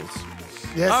ideals.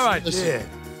 Yes. All right. Listen,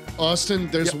 Austin,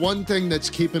 there's one thing that's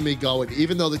keeping me going.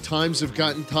 Even though the times have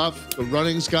gotten tough, the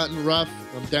running's gotten rough.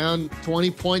 I'm down 20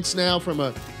 points now from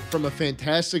a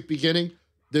fantastic beginning.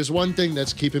 There's one thing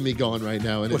that's keeping me going right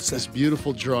now, and What's it's this that?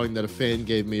 beautiful drawing that a fan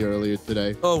gave me earlier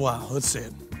today. Oh, wow. Let's see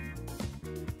it.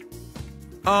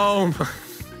 Oh,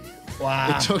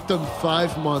 Wow. It took them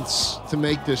 5 months to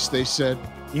make this, they said.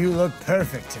 You look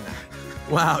perfect tonight.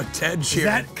 wow. Ted Is Sheeran.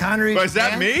 that Connery? But is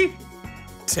that me?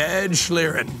 Ted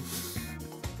Schlieren.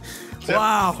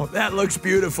 Wow, that looks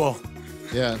beautiful.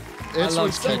 Yeah. It's love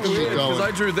what's so keeping me weird, Because I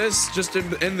going. drew this just in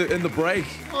the break.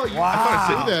 Oh, you Wow.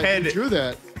 drew that. Ted- You drew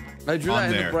that. I drew On that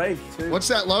in there. the break too. What's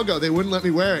that logo? They wouldn't let me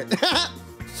wear it.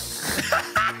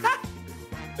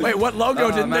 Wait, what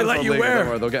logo didn't they let you Don't wear?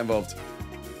 worry, they'll get involved.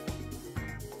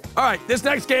 All right, this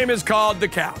next game is called The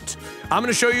Count. I'm going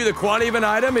to show you the quantity of an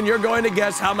item, and you're going to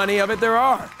guess how many of it there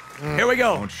are. Here we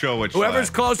go. Don't show it. Whoever's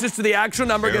Schlatt. closest to the actual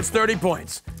number gets 30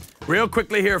 points. Real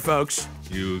quickly here, folks.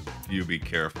 You be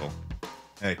careful.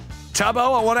 Hey,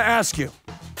 Tubbo, I want to ask you,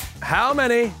 how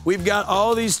many? We've got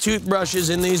all these toothbrushes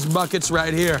in these buckets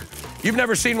right here. You've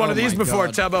never seen one of these my before,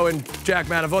 God. Tubbo and Jack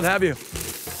Manifold, have you?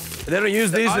 They don't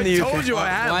use these in the UK. I told you I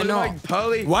had. Why Look at not? my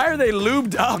pearly, Why are they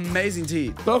lubed up? amazing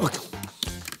teeth. Oh,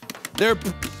 they're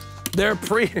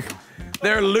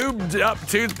lubed up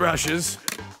toothbrushes.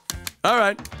 All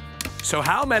right. So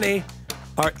how many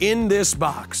are in this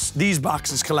box? These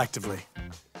boxes collectively.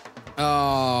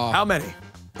 Oh, How many?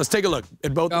 Let's take a look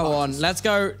at both. go on. boxes. Let's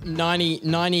go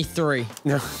 93.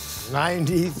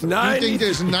 93. You think 90.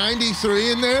 there's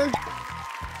 93 in there?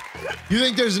 You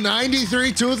think there's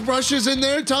 93 toothbrushes in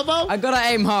there, Tubbo? I gotta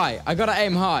aim high. I gotta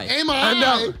aim high. Am I I?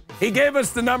 know. He gave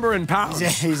us the number in pounds.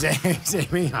 He's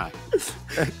aiming high.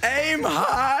 Aim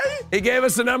high. He gave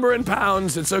us the number in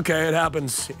pounds. It's okay. It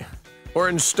happens. Or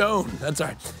in stone. That's all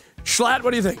right. Schlatt,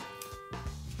 what do you think?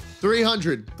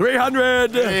 300.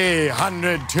 300.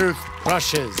 300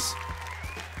 toothbrushes.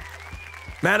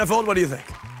 Manifold, what do you think?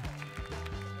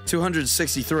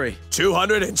 263.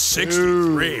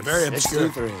 263. Very obscure.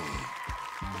 63.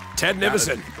 Ted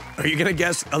Nivison, are you going to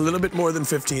guess a little bit more than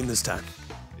 15 this time?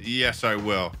 yes, I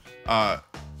will.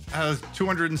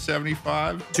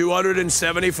 275.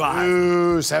 275.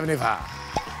 275.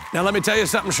 Now, let me tell you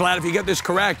something, Schlatt. If you get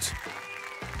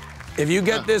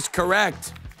this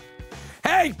correct,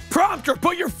 hey, prompter,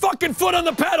 put your fucking foot on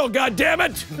the pedal,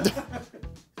 goddammit!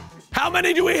 How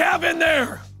many do we have in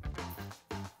there?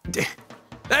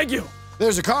 Thank you.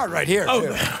 There's a card right here, Oh,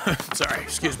 too. sorry,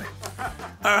 excuse me.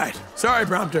 All right, sorry,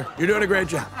 prompter. You're doing a great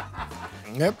job.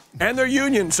 Yep. And they're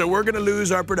union, so we're gonna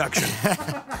lose our production.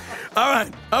 All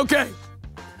right, okay.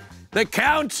 The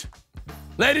count,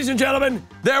 ladies and gentlemen,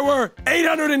 there were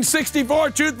 864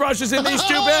 toothbrushes in these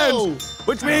two Oh! bins,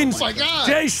 which means, my God.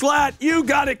 JSchlatt, you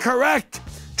got it correct.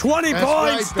 20 That's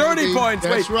points, right, 30 baby. points.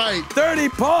 That's Wait, right. 30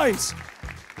 points.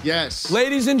 Yes.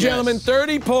 Ladies and gentlemen, Yes.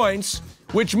 30 points,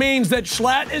 which means that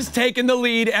Schlatt is taking the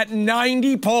lead at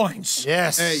 90 points.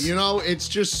 Yes. Hey, you know, it's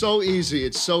just so easy.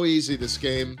 It's so easy, this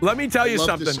game. Let me tell you Love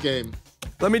something. this game.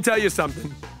 Let me tell you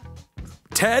something.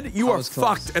 Ted, you are was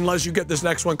close. fucked unless you get this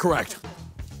next one correct.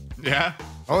 Yeah.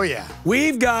 Oh, yeah.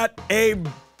 We've got a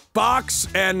box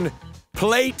and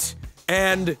plate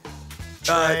and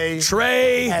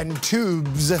tray And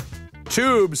tubes.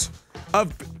 tubes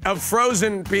of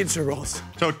frozen pizza rolls.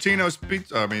 Totino's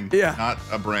Pizza. I mean, Yeah. not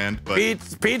a brand, but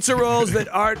Pizza rolls that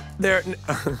aren't there.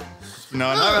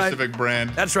 non-specific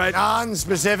brand. That's right.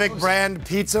 Non-specific brand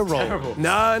pizza roll.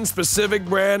 Non-specific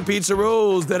brand pizza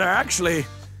rolls that are actually,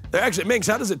 Minx,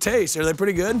 how does it taste? Are they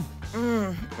pretty good?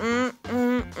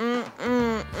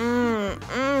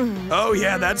 Oh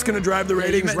yeah, that's gonna drive the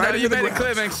ratings right into you the made it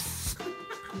clear, ground. Minx.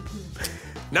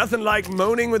 Nothing like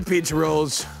moaning with pizza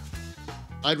rolls.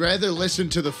 I'd rather listen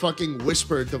to the fucking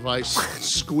whisper device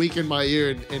squeak in my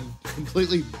ear and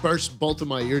completely burst both of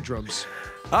my eardrums.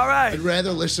 All right, I'd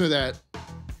rather listen to that.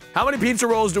 how many pizza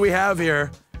rolls do we have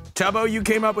here? Tubbo, you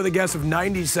came up with a guess of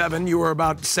 97. You were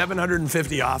about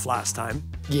 750 off last time.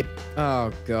 Yep.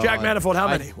 Oh, God. Jack Manifold, how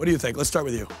many? What do you think? Let's start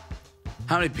with you.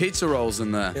 How many pizza rolls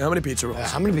in there? Yeah, how many pizza rolls?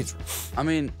 How many pizza rolls? I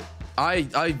mean,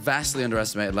 I vastly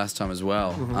underestimated last time as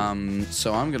well.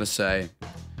 So I'm gonna say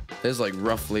there's like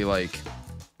roughly like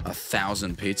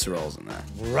 1,000 pizza rolls in there.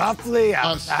 Roughly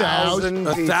a thousand.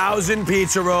 1,000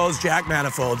 pizza rolls, Jack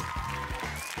Manifold.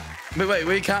 Wait,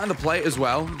 were you counting the plate as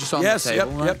well? Just on Yes, the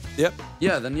table, right? yep.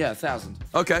 Yeah, then yeah, 1,000.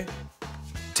 Okay.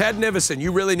 Ted Nivison,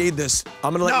 you really need this.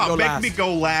 I'm gonna let you No, go make last. me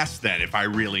go last then if I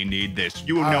really need this.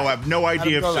 You have no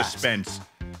idea of go last. suspense.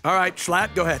 All right,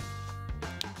 Schlatt, go ahead.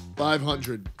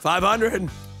 500. 500.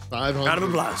 500. Round of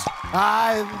applause.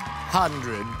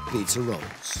 500 pizza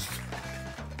rolls.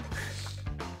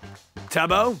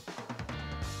 Tubbo,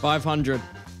 500.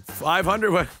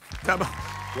 500. What? Tubbo.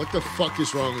 What the fuck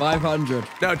is wrong with 500.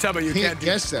 No, Tubbo, you you? can't Can't do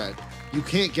guess that. You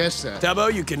can't guess that.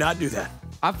 Tubbo, you cannot do that.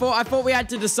 I thought we had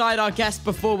to decide our guess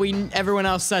before everyone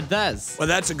else said theirs. Well,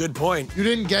 that's a good point. You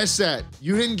didn't guess that.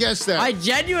 You didn't guess that. I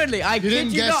genuinely, I kid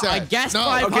didn't you guess not, I that. guessed No.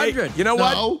 500. Okay, you know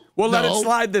what? No, We'll let it no.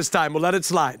 slide this time. We'll let it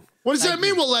slide. What does that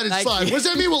mean? We'll let it Thank slide. you. What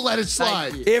does that mean? We'll let it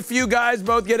slide. you. If you guys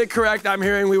both get it correct, I'm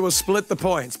hearing we will split the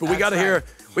points. But we That's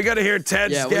got to hear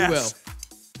Ted's Yeah, we guess.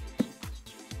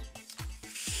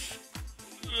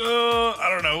 I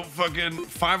don't know, fucking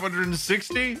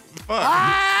 560? Fuck.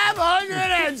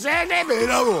 560 pizza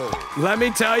rolls. Let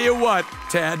me tell you what,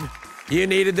 Ted. You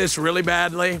needed this really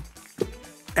badly,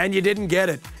 and you didn't get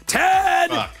it.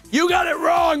 Ted, Fuck. you got it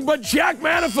wrong, but Jack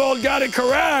Manifold got it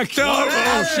correct.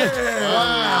 Oh, shit.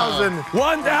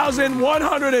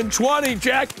 1,120,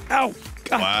 Jack. Ow. God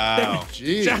damn Wow. it.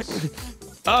 Jeez. Jack.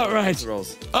 All right.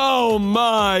 Rolls. Oh,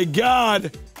 my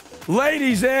God.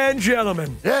 Ladies and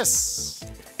gentlemen, Yes.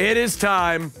 it is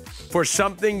time for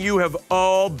something you have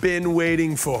all been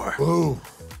waiting for. Ooh.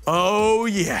 Oh,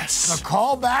 yes. A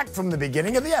callback from the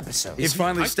beginning of the episode. He's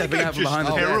finally I think stepping I'm out from just behind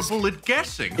the desk. terrible at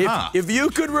guessing, If, huh? if you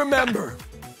could remember,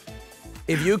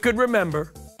 at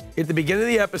the beginning of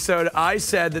the episode, I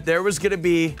said that there was going to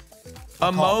be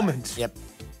a moment. Yep.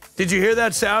 Did you hear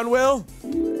that sound, Will?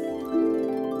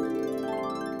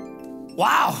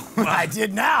 Wow. I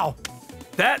did now.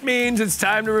 That means it's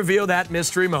time to reveal that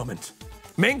mystery moment.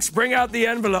 Minx, bring out the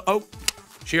envelope. Oh,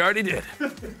 she already did.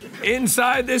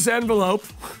 Inside this envelope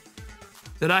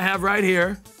that I have right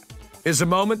here is a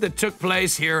moment that took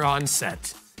place here on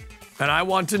set. And I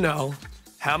want to know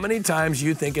how many times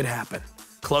you think it happened.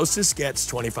 Closest gets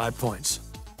 25 points.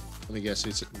 Let me guess.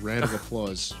 It's a round of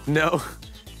applause. No.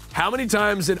 How many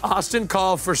times did Austin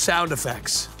call for sound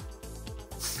effects?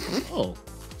 Oh.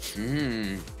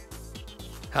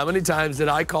 How many times did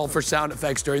I call for sound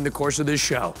effects during the course of this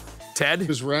show? Ted? It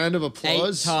was round of 8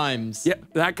 applause. times. Yep,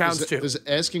 that counts too. Was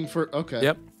asking for. Okay.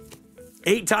 Yep.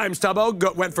 8 times,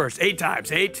 Tubbo went first. 8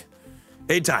 times. 8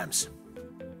 times.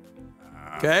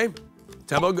 Okay.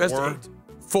 Tubbo goes to 4. 8.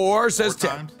 4 says 4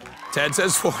 Ted. times. Ted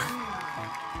says 4.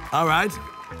 All right.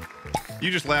 You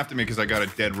just laughed at me because I got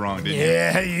it dead wrong, didn't you?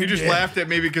 Yeah, You just laughed at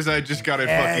me because I just got it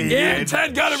fucking Yeah, dead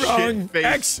Ted got it wrong. shit-faced,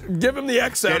 X, give him the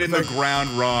X sound dead in the effect. ground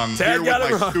wrong. Ted Here got with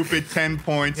it my wrong. stupid 10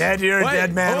 points. Ted, you're a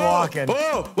dead man walking.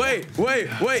 Oh, wait.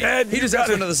 Ted, He you just got asked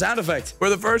for it. another sound effect. For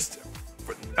the first,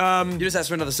 You just asked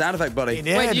for another sound effect, buddy. He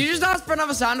did. Wait, you just asked for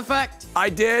another sound effect? I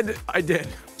did.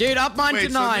 Dude, up mine Wait,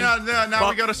 to so 9. now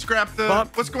Bump. we gotta scrap the.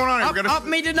 Bump. What's going on here? We gotta, Up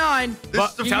me to 9. This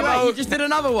is the- You, Tubbo- you just did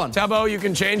another one. Tubbo, you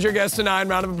can change your guess to 9.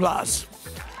 Round of applause.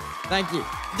 Thank you.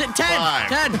 Ted, 5.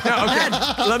 Ted.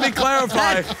 Let me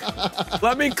clarify.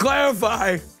 Let me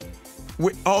clarify.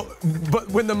 But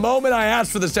when the moment I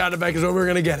asked for the sound effect is when we're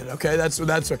gonna get it. Okay, that's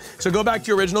so. Go back to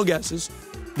your original guesses.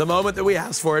 The moment that we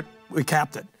asked for it, we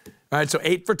capped it. All right, so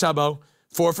 8 for Tubbo,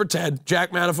 4 for Ted.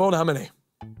 Jack Manifold, how many?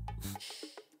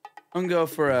 I'm gonna go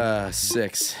for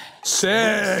 6.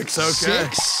 6. Okay.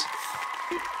 6.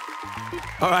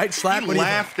 All right, Schlatt. He What do you think?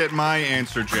 laughed at my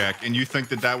answer, Jack, and you think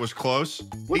that was close?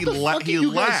 What he the fuck are he you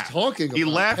guys laughed. talking about? He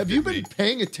laughed. Have you at been me.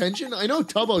 paying attention? I know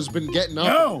Tubbo's been getting up.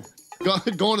 No.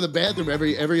 Going to the bathroom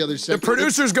every other second. The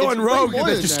producer's going way rogue, and more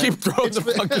they than just that. keep throwing the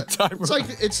fucking timer.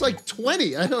 It's like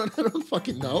 20. I don't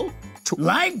fucking know.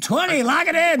 Like 20, lock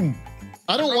it in.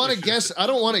 I don't want to guess. I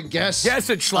don't want to guess. Guess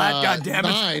it, Schlatt, goddammit.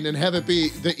 9 and have it be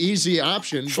the easy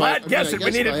option. Schlatt, but, guess it.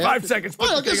 We need if I it. have 5 to- seconds. Put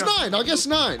Fine, I'll the guess thing up. 9. I'll guess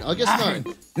 9. I'll guess 9.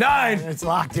 9. It's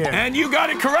locked in. And you got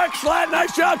it correct, Schlatt.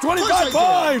 Nice job. 25 Of course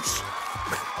I points.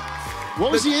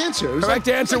 What was the answer? It was Correct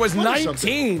like- answer was 20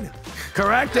 something. 19.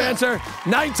 Correct answer,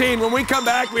 19. When we come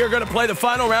back, we are going to play the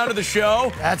final round of the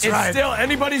show. That's it's right. It's still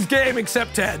anybody's game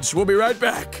except Ted's. We'll be right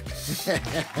back.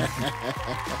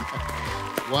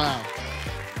 Wow.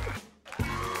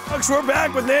 Folks, we're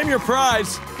back with Name Your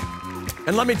Prize.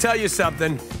 And let me tell you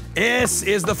something. This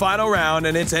is the final round,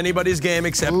 and it's anybody's game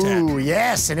except Ted. Ooh,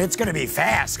 yes, and it's gonna be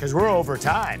fast because we're over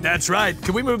time. That's right.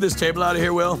 Can we move this table out of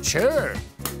here, Will? Sure.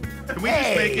 Can we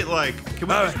just make it like? Can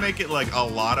we just make it like a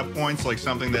lot of points, like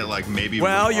something that like maybe?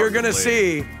 Well, would you're going to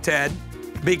arguably- see, Ted,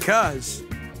 because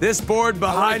This board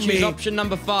behind me. Option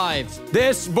number 5.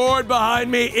 This board behind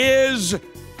me is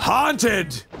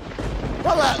haunted.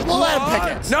 We'll let him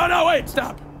pick it. No, wait,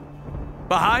 stop.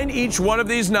 Behind each one of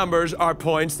these numbers are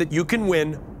points that you can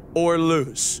win or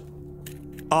lose.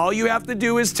 All you have to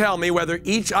do is tell me whether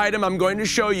each item I'm going to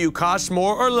show you costs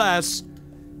more or less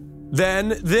than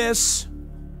this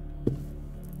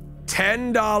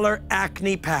 $10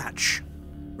 acne patch,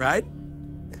 right?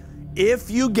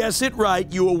 If you guess it right,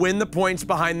 you will win the points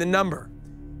behind the number.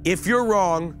 If you're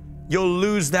wrong, you'll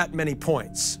lose that many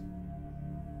points.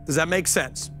 Does that make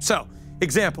sense? So,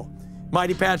 example,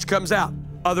 Mighty Patch comes out,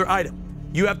 other item.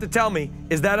 You have to tell me,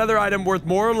 is that other item worth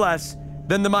more or less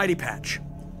than the Mighty Patch?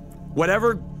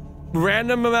 Whatever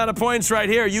random amount of points right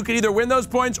here, you could either win those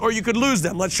points or you could lose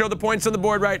them. Let's show the points on the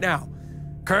board right now.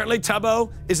 Currently,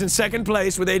 Tubbo is in second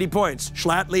place with 80 points.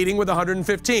 Schlatt leading with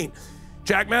 115.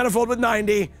 Jack Manifold with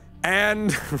 90. And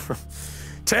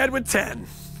Ted with 10.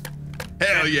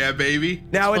 Hell yeah, baby.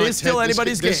 Now it is still Ted,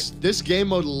 anybody's game. This game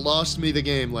mode lost me the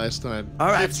game last time. All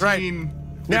right, that's right. 15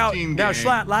 Now, game.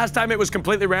 Schlatt, last time it was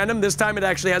completely random. This time it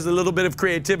actually has a little bit of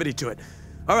creativity to it.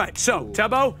 All right, so,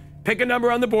 Tubbo, pick a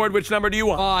number on the board. Which number do you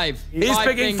want? 5. He's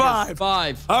picking 5.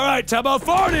 5. All right, Tubbo,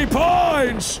 40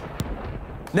 points.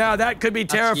 Now, that could be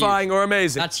terrifying or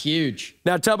amazing. That's huge.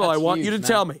 Now, Tubbo, I want you to huge,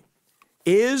 tell me,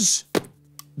 is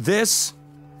this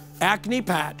acne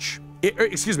patch,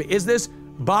 is this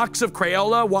box of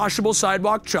Crayola washable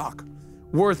sidewalk chalk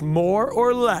worth more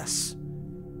or less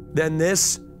than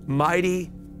this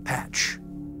Mighty Patch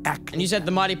acne? And you said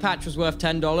the Mighty Patch was worth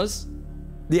 $10?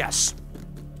 Yes.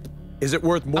 Is it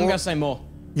worth more? I'm gonna say more.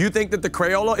 You think that the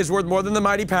Crayola is worth more than the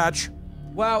Mighty Patch?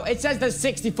 Well, it says there's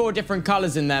 64 different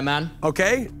colors in there, man.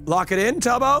 Okay, lock it in,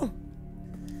 Tubbo.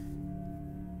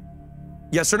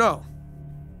 Yes or no?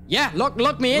 Yeah, lock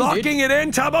me in, Locking dude. it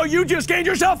in, Tubbo, you just gained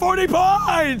yourself 40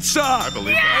 points! I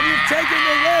believe And that. you've taken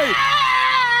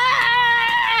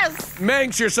the lead.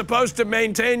 Minx, you're supposed to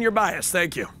maintain your bias.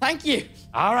 Thank you. Thank you.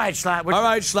 All right, Schlatt. All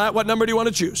right, Schlatt, what number do you want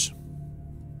to choose?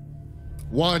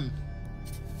 1.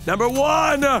 Number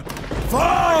 1!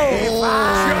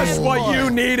 Oh! Just what you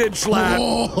needed,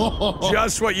 Schlatt.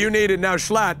 Just what you needed. Now,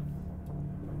 Schlatt,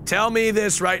 tell me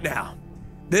this right now.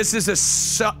 This is a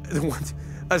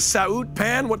Saute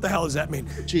Pan? What the hell does that mean?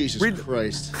 Jesus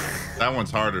Christ. That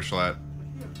one's harder, Schlatt.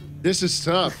 This is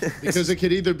tough because it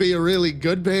could either be a really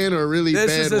good pan or a really bad one.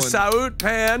 This is a Saute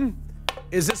Pan.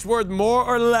 Is this worth more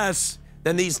or less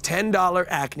than these $10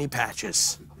 acne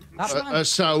patches? A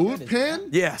Saute pan?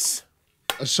 Yes.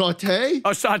 A saute?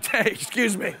 A saute,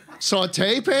 excuse me.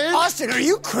 Saute pan? Austin, are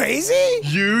you crazy?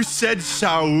 You said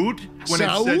Saute when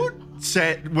Saute? it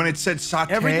said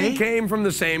saute. Everything came from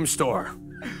the same store.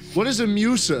 What is a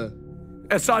IMUSA?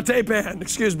 A saute pan,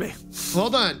 excuse me.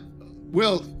 Hold on.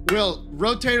 Will,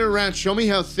 rotate it around. Show me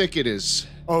how thick it is.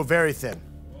 Oh, very thin.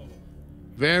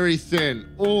 Very thin.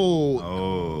 Oh.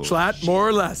 Oh. Schlatt, more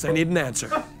or less? I need an answer.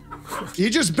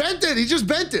 He just bent it. He just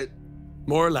bent it.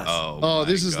 More or less. Oh,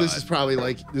 this is probably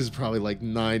like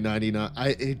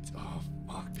 $9.99. Oh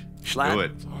fuck. Schlatt. Do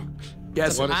it.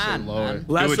 Yes. What is so Man, lower? man.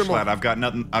 Less Do it, or more? Schlatt.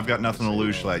 I've got nothing to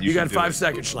lose, Schlatt. You got should do 5 it.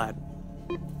 seconds, Schlatt.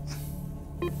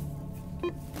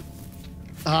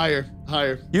 Higher.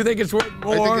 You think it's worth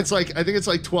more? I think it's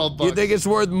like $12. You think it's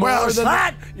worth more Well, than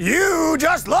Schlatt, you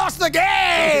just lost the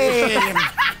game!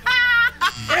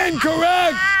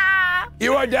 Incorrect!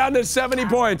 You are down to 70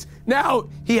 points. Now,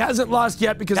 he hasn't lost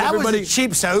yet because That everybody was a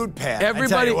cheap Saute pan. I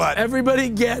tell you what. everybody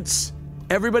gets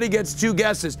 2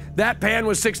 guesses. That pan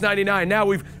was $6.99. Now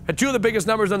we've had 2 of the biggest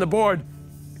numbers on the board.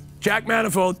 Jack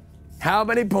Manifold, how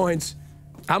many points?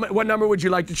 What number would you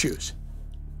like to choose?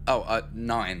 Oh,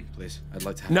 9, please. I'd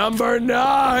like to have Number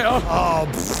 9.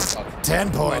 Oh.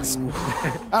 10 points.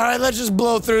 All right, let's just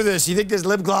blow through this. You think this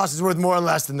lip gloss is worth more or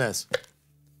less than this?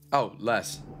 Oh,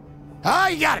 less. Oh,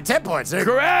 you got it. 10 points. There.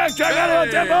 Correct. I got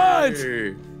it on 10 points.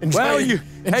 Enjoy, Hey,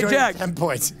 enjoy Jack. 10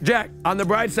 points. Jack, on the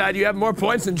bright side, you have more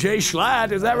points than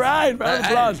JSchlatt. Is that right? Round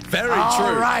of applause. Very All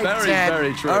true. right, very, Ted.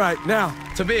 very true. All right, now,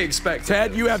 To be expected.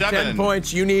 Ted, you have 10 7.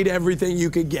 points. You need everything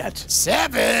you could get.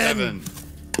 7.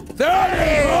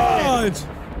 30 points!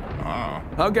 Oh.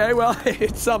 Okay, well,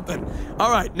 it's something.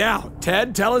 All right, now,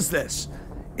 Ted, tell us this.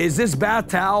 Is this bath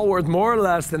towel worth more or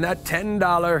less than that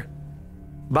 $10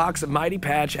 box of Mighty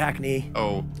Patch Acne?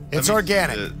 Oh. It's let me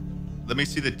organic. see let me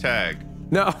see the tag.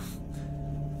 No.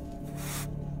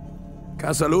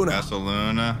 Casaluna.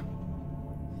 Casaluna.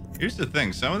 Here's the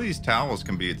thing. Some of these towels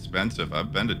can be expensive.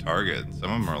 I've been to Target. And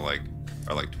some of them are like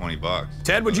 $20.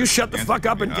 Ted, would you shut the fuck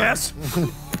up and guess?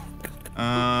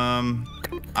 I'm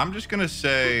just gonna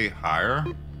say higher.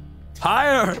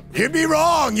 Higher. You'd be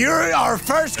wrong. You're our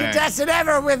first contestant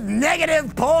ever with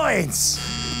negative points.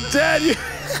 Ted, you,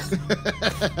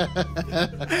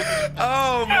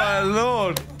 Oh my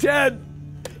lord. Ted,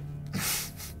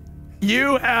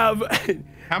 you have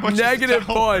How much is negative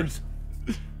the points.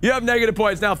 You have negative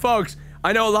points. Now, folks,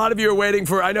 I know a lot of you are waiting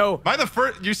for, I know. By the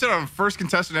first, you said I'm the first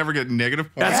contestant to ever get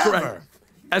negative points. That's correct.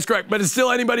 That's correct, but it's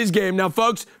still anybody's game. Now,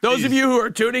 folks, those of you who are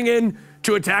tuning in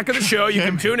to Attack of the Show, you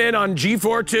can tune in on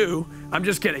G4 too. I'm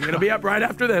just kidding. It'll be up right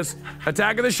after this.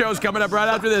 Attack of the Show is coming up right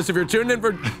after this. If you're tuned in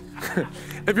for,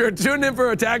 if you're tuned in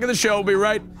for Attack of the Show, it'll be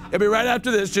right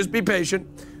after this. Just be patient.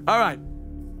 All right.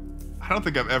 I don't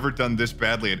think I've ever done this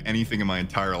badly at anything in my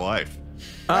entire life.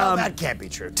 Well, that can't be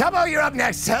true. Tubbo, you're up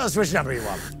next. Tell us which number you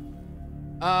want.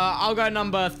 I'll go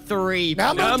number 3.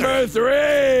 Number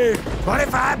 3.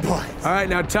 25 points. All right,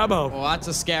 now Tubbo. Oh, that's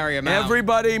a scary amount.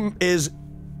 Everybody is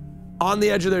on the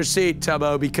edge of their seat,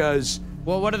 Tubbo, because.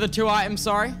 Well, what are the 2 items?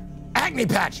 Sorry. Acne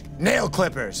patch, nail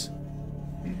clippers.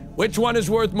 Which one is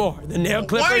worth more? The nail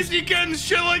clippers? Why is he getting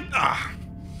shit like that?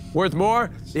 Worth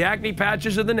more? The acne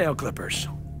patches or the nail clippers?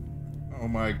 Oh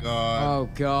my god. Oh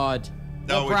God.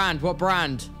 No, What brand? What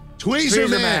brand?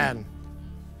 Tweezerman.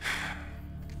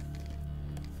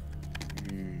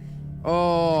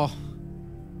 Oh,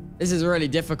 this is really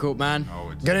difficult, man. Oh,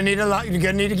 it's You're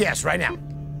gonna need a guess right now.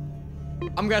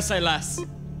 I'm gonna say less.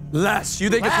 Less. You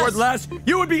think it's worth less?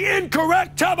 You would be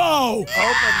incorrect, Tubbo! Open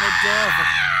the door.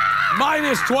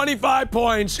 Minus 25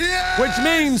 points, which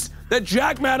means that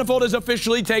Jack Manifold has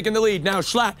officially taken the lead. Now,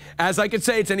 Schlatt, as I could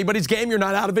say, it's anybody's game. You're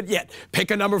not out of it yet.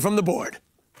 Pick a number from the board.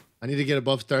 I need to get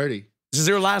above 30. This is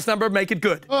your last number. Make it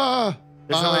good.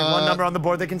 There's only one number on the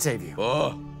board that can save you.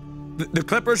 The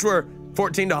Clippers were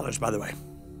 $14, by the way.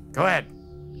 Go ahead.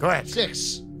 Go ahead.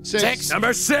 6.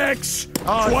 Number 6.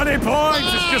 Oh, 20 points.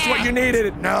 It's just what you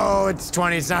needed. No, it's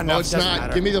 20. It's not enough. No, it's Doesn't not.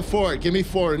 matter. Give me the 4. Give me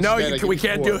 4 instead. No, I give we you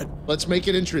can't 4. do it. Let's make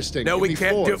it interesting. No, Give we me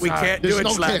can't 4. do it. We can't do There's it,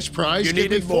 no Schlatt. cash prize. You Give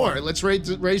me needed 4. more. Let's raise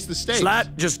the stakes.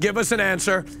 Schlatt, just give us an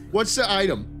answer. What's the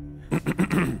item?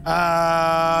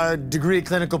 Degree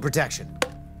clinical protection.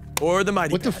 Or the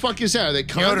mighty. What the fuck is that? Are they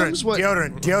condoms? What?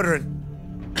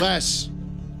 Deodorant. Less.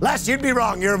 Les, you'd be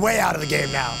wrong. You're way out of the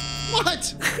game now.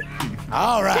 What?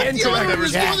 All right. Deodorant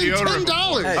was more than $10.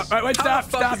 All right, wait, stop,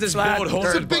 this Schlatt. board It's the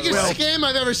haunted, by the biggest way? scam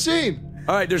I've ever seen.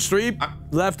 All right, there's 3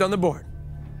 left on the board.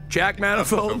 Jack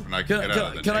Manifold.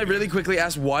 Can I really quickly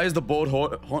ask, why is the board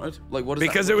haunted? Like, what is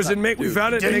Because that? it was in Minx. We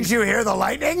found it in Didn't Minx. you hear the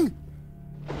lightning?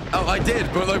 Oh, I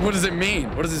did, but like, what does it mean?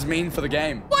 What does this mean for the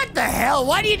game? What the hell?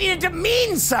 Why do you need it to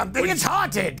mean something? It's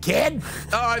haunted, kid.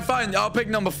 All right, fine. I'll pick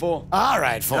number 4. All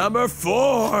right, fool. Number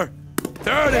 4.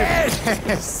 30.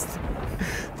 Yes.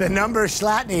 The number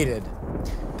Schlatt needed.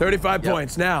 35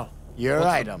 points. Now, Your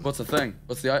item. What's the thing?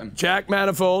 What's the item? Jack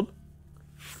Manifold.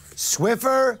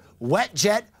 Swiffer Wet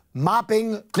Jet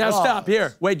Mopping Claws. Now stop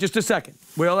here. Wait just a second.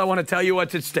 Will, I want to tell you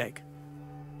what's at stake.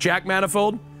 Jack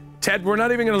Manifold. Ted, we're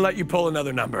not even going to let you pull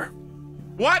another number.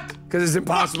 What? Because it's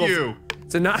impossible. Fuck you.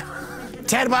 It's a not.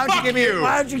 Ted, why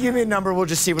don't you give me a number? We'll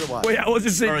just see what it was. Well, yeah, we'll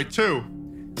just see. All right, 2.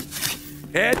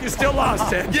 Ted, you still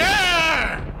lost, Ted.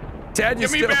 Yeah! Ted, you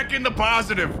Get me still. back in the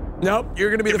positive. Nope, you're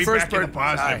going to be Get the me first back in the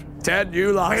person. positive. All right, Ted,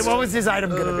 you lost. Wait, what was his item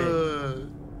gonna be?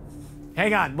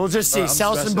 Hang on, we'll just see. I'm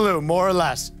Selsun stressing. Blue, more or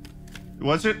less.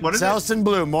 What's it? What is Selsun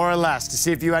Blue, more or less, to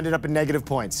see if you ended up in negative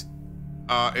points.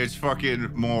 it? It's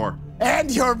fucking more.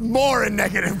 And you're more in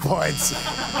negative points.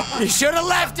 You should have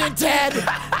left it, Ted.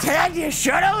 Ted, you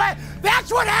should have left.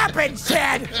 That's what happens,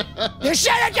 Ted. You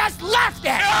should have just left it.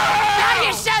 Now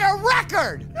you set a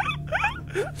record.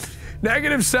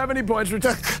 Negative 70 points for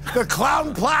The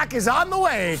clown plaque is on the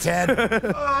way, Ted.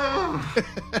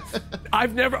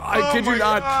 I've never. I kid you my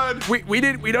not. God. We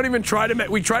don't even try to make.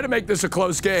 We try to make this a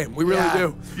close game. We really Yeah.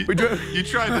 do. We do. You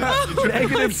tried to.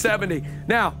 Negative 70.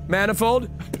 Now, Manifold,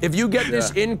 if you get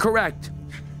this incorrect,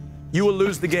 you will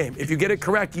lose the game. If you get it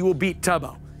correct, you will beat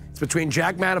Tubbo. It's between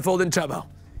Jack Manifold and Tubbo.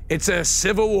 It's a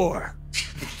civil war.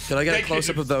 Can I get a Negative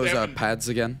close-up of those 7. pads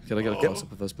again? Can I get a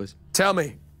close-up of those, please? Tell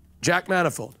me, Jack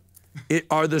Manifold,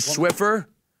 are the Swiffer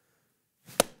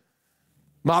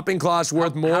mopping cloths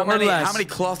worth more or less? How many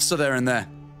cloths are there in there?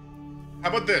 How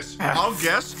about this? I'll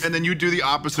guess, and then you do the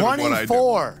opposite of what I do.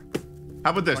 24.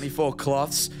 How about this? 24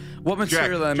 cloths. What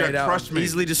material are they Jack, made out trust of? me.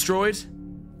 Easily destroyed?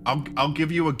 I'll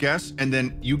give you a guess, and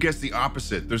then you guess the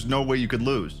opposite. There's no way you could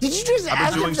lose. Did you just I've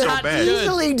ask been doing if so they're bad.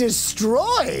 easily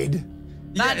destroyed?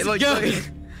 That's good.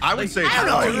 I would say I don't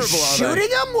know. Are you durable are they? shooting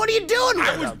them? What are you doing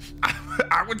with them?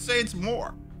 I would say it's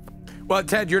more. Well,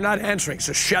 Ted, you're not answering,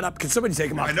 so shut up. Can somebody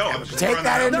take him off? I know. the I'm camera? just Take throwing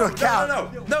that out. into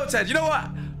account. No, Ted, you know what?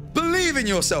 Believe in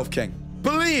yourself, King.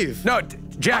 Believe. No,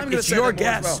 Jack, I'm gonna it's say your that more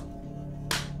as guess. well.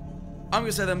 I'm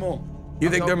gonna say they're more. You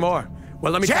think they're more?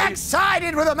 Well, let me tell Jack you.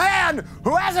 sided with a man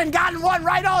who hasn't gotten one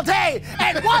right all day,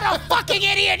 and what a fucking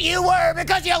idiot you were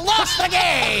because you lost the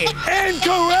game!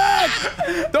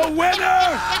 Incorrect! The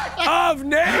winner of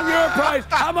Name Your Price.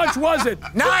 How much was it?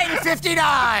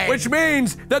 $9.59. Which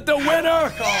means that the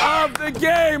winner of the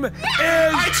game is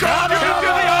I told you to do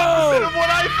the opposite of what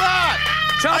I thought.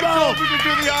 I Tubbo. told you to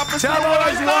do the opposite of Tubbo what I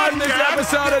has thought, won this Jeff.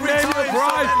 episode of Name Your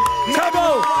Price.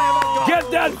 Tubbo,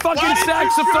 get that fucking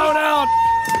saxophone out.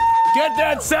 Get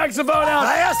that saxophone out.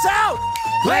 Play us out!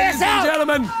 Play Ladies us and out!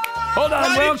 gentlemen, hold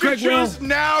on real quick, Why did you Will. choose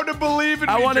now to believe in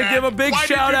me, I want to Jack? give a big Why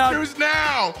shout did you out choose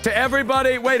now? to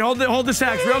everybody. Wait, hold the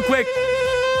sax real quick.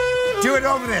 Do it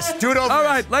over this. Do it over All this.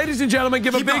 right, ladies and gentlemen,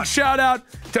 give a big going. shout out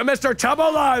to Mr.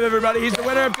 Tubbo Live, everybody. He's the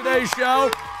winner of today's show.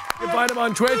 You can find him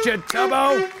on Twitch at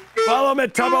Tubbo. Follow him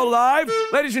at Tubbo Live.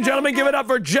 Ladies and gentlemen, give it up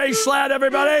for JSchlatt,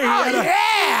 everybody. Oh,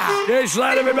 yeah!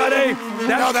 JSchlatt, everybody.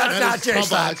 No, that's not It's Tubbo.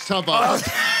 JSchlatt. It's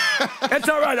Tubbo. It's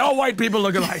all right. All white people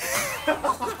look alike.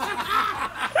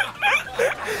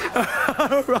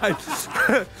 All right.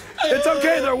 It's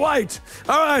okay. They're white.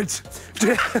 All right.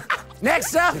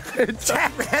 Next up,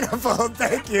 Jack Manifold.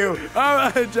 Thank you. All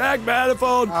right, Jack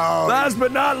Manifold. Oh. Last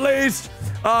but not least.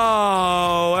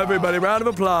 Oh, everybody, round of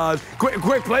applause. Quick,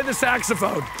 play the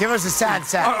saxophone. Give us a sad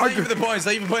sack. Thank you for the points.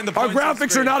 Thank you for putting the Our points on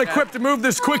graphics screen. are not Yeah. equipped to move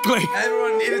this quickly.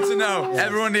 Everyone needed to know.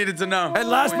 Everyone needed to know. And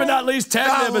last but not least, Ted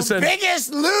The Nivison.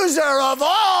 biggest loser of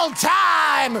all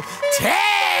time,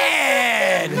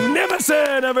 Ted!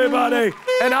 Nivison, everybody.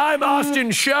 And I'm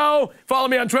AustinShow. Follow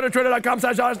me on Twitter,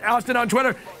 twitter.com/Austin on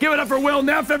Twitter. Give it up for Will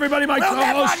Neff, everybody, my Well,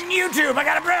 that's co-host. on YouTube. I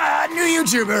got a new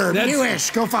YouTuber. That's-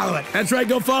 Newish. Go follow it. That's right,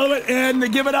 go follow it.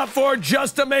 And give it up for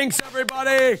Just a Minx,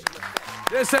 everybody.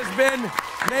 This has been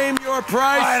Name Your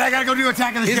Price. All right, I gotta go do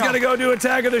Attack of the He's Show. gonna go do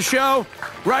Attack of the Show.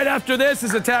 Right after this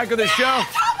is Attack of the Show.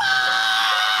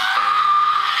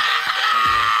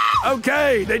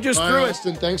 Okay, they just Bye, threw it.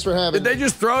 Austin. Thanks for having Did they me.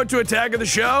 just throw it to Attack of the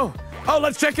Show? Oh,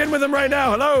 let's check in with him right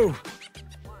now. Hello.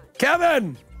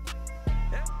 Kevin.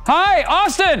 Hi,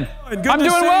 Austin. Good I'm to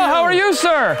doing see well. you. How are you,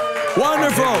 sir?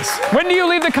 Wonderful. When do you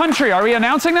leave the country? Are we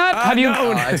announcing that? Have you?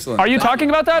 no. Excellent. Are you talking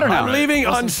about that or no? I'm leaving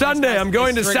on Sunday. I'm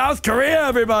going to South Korea,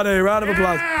 everybody. Round of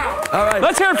applause. All right.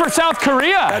 Let's hear it for South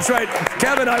Korea. That's right.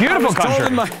 Kevin, I Beautiful was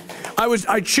told country.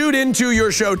 I chewed into your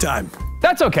showtime.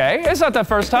 That's okay. It's not the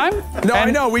first time. No, I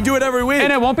And- know. We do it every week.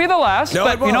 And it won't be the last. No,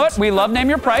 but it you know won't. what? We love Name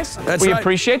Your Price. That's we right.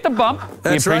 appreciate the bump.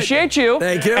 That's we right. appreciate you.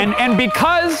 Thank you. And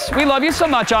because we love you so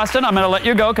much, Austin, I'm going to let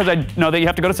you go because I know that you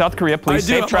have to go to South Korea. Please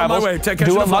I do. safe I'm on travels. my way. Catch Do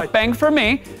the a flight. mukbang for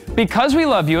me. Because we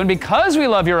love you and because we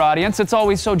love your audience, it's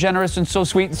always so generous and so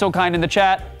sweet and so kind in the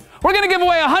chat. We're going to give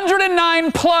away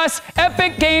 109 plus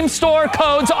Epic Game Store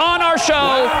codes on our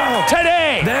show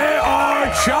today. They are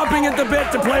chomping at the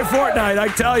bit to play Fortnite, I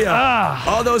tell you.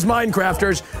 All those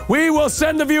Minecrafters. We will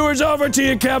send the viewers over to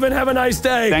you, Kevin. Have a nice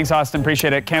day. Thanks, Austin.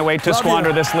 Appreciate it. Can't wait to Love squander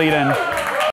you. this lead in.